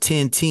half was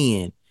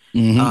 10-10.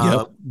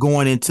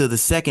 Going into the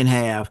second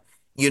half,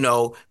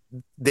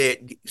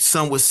 that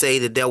some would say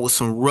that there was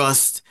some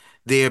rust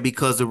there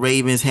because the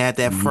Ravens had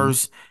that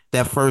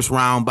first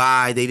round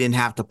bye. They didn't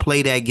have to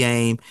play that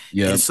game.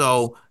 And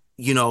so,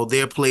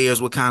 their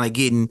players were kind of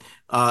getting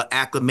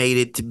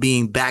acclimated to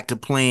being back to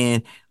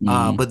playing.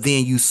 But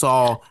then you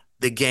saw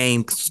the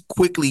game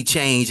quickly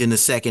change in the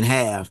second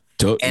half.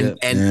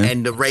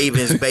 And the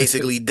Ravens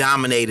basically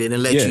dominated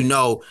and let you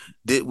know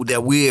that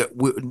we're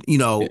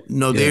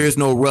there is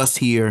no rust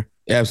here.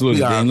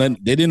 Absolutely.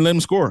 They didn't let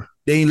them score.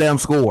 They didn't let them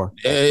score.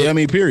 I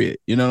mean, period.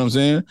 You know what I'm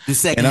saying? The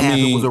second half,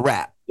 it was a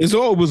wrap. It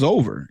was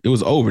over. It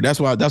was over. That's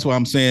why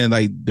I'm saying,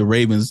 like, the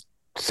Ravens'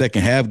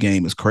 second half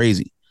game is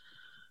crazy.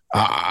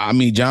 I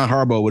mean, John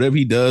Harbaugh, whatever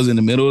he does in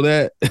the middle of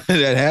that at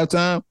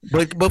halftime.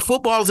 But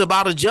football is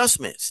about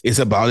adjustments. It's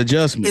about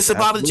adjustments.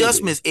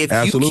 Adjustments. If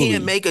you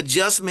can't make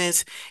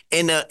adjustments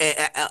in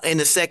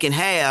the second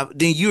half,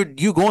 then you're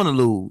going to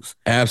lose.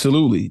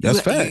 Absolutely,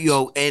 that's fact.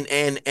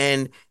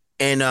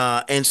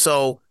 And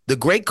so the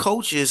great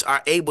coaches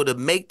are able to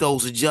make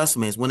those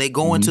adjustments when they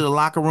go into the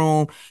locker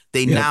room.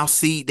 They now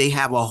see they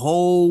have a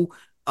whole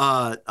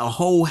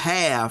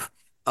half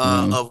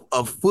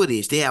of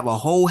footage. They have a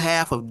whole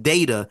half of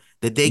data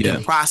that they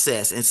can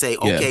process and say,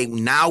 okay,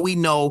 now we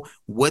know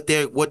what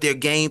their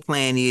game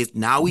plan is.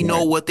 Now we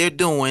know what they're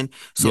doing,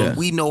 so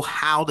we know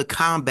how to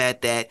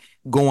combat that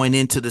going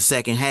into the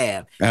second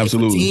half.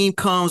 Absolutely. If a team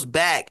comes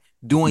back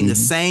doing the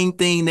same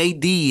thing they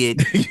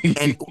did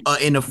and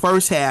in the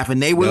first half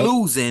and they were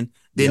losing,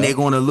 then they're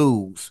going to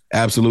lose.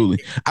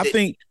 Absolutely. I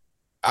think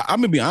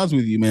I'm gonna be honest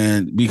with you,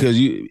 man, because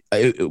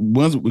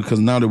because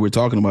now that we're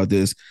talking about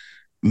this,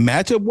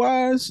 matchup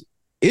wise,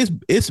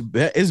 it's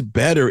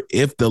better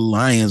if the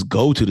Lions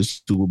go to the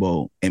Super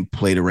Bowl and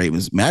play the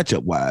Ravens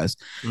matchup wise.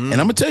 And I'm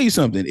gonna tell you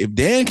something: if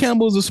Dan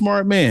Campbell's a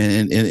smart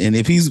man, and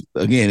if he's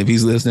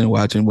listening,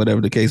 watching, whatever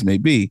the case may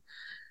be,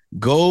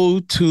 go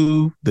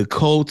to the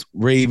Colts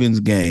Ravens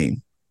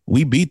game.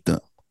 We beat them.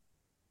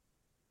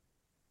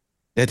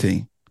 That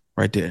team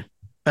right there.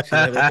 See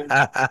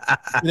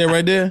that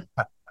right there?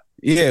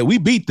 Yeah, we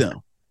beat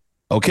them.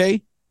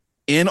 Okay,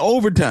 in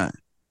overtime.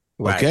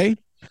 Right. Okay.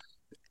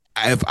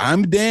 If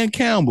I'm Dan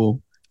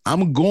Campbell,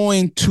 I'm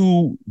going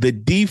to the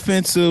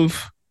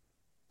defensive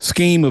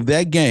scheme of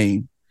that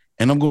game,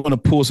 and I'm going to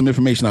pull some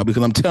information out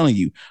because I'm telling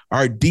you,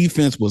 our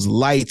defense was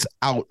lights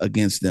out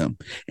against them,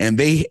 and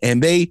they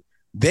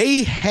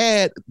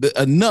had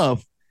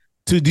enough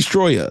to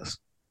destroy us.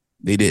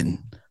 They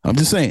didn't. I'm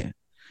just saying.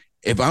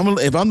 If I'm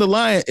the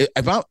Lion,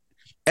 if I'm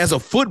as a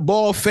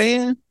football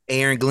fan,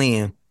 Aaron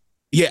Glenn,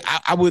 yeah,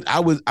 I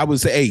would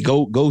say, hey,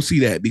 go see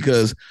that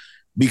because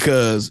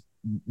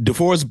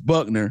DeForest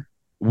Buckner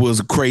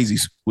was crazy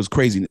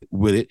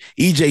with it.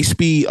 EJ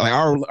Speed, like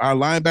our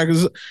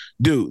linebackers,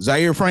 dude,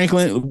 Zaire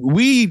Franklin,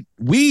 we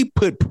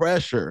put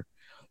pressure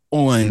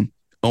on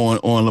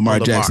Lamar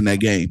Jackson that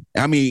game.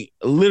 I mean,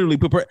 literally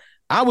put pressure.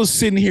 I was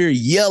sitting here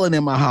yelling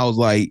in my house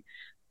like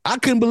I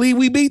couldn't believe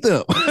we beat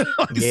them.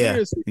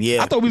 Seriously.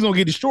 I thought we was gonna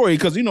get destroyed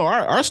because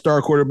our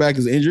star quarterback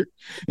is injured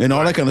and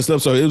all that kind of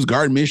stuff. So it was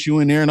Gardner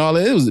Minshew in there and all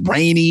that. It was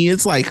rainy.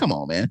 It's like, come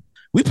on, man.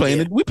 We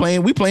playing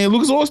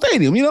Lucas Oil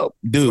Stadium,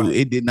 dude.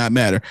 It did not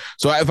matter.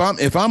 So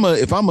if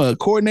I'm a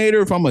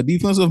coordinator, if I'm a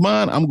defensive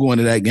mind, I'm going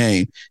to that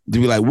game to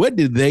be like, what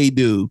did they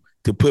do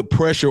to put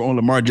pressure on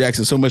Lamar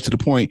Jackson so much to the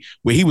point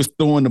where he was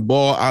throwing the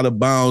ball out of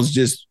bounds,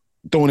 just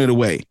throwing it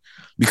away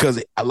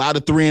because a lot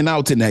of 3 and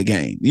outs in that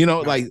game.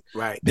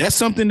 That's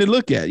something to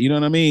look at. You know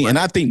what I mean? Right. And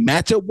I think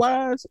matchup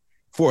wise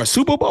for a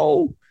Super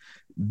Bowl,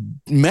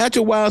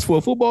 matchup wise for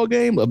a football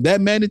game of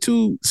that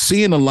magnitude,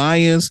 seeing the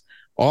Lions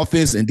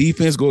offense and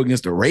defense go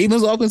against the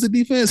Ravens offense and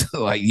defense,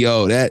 like,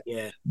 yo,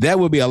 that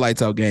would be a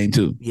lights out game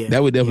too. Yeah,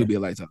 that would definitely be a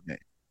lights out game.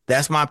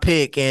 That's my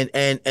pick.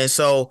 And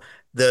so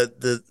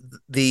the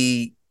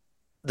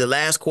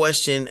last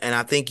question, and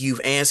I think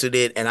you've answered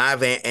it, and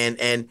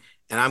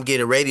I'm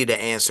getting ready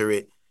to answer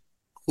it.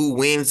 Who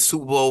wins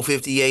Super Bowl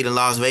 58 in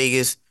Las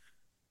Vegas?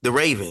 The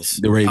Ravens.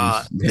 The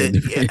Ravens.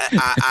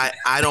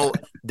 I don't.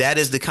 That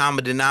is the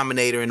common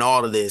denominator in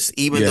all of this.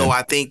 Even though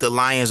I think the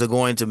Lions are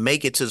going to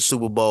make it to the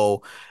Super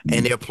Bowl,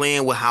 and they're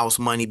playing with house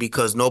money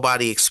because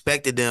nobody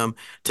expected them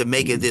to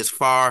make it this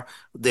far.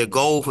 Their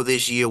goal for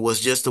this year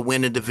was just to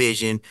win the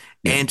division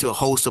and to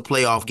host a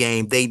playoff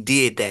game. They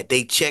did that.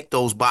 They checked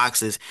those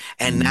boxes,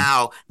 and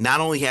now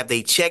not only have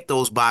they checked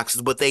those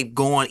boxes, but they've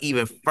gone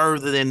even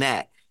further than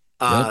that.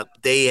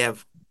 They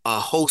have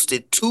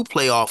hosted 2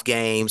 playoff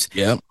games,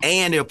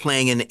 and they're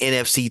playing in the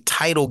NFC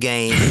title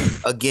game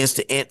against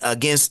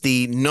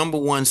the number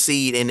 1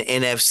 seed in the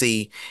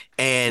NFC,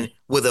 and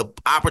with an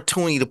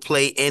opportunity to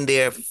play in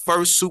their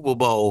first Super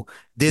Bowl.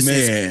 This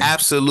is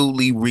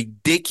absolutely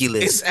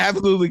ridiculous. It's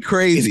absolutely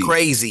crazy. It's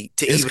crazy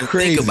to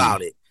think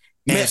about it.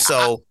 And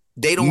so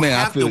they don't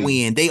have to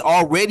win. They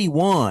already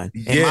won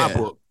in my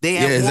book. They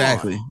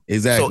have won.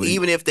 Exactly. So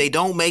even if they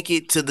don't make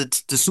it to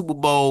the Super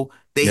Bowl,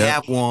 they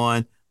have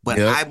won. But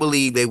I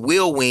believe they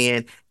will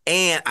win.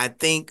 And I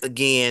think,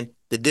 again,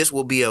 that this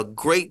will be a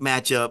great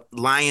matchup,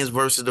 Lions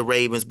versus the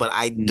Ravens. But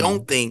I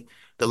don't think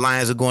the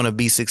Lions are going to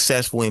be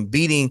successful in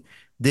beating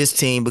this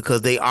team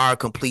because they are a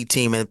complete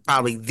team and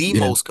probably the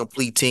most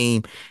complete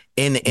team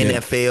in the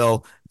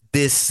NFL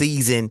this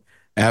season.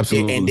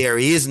 Absolutely. And there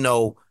is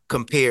no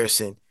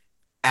comparison.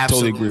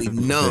 Absolutely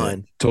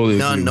none.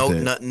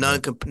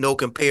 No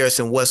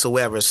comparison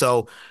whatsoever.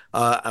 So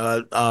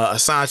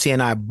Asante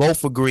and I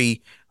both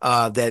agree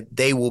that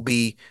they will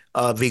be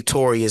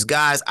victorious.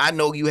 Guys, I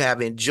know you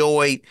have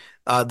enjoyed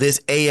this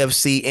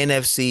AFC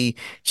NFC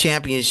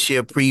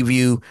championship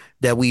preview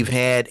that we've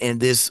had in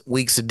this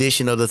week's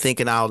edition of the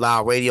Thinking Out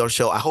Loud radio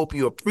show. I hope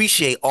you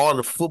appreciate all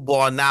the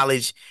football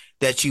knowledge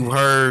that you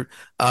heard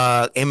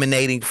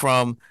emanating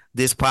from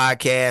this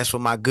podcast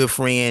from my good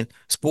friend,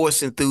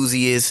 sports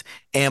enthusiast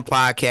and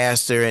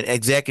podcaster and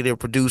executive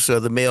producer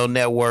of the Mail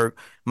Network,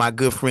 my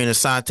good friend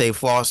Asante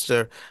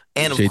Foster,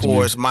 and of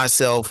course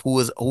myself, who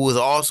is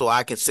also,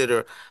 I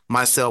consider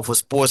myself a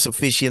sports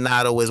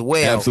aficionado as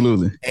well.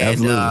 Absolutely.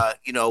 And I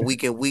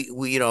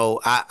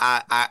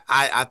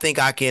think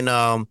I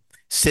can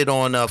sit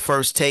on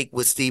First Take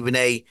with Stephen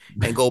A.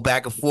 and go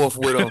back and forth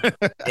with him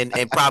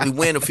and probably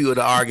win a few of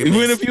the arguments.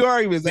 Win a few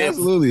arguments,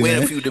 absolutely.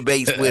 Win a few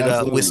debates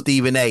with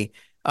Stephen A.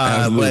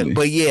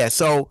 But yeah,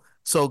 so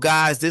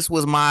guys, this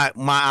was my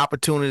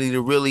opportunity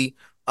to really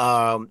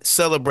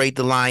celebrate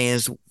the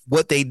Lions,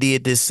 what they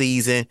did this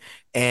season,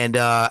 and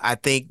I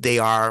think they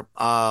have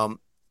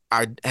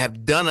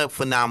done a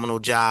phenomenal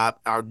job,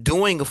 are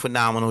doing a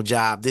phenomenal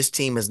job. This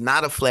team is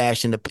not a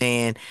flash in the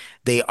pan.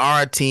 They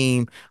are a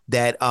team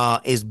that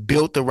is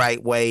built the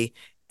right way,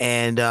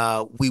 and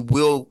we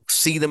will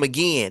see them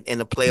again in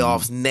the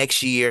playoffs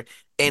next year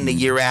and the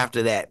year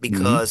after that,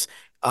 because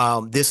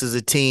this is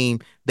a team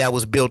that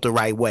was built the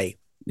right way.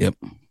 Yep.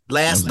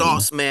 Last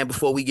thoughts, man,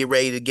 before we get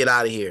ready to get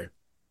out of here.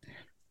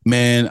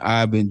 Man,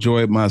 I've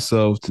enjoyed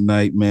myself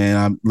tonight,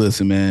 man.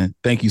 Listen, man,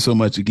 thank you so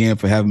much again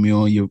for having me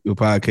on your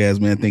podcast,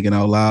 man, Thinking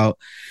Out Loud.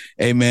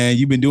 Hey, man,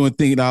 you've been doing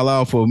Thinking Out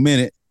Loud for a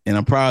minute, and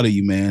I'm proud of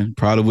you, man.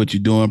 Proud of what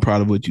you're doing,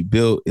 proud of what you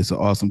built. It's an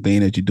awesome thing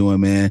that you're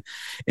doing, man.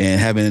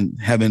 And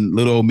having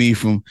little old me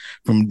from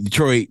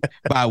Detroit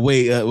by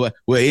way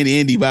in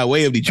Indy by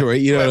way of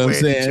Detroit, you know what I'm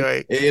saying?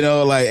 Detroit. You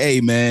know, like,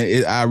 hey,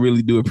 man, I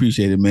really do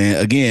appreciate it, man.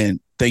 Again,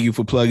 thank you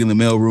for plugging the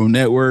Mailroom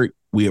Network.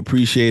 We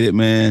appreciate it,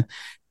 man.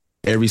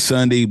 Every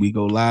Sunday, we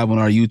go live on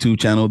our YouTube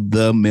channel,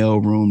 The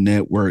Mailroom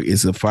Network.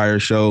 It's a fire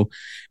show.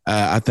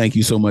 I thank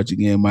you so much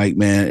again, Mike,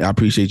 man. I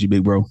appreciate you,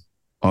 big bro,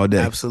 all day.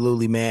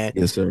 Absolutely, man.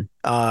 Yes, sir.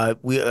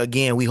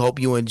 We hope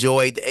you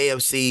enjoyed the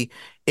AFC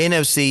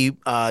NFC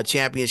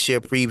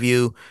championship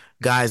preview.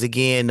 Guys,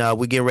 again,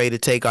 we're getting ready to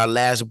take our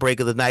last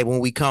break of the night.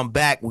 When we come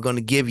back, we're going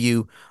to give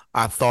you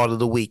our thought of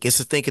the week. It's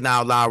a Thinking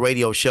Out Loud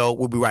radio show.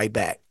 We'll be right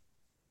back.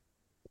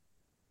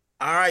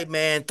 All right,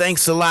 man.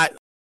 Thanks a lot.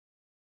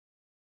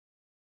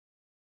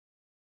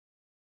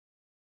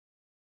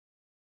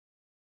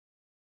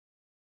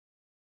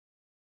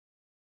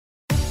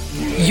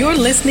 You're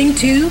listening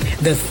to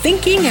the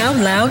Thinking Out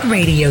Loud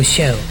radio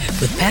show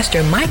with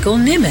Pastor Michael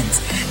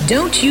Nimmons.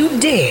 Don't you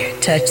dare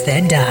touch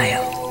that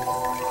dial.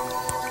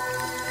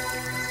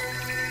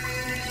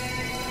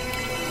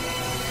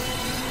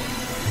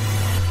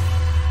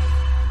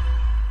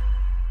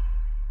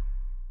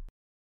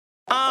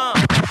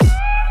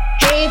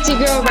 Hey, it's your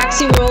girl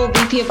Roxy Roll,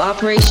 VP of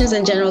Operations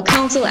and General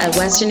Counsel at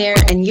Western Air,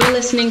 and you're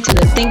listening to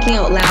the Thinking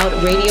Out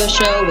Loud radio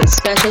show with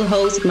special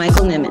host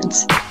Michael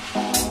Nimmons.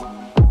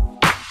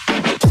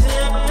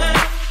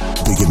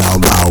 Thinking Out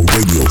Loud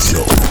radio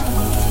show,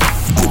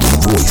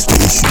 giving voice to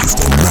issues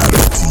that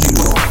matter to you.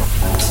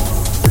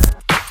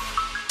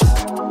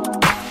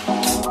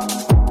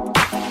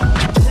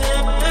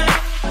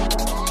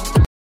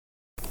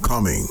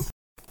 Coming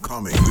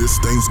this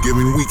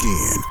Thanksgiving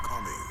weekend.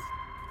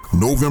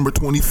 November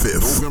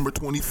 25th,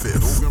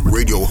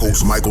 radio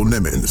host Michael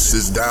Nimmons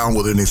sits down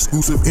with an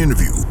exclusive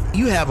interview.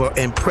 You have an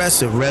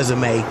impressive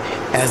resume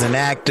as an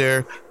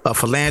actor, a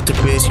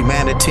philanthropist,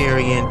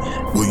 humanitarian.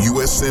 With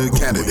U.S. Senate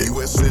candidate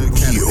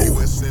Keo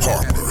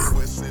Harper.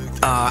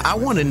 I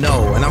want to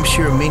know, and I'm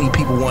sure many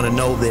people want to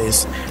know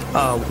this,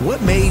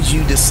 what made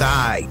you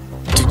decide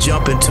to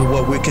jump into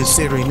what we're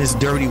considering this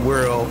dirty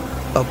world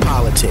of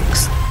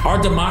politics?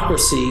 Our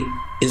democracy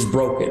is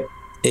broken.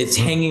 It's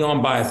hanging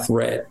on by a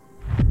thread.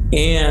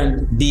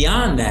 And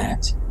beyond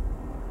that,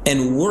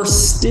 and worse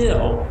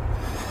still,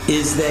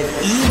 is that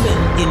even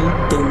in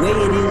the way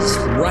it is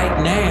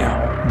right now,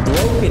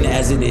 broken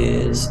as it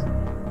is,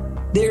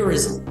 there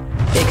is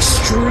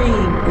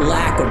extreme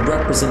lack of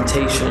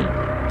representation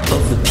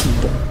of the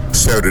people.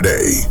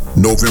 Saturday,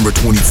 November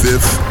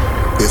 25th,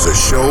 is a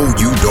show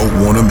you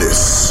don't want to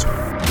miss.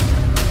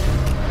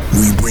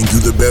 We bring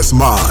you the best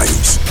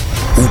minds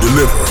who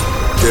deliver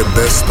their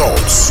best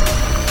thoughts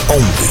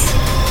only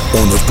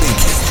on the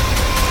Thinking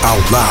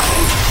Out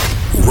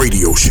Loud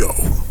radio show.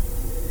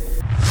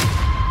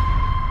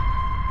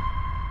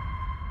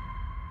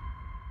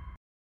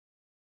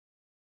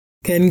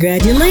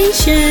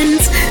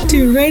 Congratulations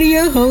to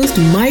radio host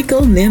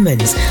Michael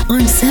Nimmons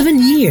on 7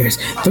 years,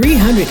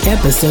 300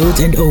 episodes,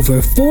 and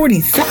over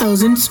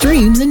 40,000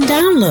 streams and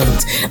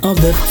downloads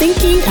of the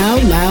Thinking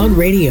Out Loud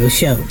radio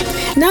show.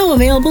 Now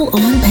available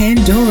on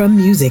Pandora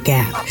Music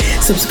app.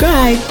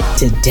 Subscribe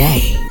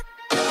today.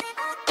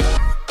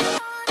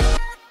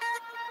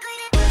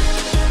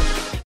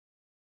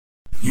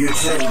 You're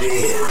tuned in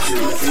to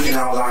the Thinking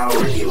Out Loud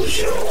radio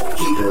show.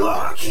 Keep it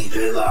locked, keep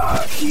it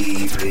locked,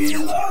 keep it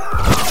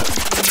locked.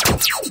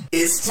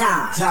 It's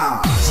time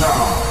for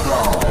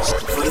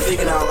the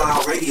Thinking Out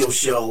Loud radio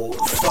show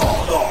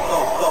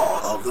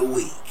thought of the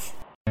week.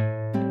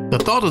 The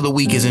thought of the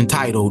week is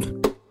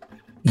entitled,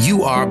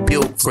 You Are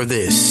Built for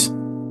This.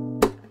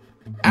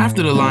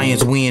 After the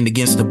Lions win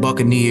against the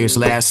Buccaneers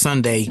last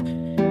Sunday,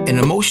 an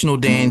emotional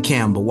Dan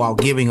Campbell, while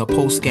giving a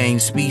post-game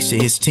speech to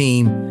his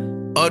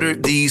team,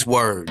 uttered these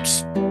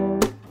words.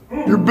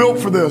 You're built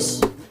for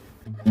this.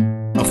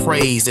 A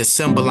phrase that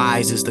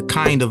symbolizes the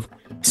kind of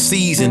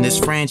season this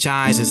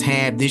franchise has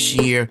had this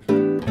year,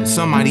 and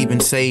some might even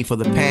say for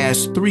the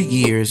past 3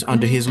 years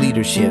under his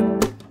leadership.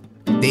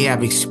 They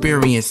have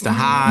experienced the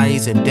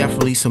highs and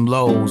definitely some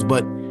lows,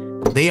 but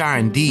they are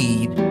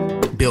indeed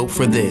built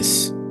for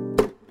this.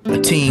 A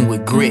team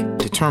with grit,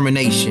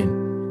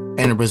 determination,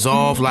 and a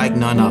resolve like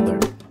none other.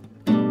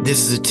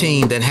 This is a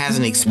team that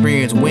hasn't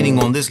experienced winning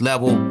on this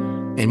level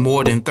in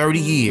more than 30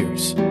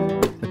 years.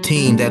 A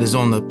team that is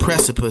on the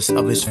precipice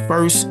of its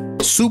first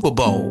Super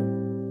Bowl.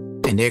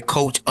 And their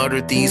coach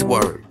uttered these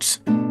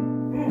words.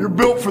 You're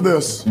built for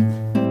this.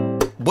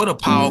 What a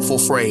powerful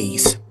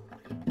phrase.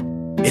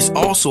 It's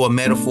also a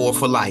metaphor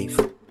for life.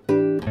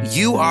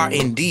 You are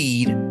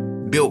indeed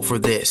built for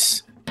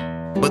this.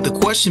 But the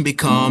question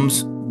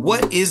becomes,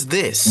 what is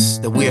this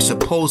that we are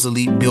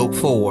supposedly built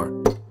for?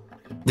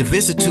 The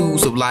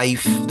vicissitudes of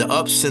life, the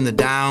ups and the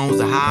downs,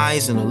 the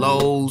highs and the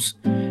lows,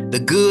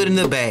 the good and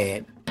the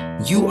bad.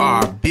 You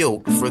are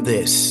built for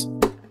this.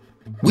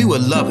 We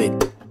would love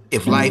it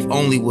if life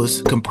only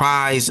was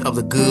comprised of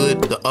the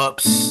good, the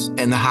ups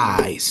and the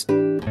highs.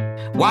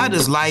 Why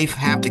does life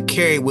have to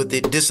carry with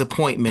it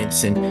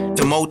disappointments and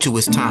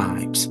tumultuous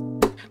times?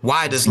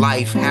 Why does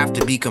life have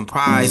to be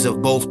comprised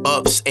of both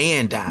ups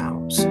and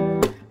downs?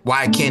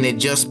 Why can't it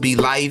just be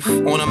life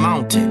on a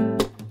mountain?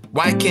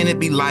 Why can't it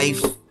be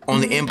life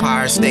on the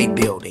Empire State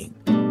Building?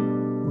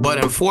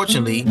 But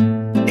unfortunately,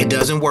 it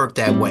doesn't work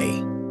that way.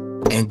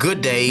 And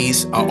good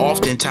days are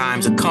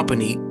oftentimes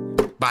accompanied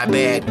by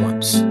bad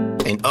ones.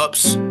 And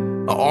ups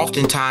are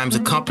oftentimes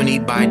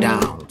accompanied by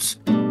downs.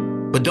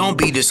 But don't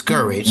be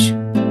discouraged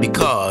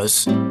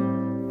because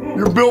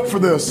you're built for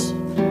this.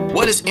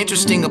 What is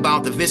interesting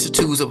about the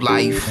vicissitudes of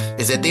life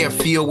is that they are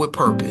filled with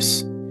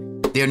purpose.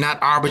 They're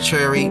not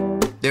arbitrary,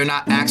 they're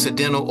not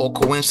accidental or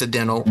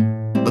coincidental,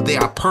 but they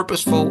are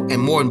purposeful and,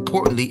 more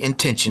importantly,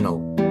 intentional.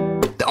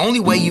 The only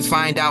way you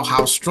find out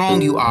how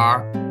strong you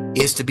are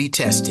is to be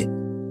tested.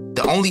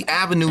 The only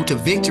avenue to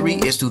victory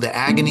is through the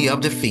agony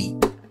of defeat.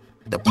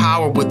 The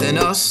power within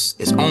us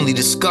is only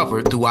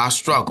discovered through our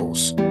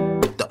struggles.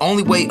 The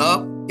only way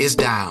up is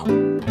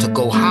down. To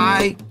go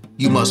high,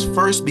 you must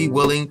first be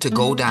willing to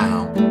go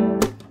down.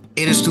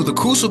 It is through the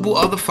crucible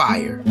of the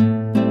fire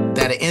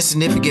that an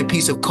insignificant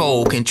piece of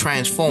coal can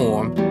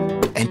transform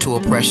into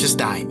a precious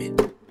diamond.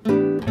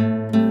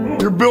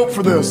 You're built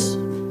for this.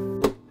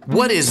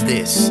 What is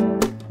this?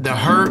 The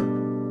hurt,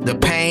 the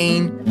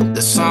pain,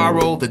 the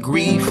sorrow, the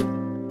grief,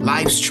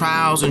 life's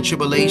trials and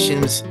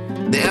tribulations,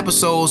 the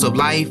episodes of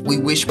life we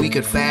wish we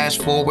could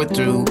fast forward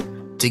through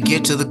to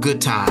get to the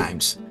good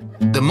times.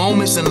 The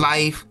moments in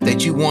life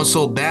that you want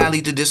so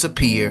badly to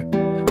disappear.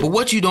 But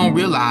what you don't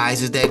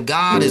realize is that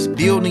God is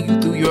building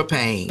you through your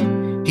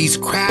pain. He's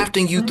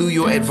crafting you through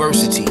your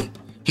adversity.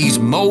 He's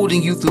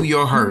molding you through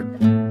your hurt.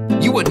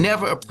 You would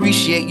never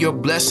appreciate your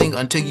blessing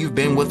until you've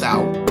been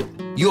without.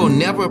 You'll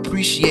never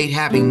appreciate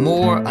having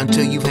more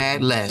until you've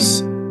had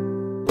less.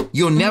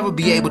 You'll never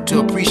be able to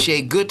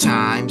appreciate good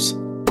times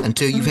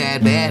until you've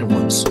had bad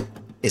ones.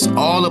 It's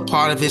all a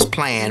part of His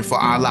plan for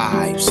our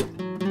lives.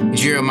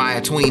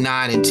 Jeremiah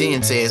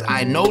 29:10 says,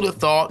 I know the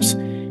thoughts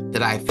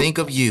that I think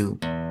of you,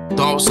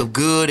 thoughts of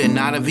good and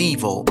not of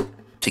evil,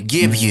 to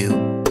give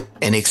you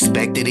an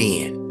expected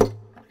end.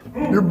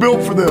 You're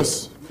built for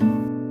this.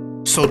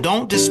 So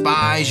don't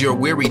despise your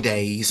weary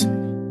days.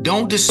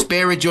 Don't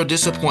disparage your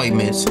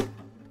disappointments,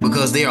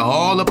 because they are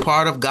all a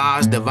part of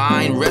God's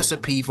divine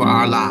recipe for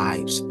our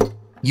lives.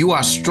 You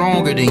are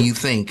stronger than you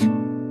think.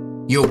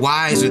 You're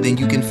wiser than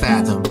you can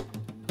fathom.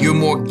 You're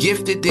more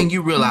gifted than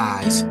you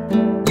realize.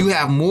 You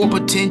have more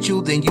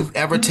potential than you've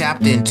ever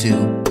tapped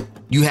into.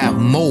 You have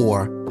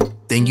more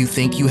than you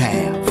think you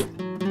have.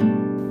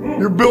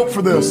 You're built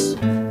for this.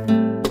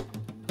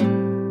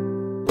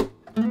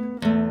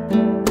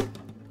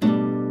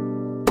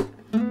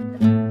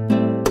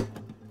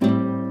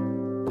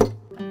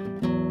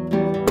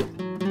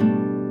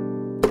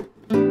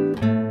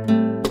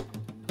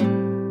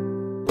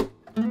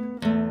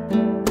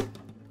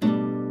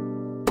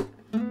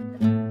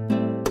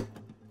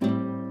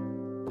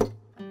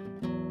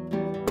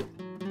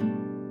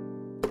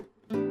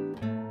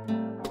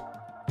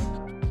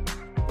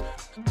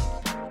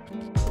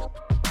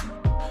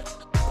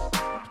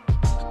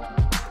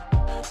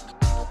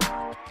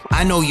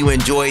 I know you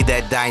enjoyed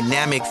that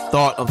dynamic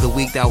thought of the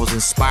week that was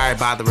inspired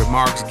by the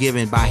remarks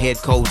given by head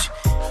coach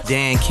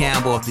Dan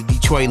Campbell of the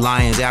Detroit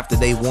Lions after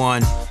they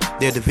won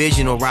their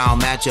divisional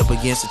round matchup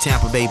against the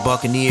Tampa Bay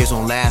Buccaneers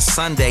on last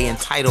Sunday,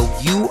 entitled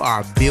You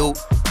Are Built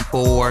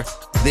for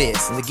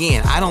This. And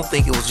again, I don't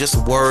think it was just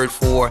a word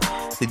for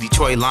the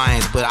Detroit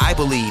Lions, but I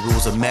believe it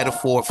was a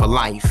metaphor for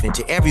life. And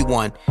to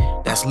everyone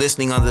that's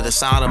listening under the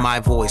sound of my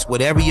voice,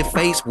 whatever you're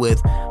faced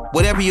with,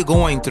 whatever you're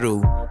going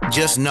through,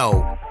 just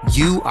know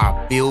you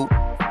are built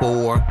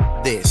for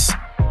this.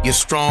 You're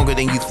stronger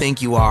than you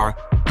think you are.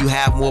 You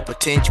have more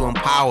potential and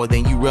power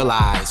than you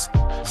realize.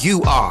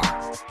 You are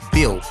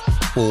built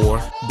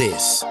for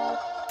this.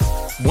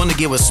 Want to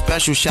give a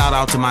special shout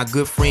out to my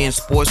good friend,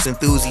 sports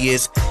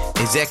enthusiast,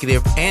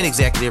 executive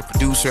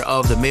producer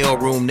of the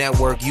Mailroom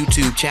Network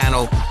YouTube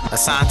channel,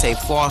 Asanta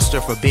Foster,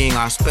 for being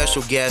our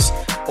special guest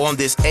on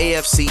this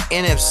AFC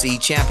NFC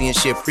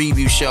Championship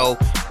preview show,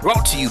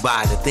 brought to you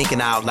by the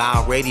Thinking Out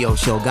Loud radio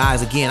show.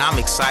 Guys, again, I'm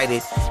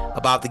excited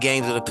about the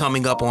games that are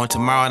coming up on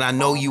tomorrow, and I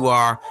know you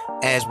are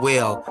as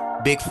well.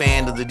 Big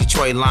fan of the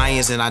Detroit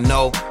Lions, and I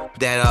know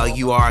that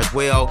you are as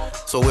well.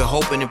 So we're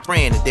hoping and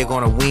praying that they're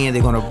going to win.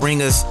 They're going to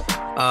bring us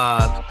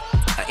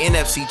an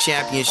NFC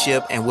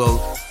Championship,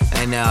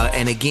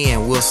 and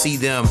again, we'll see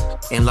them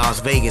in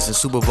Las Vegas in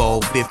Super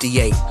Bowl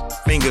 58.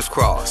 Fingers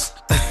crossed.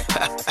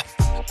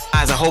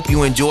 Guys, I hope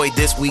you enjoyed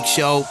this week's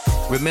show.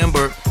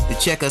 Remember to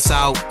check us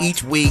out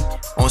each week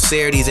on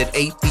Saturdays at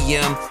 8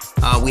 p.m.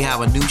 We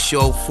have a new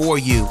show for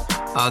you.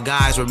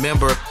 Guys,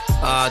 remember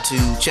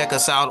to check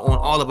us out on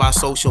all of our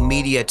social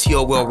media,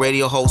 TOL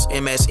Radio Host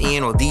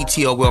MSN or the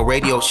TOL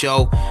Radio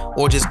Show,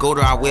 or just go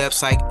to our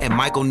website at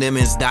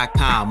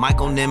michaelnimmons.com,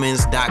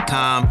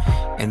 michaelnimmons.com,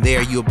 and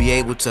there you'll be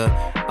able to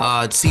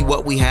see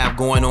what we have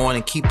going on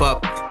and keep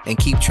up and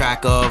keep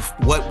track of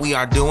what we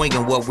are doing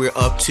and what we're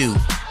up to.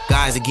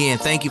 Guys, again,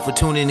 thank you for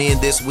tuning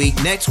in this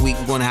week. Next week,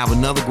 we're going to have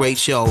another great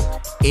show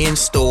in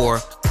store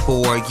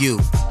for you.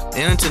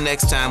 And until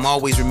next time,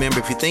 always remember,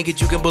 if you think it,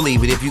 you can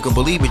believe it. If you can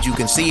believe it, you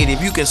can see it.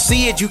 If you can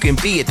see it, you can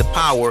be it. The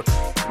power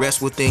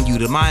rests within you.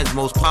 The mind's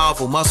most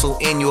powerful muscle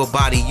in your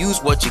body. Use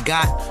what you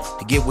got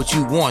to get what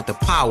you want. The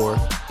power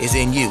is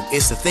in you.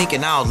 It's the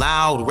Thinking Out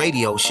Loud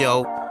radio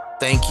show.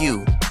 Thank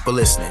you for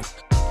listening.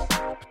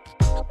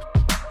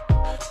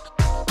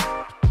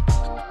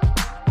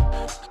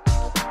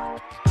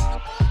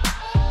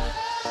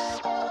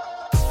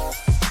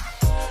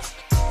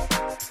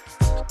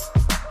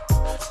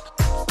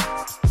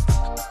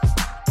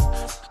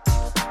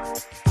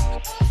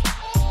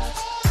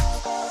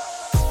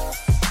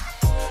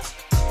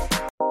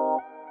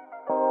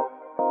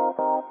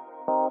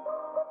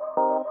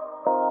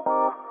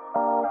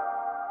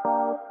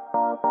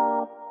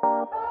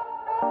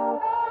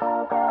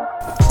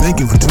 Thank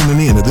you for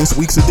tuning in to this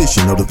week's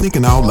edition of the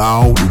Thinking Out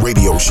Loud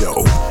radio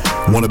show.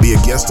 Want to be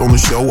a guest on the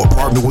show or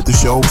partner with the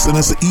show? Send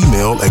us an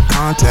email at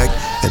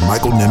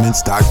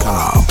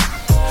contact@michaelnimmons.com.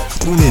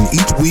 Tune in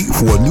each week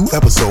for a new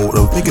episode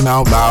of Thinking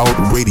Out Loud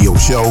radio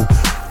show,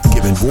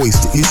 giving voice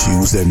to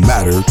issues that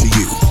matter to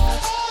you.